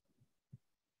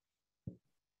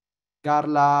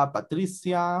 Carla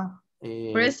Patricia.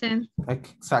 Present.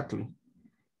 Exactly.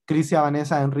 Crisia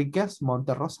Vanessa Enríquez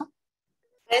Monterrosa.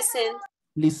 Present.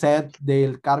 Lisette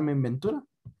del Carmen Ventura.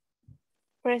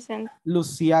 Present.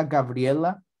 Lucía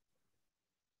Gabriela.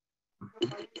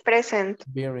 Present.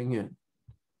 Very good.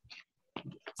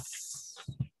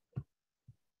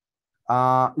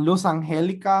 Luz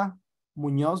Angélica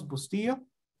Muñoz Bustillo.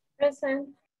 Present.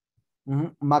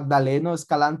 Magdaleno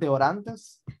Escalante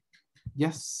Orantes.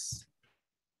 Yes.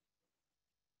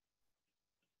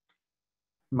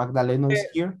 Magdaleno is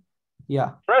here.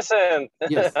 Yeah. Present.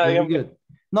 Yes, very good.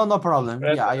 No, no problem.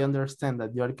 Present. Yeah, I understand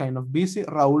that you're kind of busy.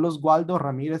 Raúl Oswaldo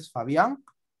Ramírez Fabián.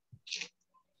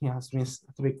 He has missed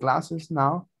 3 classes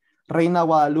now. Reina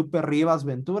Guadalupe Rivas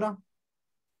Ventura.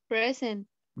 Present.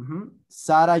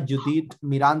 Sara Judith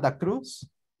Miranda Cruz.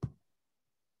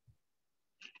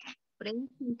 Present,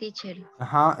 teacher.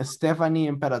 Stephanie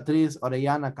Emperatriz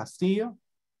Orellana Castillo.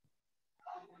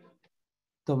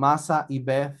 Tomasa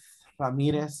Ibeth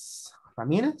Ramírez.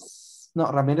 No,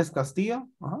 Ramírez Castillo.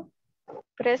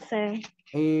 Present.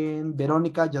 And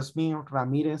Verónica Yasmín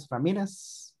Ramírez.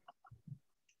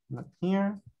 Not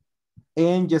here.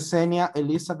 And Yesenia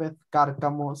Elizabeth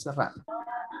Cárcamo Serrano.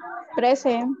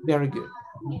 Present. Very good.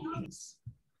 Yes.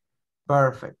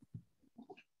 Perfect.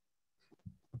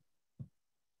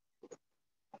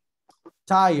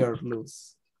 Tired,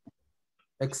 Luz.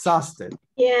 Exhausted.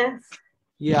 Yes.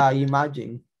 Yeah, I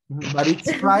imagine. But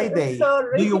it's Friday.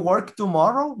 Sorry. Do you work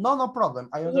tomorrow? No, no problem.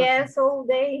 I understand. Yes, all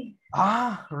day.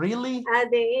 Really? At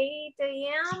the 8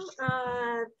 a.m.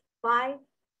 at 5.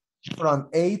 From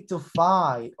 8 to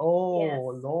 5. Oh, Yes.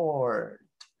 Lord.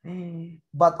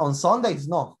 But on Sundays,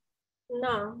 no.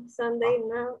 No, Sunday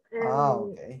no.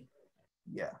 Okay.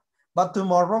 Yeah. But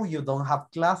tomorrow you don't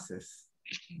have classes.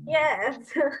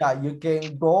 Yes. Yeah, you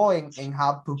can go and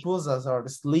have pupusas or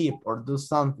sleep or do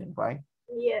something, right?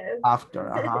 Yes.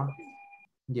 After,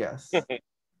 yes.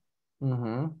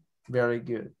 Very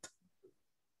good.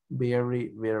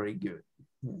 Very, very good.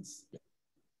 Yes.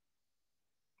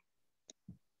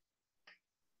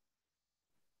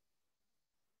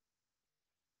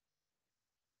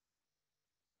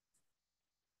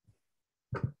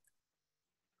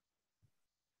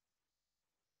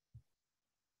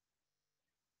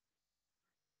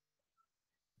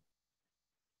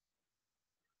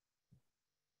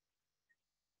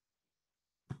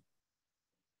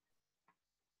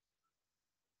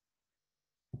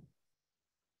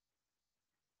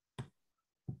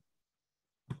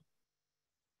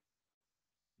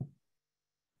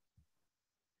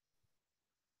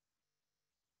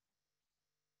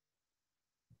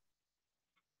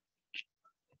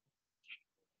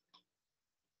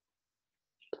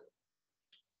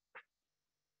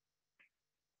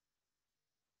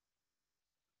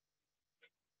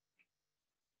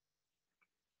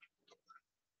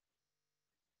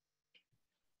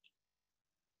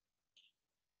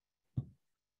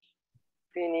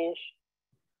 Finish.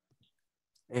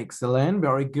 Excellent,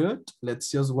 very good. Let's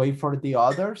just wait for the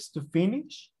others to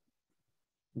finish.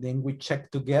 Then we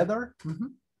check together.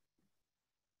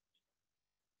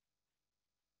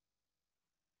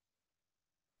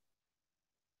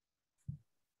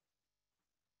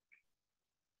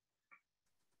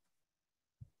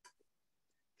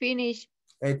 Finish.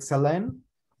 Excellent.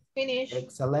 Finish.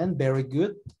 Excellent, very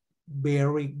good.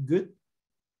 Very good.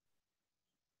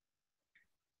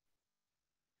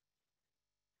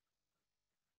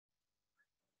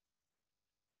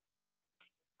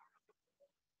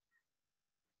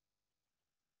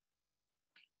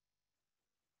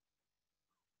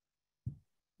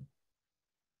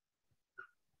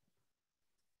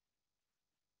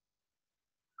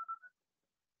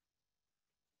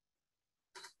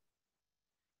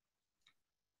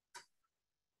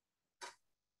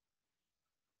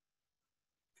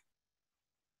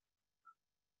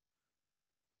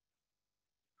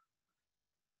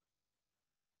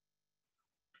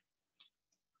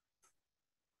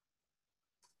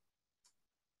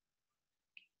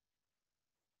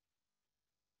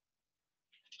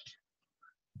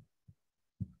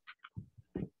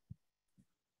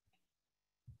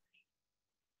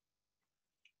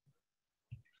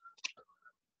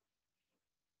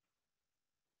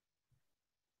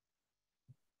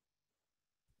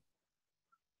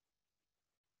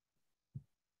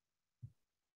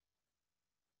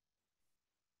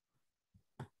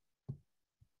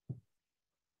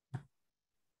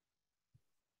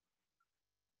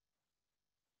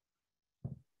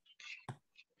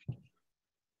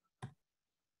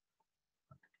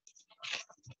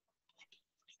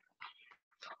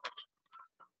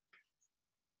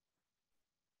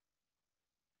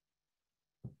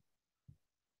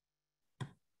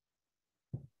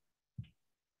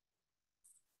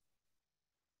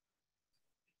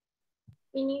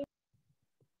 Finish.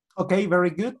 Okay, very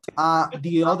good.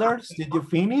 The others, did you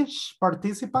finish,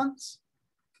 participants?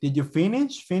 Did you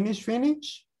finish?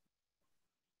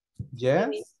 Yes?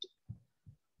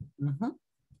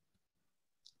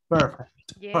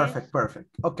 Perfect, Yes.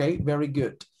 perfect. Okay, very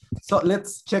good. So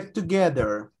let's check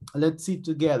together. Let's see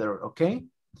together, okay?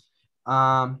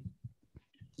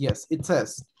 Yes, it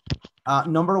says,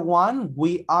 number one,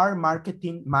 we are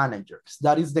marketing managers.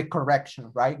 That is the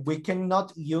correction, right? We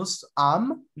cannot use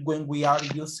when we are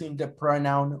using the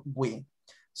pronoun we.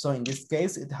 So in this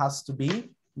case, it has to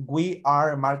be, we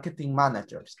are marketing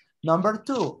managers. Number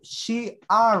two, she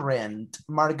aren't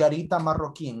Margarita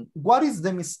Marroquin. What is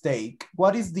the mistake?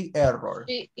 What is the error?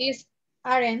 She is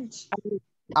aren't.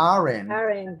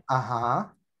 Aren't.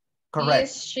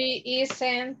 Correct. She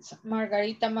isn't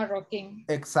Margarita Marroquin.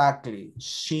 Exactly.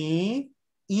 She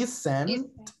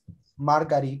isn't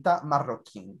Margarita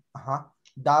Marroquin.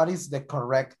 That is the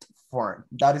correct form.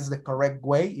 That is the correct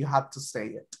way you have to say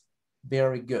it.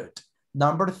 Very good.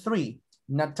 Number three,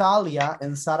 Natalia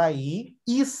and Sarai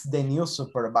is the new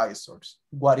supervisors.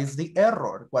 What is the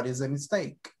error? What is the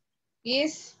mistake?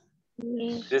 This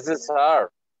is her.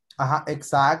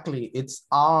 Exactly. It's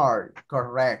are.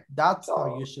 Correct. That's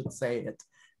how you should say it.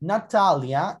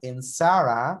 Natalia and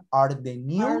Sarah are the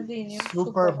new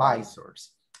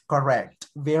supervisors. Correct.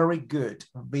 Very good.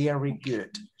 Very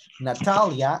good.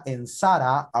 Natalia and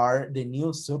Sarah are the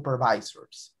new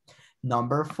supervisors.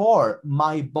 Number four,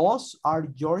 my boss are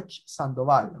George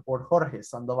Sandoval or Jorge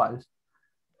Sandoval.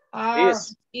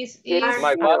 Is.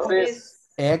 My boss is.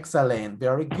 Excellent.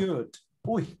 Very good.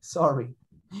 Uy, sorry.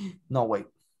 No, wait.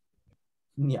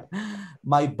 Yeah.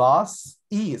 My boss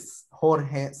is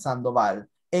Jorge Sandoval.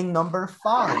 And number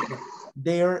five,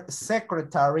 their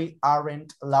secretary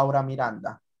aren't Laura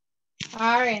Miranda.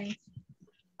 Aren't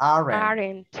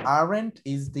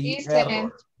is the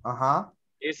isn't. error.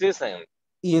 Isn't.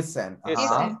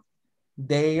 Isn't.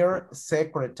 Their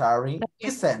secretary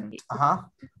isn't.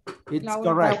 It's Laura.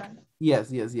 Correct.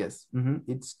 Yes.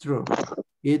 It's true.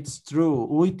 It's true.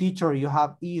 Uy, teacher, you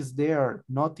have is there.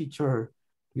 No, teacher.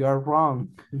 You are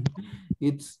wrong.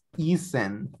 It's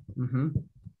isn't.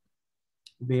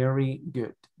 Very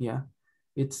good. Yeah.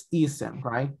 It's isn't,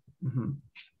 right?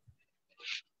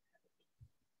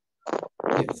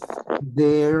 Yes.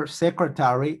 Their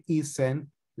secretary isn't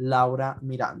Laura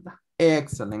Miranda.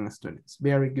 Excellent, students.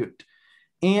 Very good.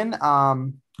 And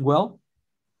well,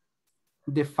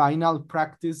 the final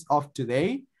practice of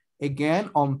today, again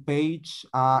on page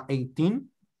 18,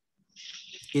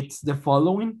 it's the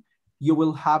following. You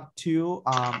will have to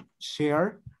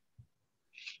share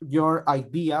your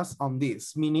ideas on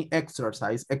this mini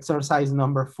exercise. Exercise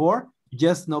number 4,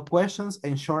 just no questions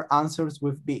and short answers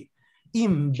with B.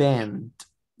 Invent.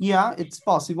 Yeah, it's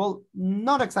possible.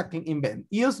 Not exactly invent.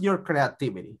 Use your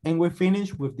creativity. And we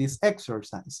finish with this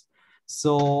exercise.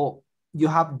 So you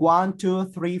have 1, 2,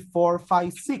 3, 4,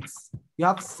 5, 6. You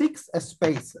have 6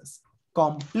 spaces.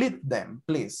 Complete them,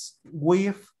 please,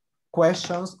 with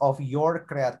questions of your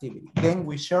creativity. Then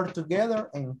we share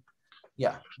together and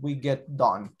yeah, we get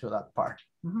done to that part.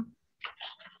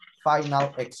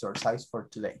 Final exercise for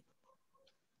today.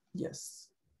 Yes.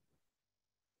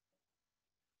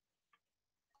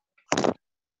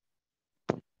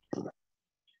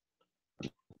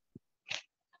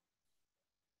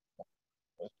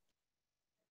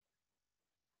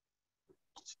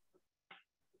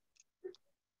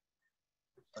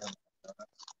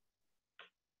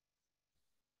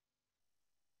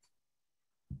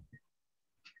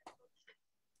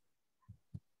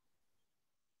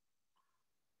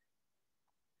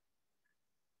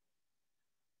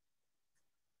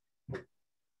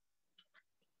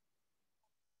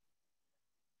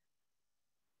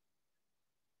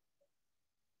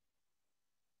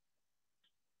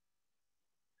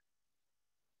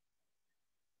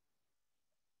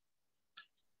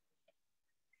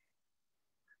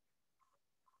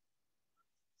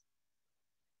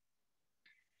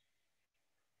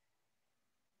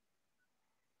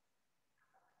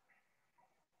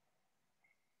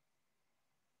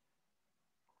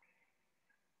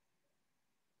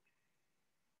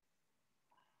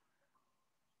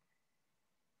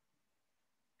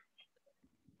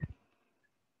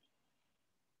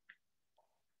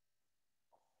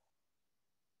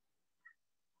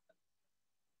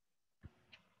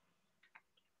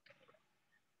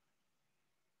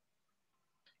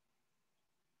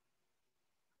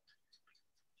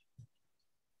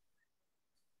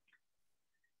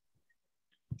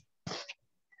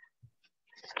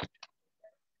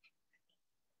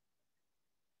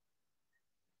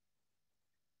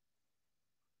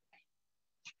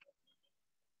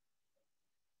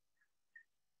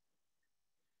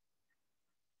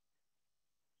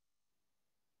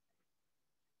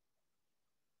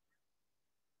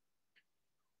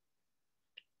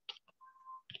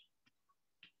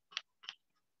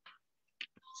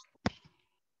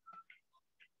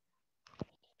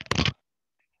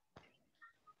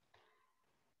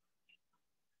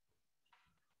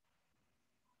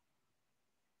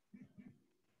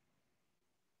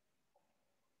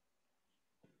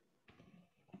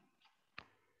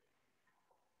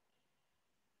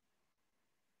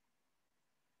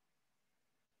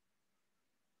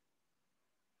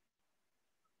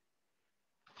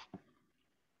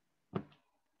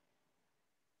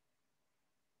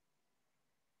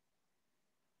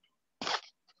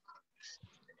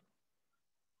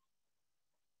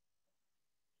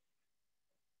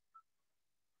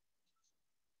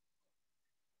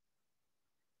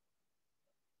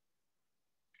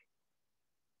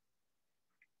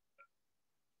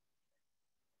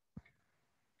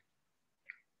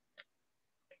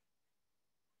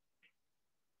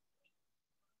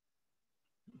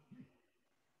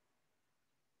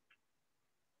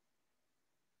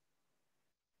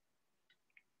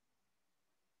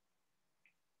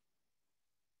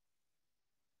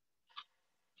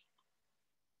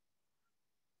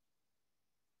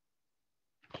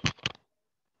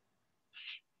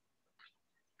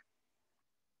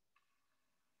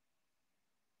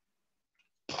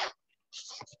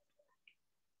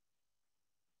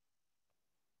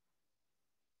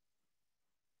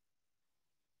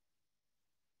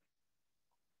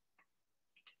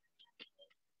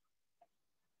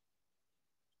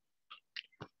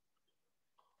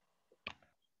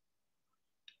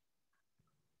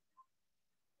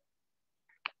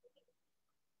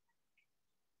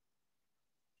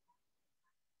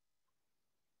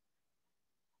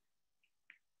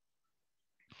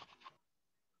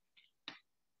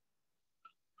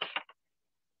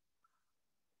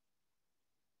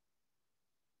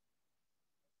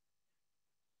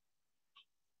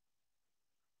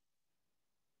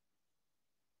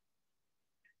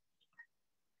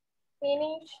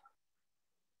 Finish.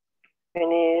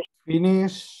 Finish.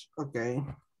 Finish. Okay.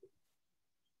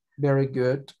 Very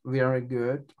good. Very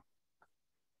good.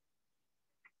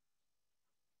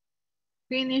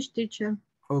 Finish, teacher.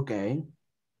 Okay.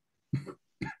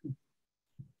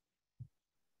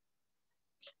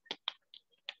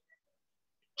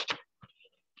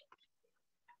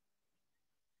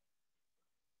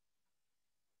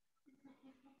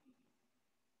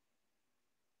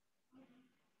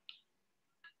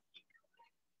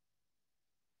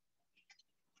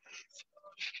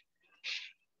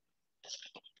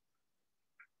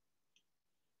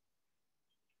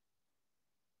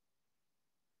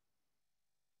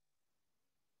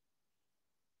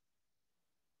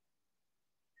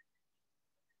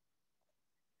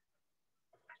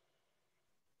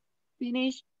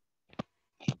 Finish.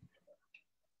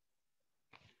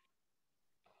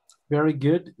 Very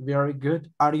good, very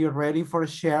good. Are you ready for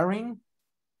sharing?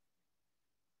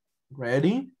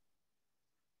 Ready?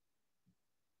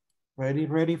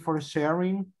 Ready for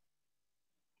sharing?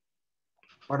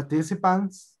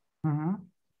 Participants?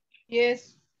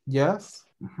 Yes. Yes?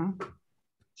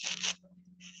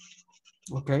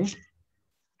 Okay.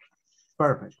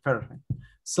 Perfect.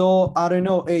 So, I don't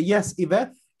know. Yes,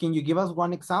 Yvette, can you give us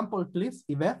one example, please,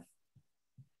 Yvette?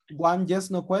 One yes,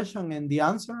 no question and the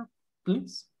answer,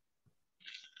 please.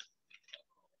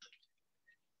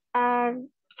 Are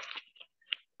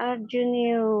you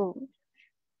new?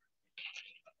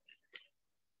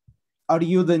 Are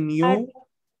you the new?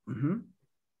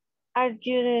 Are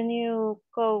you the new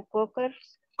co-workers?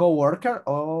 Co-worker?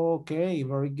 Okay,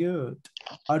 very good.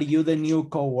 Are you the new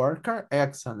co-worker?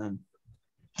 Excellent.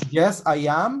 Yes, I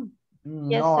am.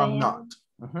 Yes, No, I I'm am. not.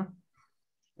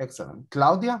 Excellent.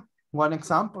 Claudia, one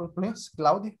example, please.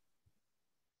 Claudia.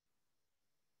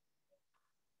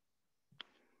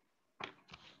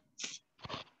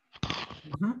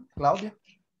 Claudia.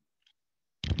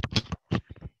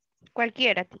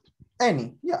 Cualquiera.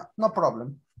 Any, yeah, no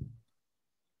problem.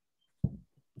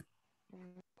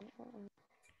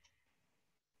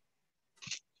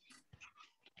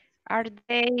 Are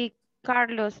they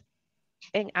Carlos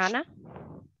and Ana?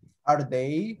 Are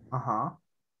they?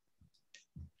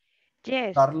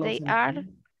 Yes, Carlos they and are. Ana?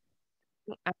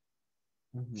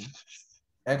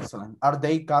 Excellent. Are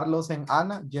they Carlos and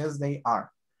Ana? Yes, they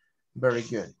are. Very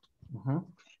good.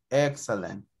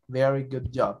 Excellent. Very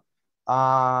good job.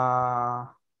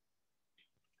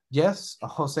 Yes,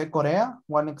 Jose Correa,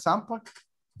 one example.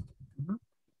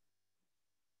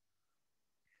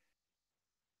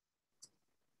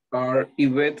 Are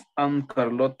Yvette and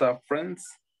Carlota friends?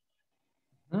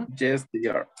 Yes, they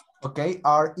are. Okay,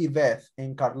 are Yvette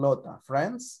and Carlota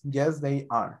friends? Yes, they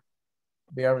are.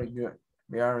 Very good.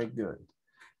 Very good.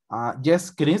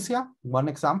 Yes, Crisia, one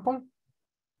example.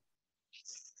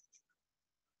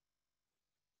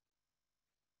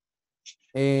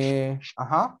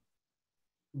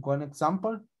 One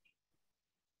example.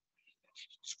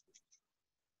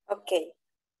 Okay.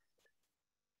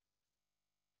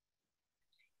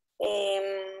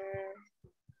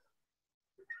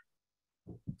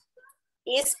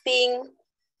 Is pink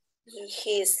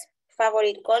his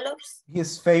favorite colors?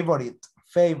 His favorite.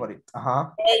 Favorite.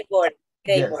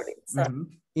 Yes.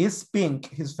 Sorry. Is pink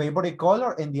his favorite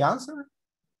color? And the answer?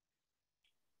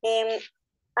 I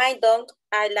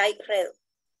like red.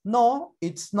 No,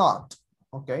 it's not.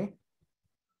 Okay.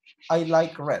 I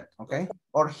like red. Okay.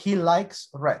 Or he likes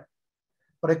red.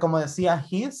 Porque como decía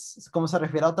his, como se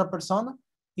refiere a otra persona,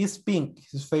 is pink.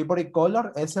 His favorite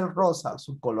color es el rosa.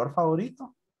 Su color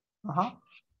favorito.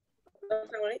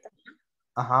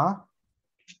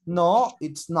 No,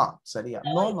 it's not. Sería.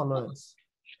 No, no lo es.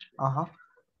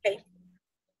 Okay.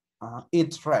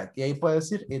 It's red. Y ahí puede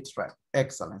decir it's red.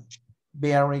 Excellent.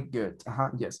 Very good.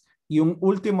 Yes. Y un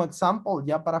último ejemplo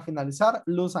ya para finalizar.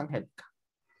 Luz Angélica.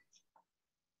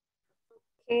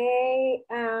 Okay.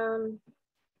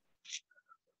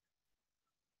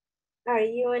 Are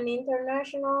you an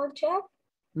international chef?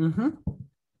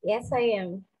 Yes, I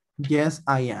am. Yes,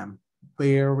 I am.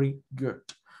 Very good.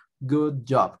 Good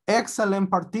job. Excellent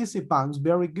participants.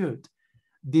 Very good.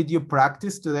 Did you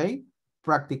practice today?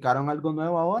 ¿Practicaron algo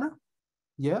nuevo ahora?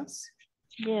 Yes?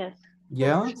 Yes.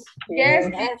 Yes?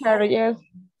 Yes, teacher, yes.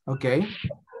 Okay.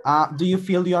 Do you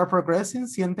feel you are progressing?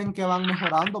 ¿Sienten que van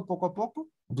mejorando poco a poco?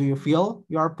 Do you feel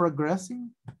you are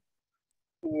progressing?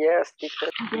 Yes,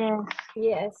 teacher.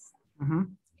 Yes.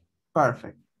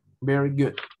 Perfect. Very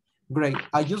good. Great.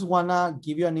 I just wanna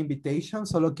give you an invitation.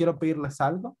 Solo quiero pedirles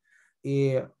algo.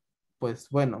 Pues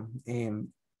bueno,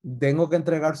 tengo que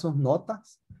entregar sus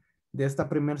notas de esta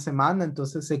primera semana.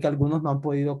 Entonces sé que algunos no han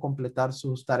podido completar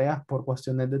sus tareas por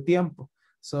cuestiones de tiempo.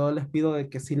 Solo les pido de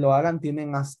que si lo hagan,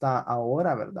 tienen hasta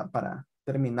ahora, ¿verdad? Para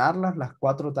terminarlas, las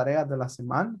 4 tareas de la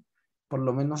semana. Por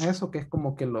lo menos eso, que es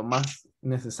como que lo más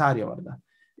necesario, ¿verdad?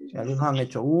 Algunos han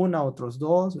hecho 1, otros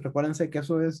 2. Recuérdense que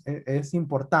eso es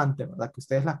importante, ¿verdad? Que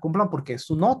ustedes las cumplan porque es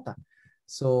su nota.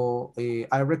 So, I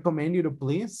recommend you to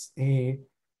please,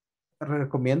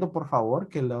 recomiendo por favor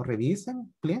que lo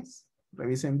revisen, please.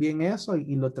 Revisen bien eso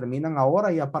y lo terminan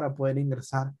ahora ya para poder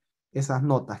ingresar esas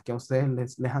notas que a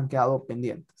ustedes les han quedado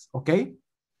pendientes. ¿Ok?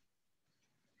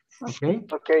 Okay,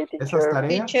 teacher. Esas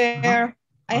tareas. Teacher,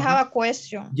 I have a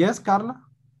question. Yes, Carla.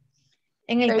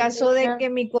 En el caso de que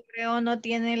mi correo no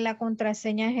tiene la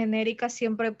contraseña genérica,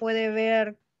 siempre puede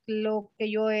ver lo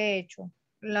que yo he hecho,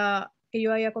 que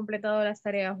yo haya completado las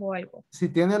tareas o algo. Si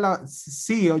tiene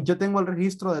sí, yo tengo el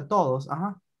registro de todos.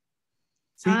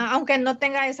 Sí. Aunque no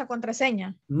tenga esa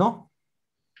contraseña. No.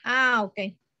 Ok.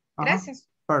 Gracias.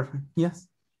 Perfect. Yes.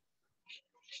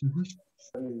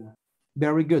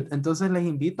 Very good. Entonces les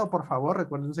invito, por favor,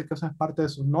 recuérdense que eso es parte de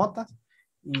sus notas.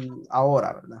 Y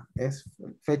ahora, ¿verdad? Es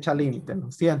fecha límite.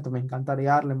 Lo siento, me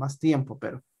encantaría darle más tiempo,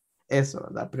 pero eso,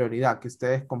 ¿verdad? Prioridad, que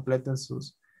ustedes completen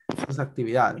sus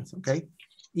actividades, ¿ok?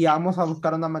 Y vamos a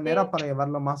buscar una manera para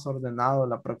llevarlo más ordenado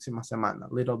la próxima semana,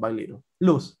 little by little.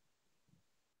 Luz.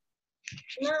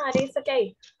 No, it's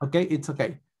okay. Ok, it's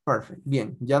okay. Perfect.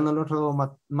 Bien, ya no les robo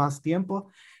más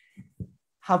tiempo.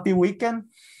 Happy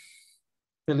weekend.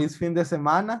 Feliz fin de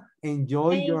semana.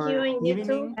 Enjoy Thank your you, and you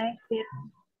evening. too.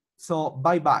 So,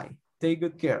 bye-bye. Take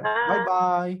good care.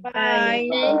 Bye-bye. Bye.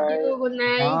 Thank you. Good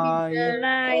night. Bye. Good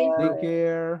night. Take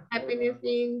care. Happy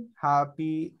listening.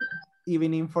 Happy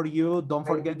evening for you. Don't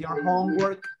forget your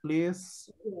homework, please.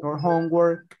 Your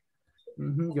homework.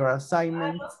 Your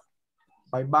assignments.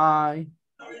 Bye-bye.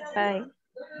 Bye.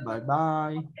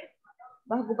 Bye-bye.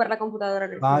 Vas a ocupar la computadora.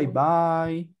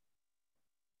 Bye-bye.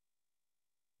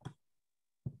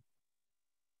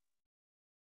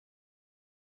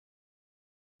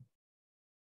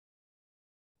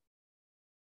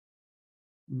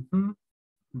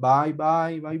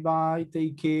 Bye-bye. Bye-bye.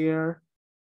 Take care.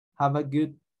 Have a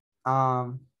good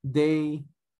day.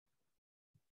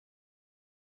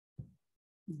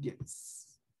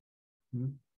 Yes.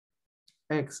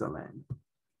 Excellent.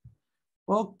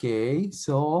 Okay,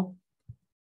 so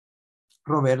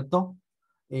Roberto,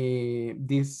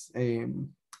 this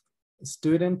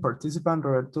student participant,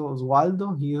 Roberto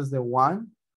Oswaldo, he is the one,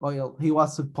 well, he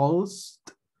was supposed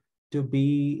to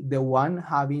be the one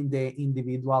having the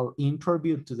individual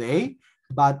interview today,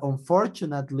 but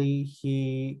unfortunately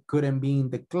he couldn't be in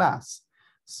the class.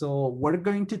 So we're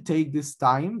going to take this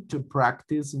time to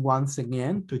practice once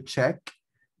again to check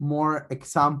more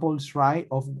examples, right,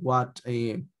 of what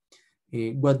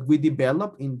we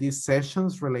develop in these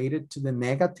sessions related to the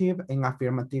negative and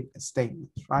affirmative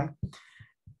statements, right?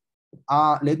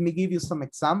 Let me give you some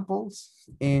examples,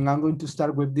 and I'm going to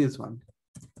start with this one.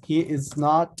 He is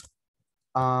not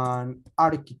an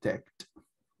architect,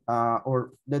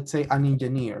 or let's say an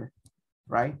engineer,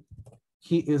 right?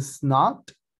 He is not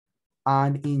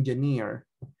an engineer.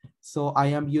 So I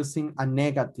am using a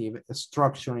negative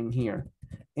structure in here.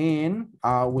 And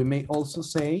we may also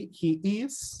say he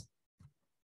is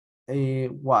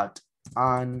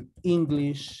an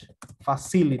English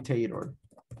facilitator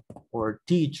or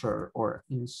teacher or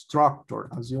instructor,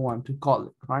 as you want to call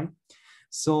it, right?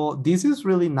 So this is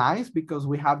really nice because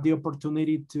we have the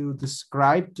opportunity to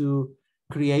describe, to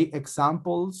create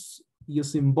examples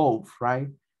using both, right?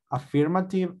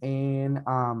 Affirmative and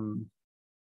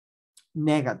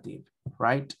negative,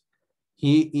 right?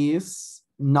 He is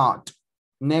not.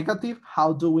 Negative,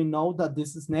 how do we know that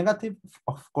this is negative?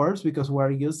 Of course, because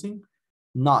we're using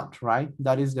not, right?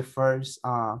 That is the first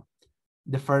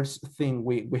thing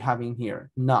we have in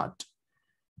here, not.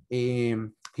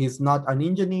 He's not an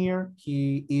engineer,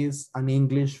 he is an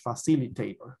English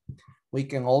facilitator. We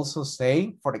can also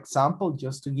say, for example,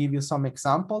 just to give you some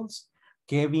examples,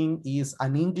 Kevin is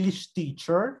an English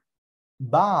teacher,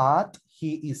 but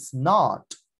he is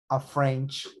not a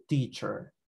French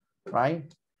teacher,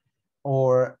 right?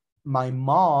 Or my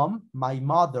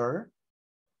mother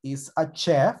is a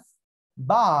chef,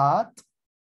 but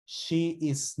she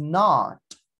is not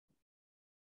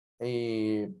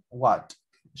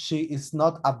she is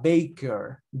not a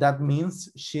baker. That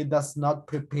means she does not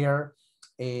prepare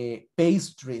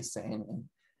pastries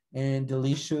and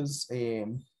delicious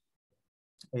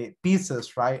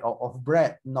pieces, right, of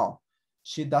bread. No,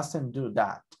 she doesn't do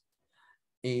that.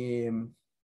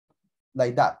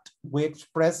 Like that. We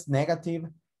express negative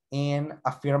and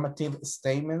affirmative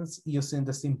statements using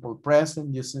the simple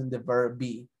present, using the verb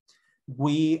be.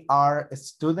 We are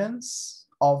students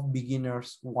of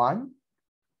beginners 1.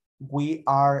 We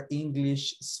are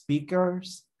English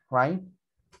speakers, right?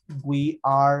 We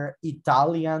are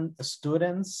Italian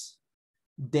students.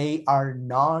 They are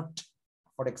not,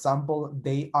 for example,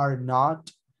 they are not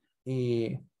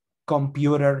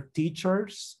computer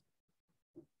teachers.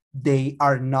 They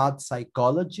are not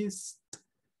psychologists.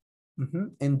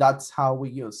 And that's how we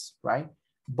use, right?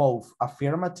 Both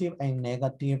affirmative and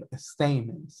negative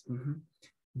statements.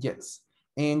 Yes.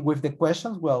 And with the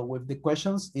questions, well, with the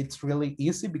questions, it's really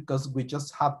easy because we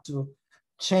just have to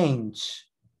change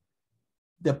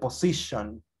the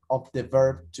position of the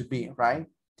verb to be, right?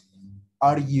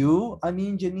 Are you an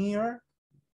engineer?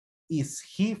 Is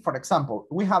he, for example,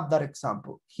 we have that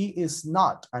example. He is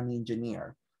not an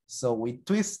engineer. So we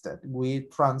twist it, we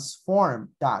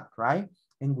transform that, right?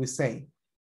 And we say,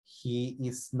 he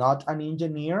is not an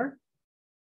engineer,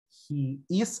 he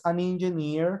is an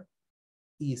engineer.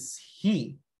 Is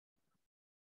he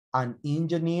an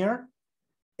engineer?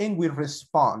 And we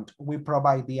respond, we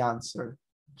provide the answer.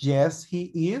 Yes,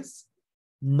 he is.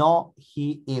 No,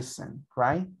 he isn't,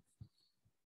 right?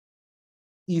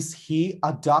 Is he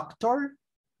a doctor?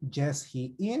 Yes,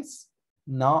 he is.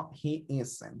 No, he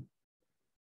isn't.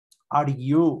 Are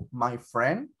you my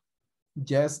friend?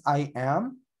 Yes, I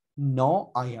am.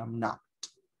 No, I am not.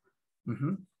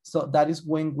 So that is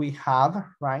when we have,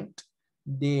 right,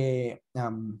 the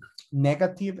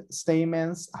negative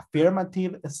statements,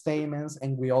 affirmative statements,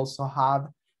 and we also have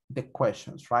the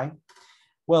questions, right?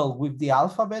 Well, with the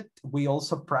alphabet, we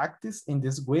also practiced in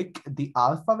this week the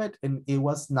alphabet, and it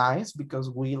was nice because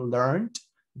we learned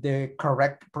the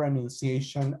correct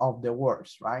pronunciation of the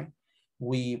words, right?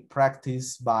 We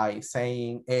practice by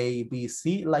saying A, B,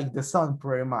 C, like the song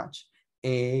pretty much.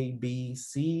 A, B,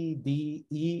 C, D,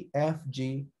 E, F,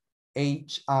 G,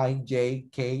 H, I, J,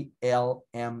 K, L,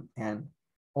 M, N,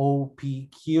 O, P,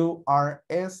 Q, R,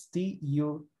 S, T,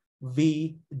 U,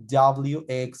 V, W,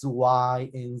 X, Y,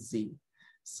 and Z.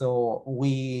 So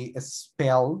we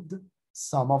spelled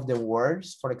some of the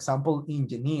words. For example,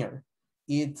 engineer.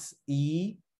 It's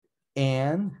E-N-G-I-N-E-E-R.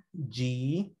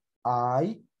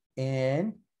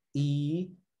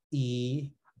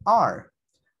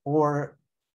 Or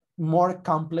more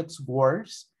complex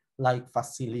words like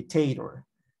facilitator.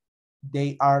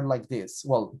 They are like this.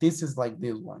 Well, this is like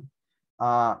this one.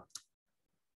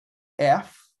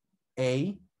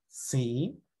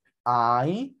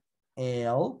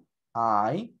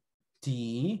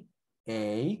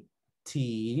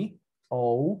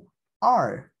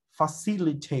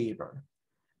 facilitator.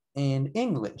 In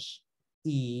English,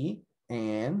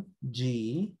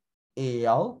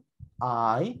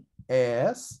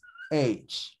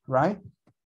 E-N-G-L-I-S-H, right?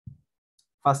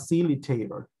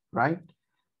 Facilitator, right?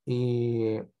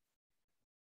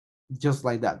 Just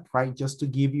like that, right? Just to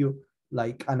give you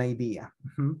like an idea.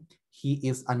 He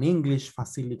is an English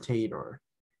facilitator.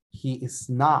 He is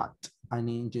not an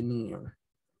engineer.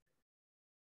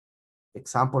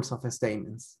 Examples of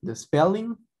statements. The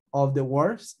spelling of the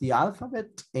words, the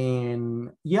alphabet,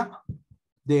 and yeah,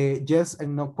 the yes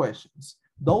and no questions.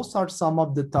 Those are some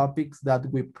of the topics that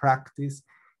we practice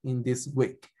in this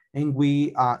week. And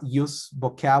we use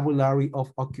vocabulary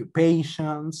of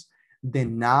occupations, the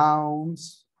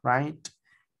nouns, right?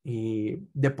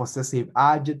 The possessive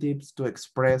adjectives to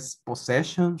express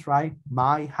possessions, right?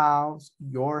 My house,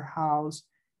 your house,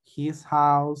 his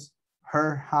house,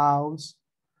 her house,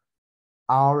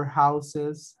 our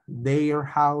houses, their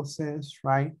houses,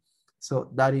 right? So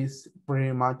that is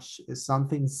pretty much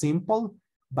something simple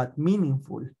but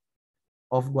meaningful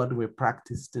of what we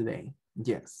practice today.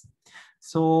 Yes.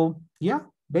 So yeah,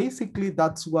 basically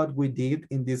that's what we did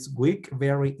in this week.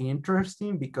 Very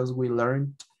interesting because we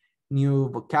learned new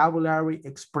vocabulary,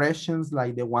 expressions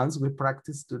like the ones we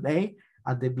practiced today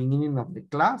at the beginning of the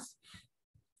class,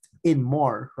 and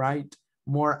more, right?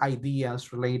 More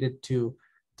ideas related to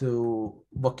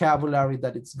vocabulary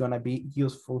that it's gonna be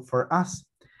useful for us.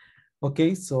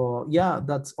 Okay, so yeah,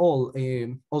 that's all.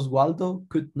 Oswaldo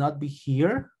could not be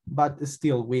here, but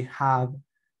still we have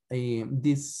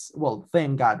this, well,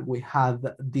 thank God we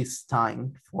had this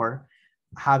time for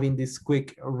having this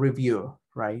quick review,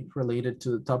 right, related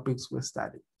to the topics we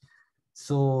studied.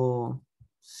 So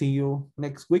see you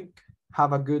next week.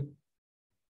 Have a good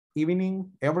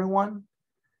evening, everyone,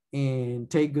 and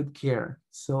take good care.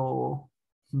 So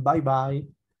bye-bye.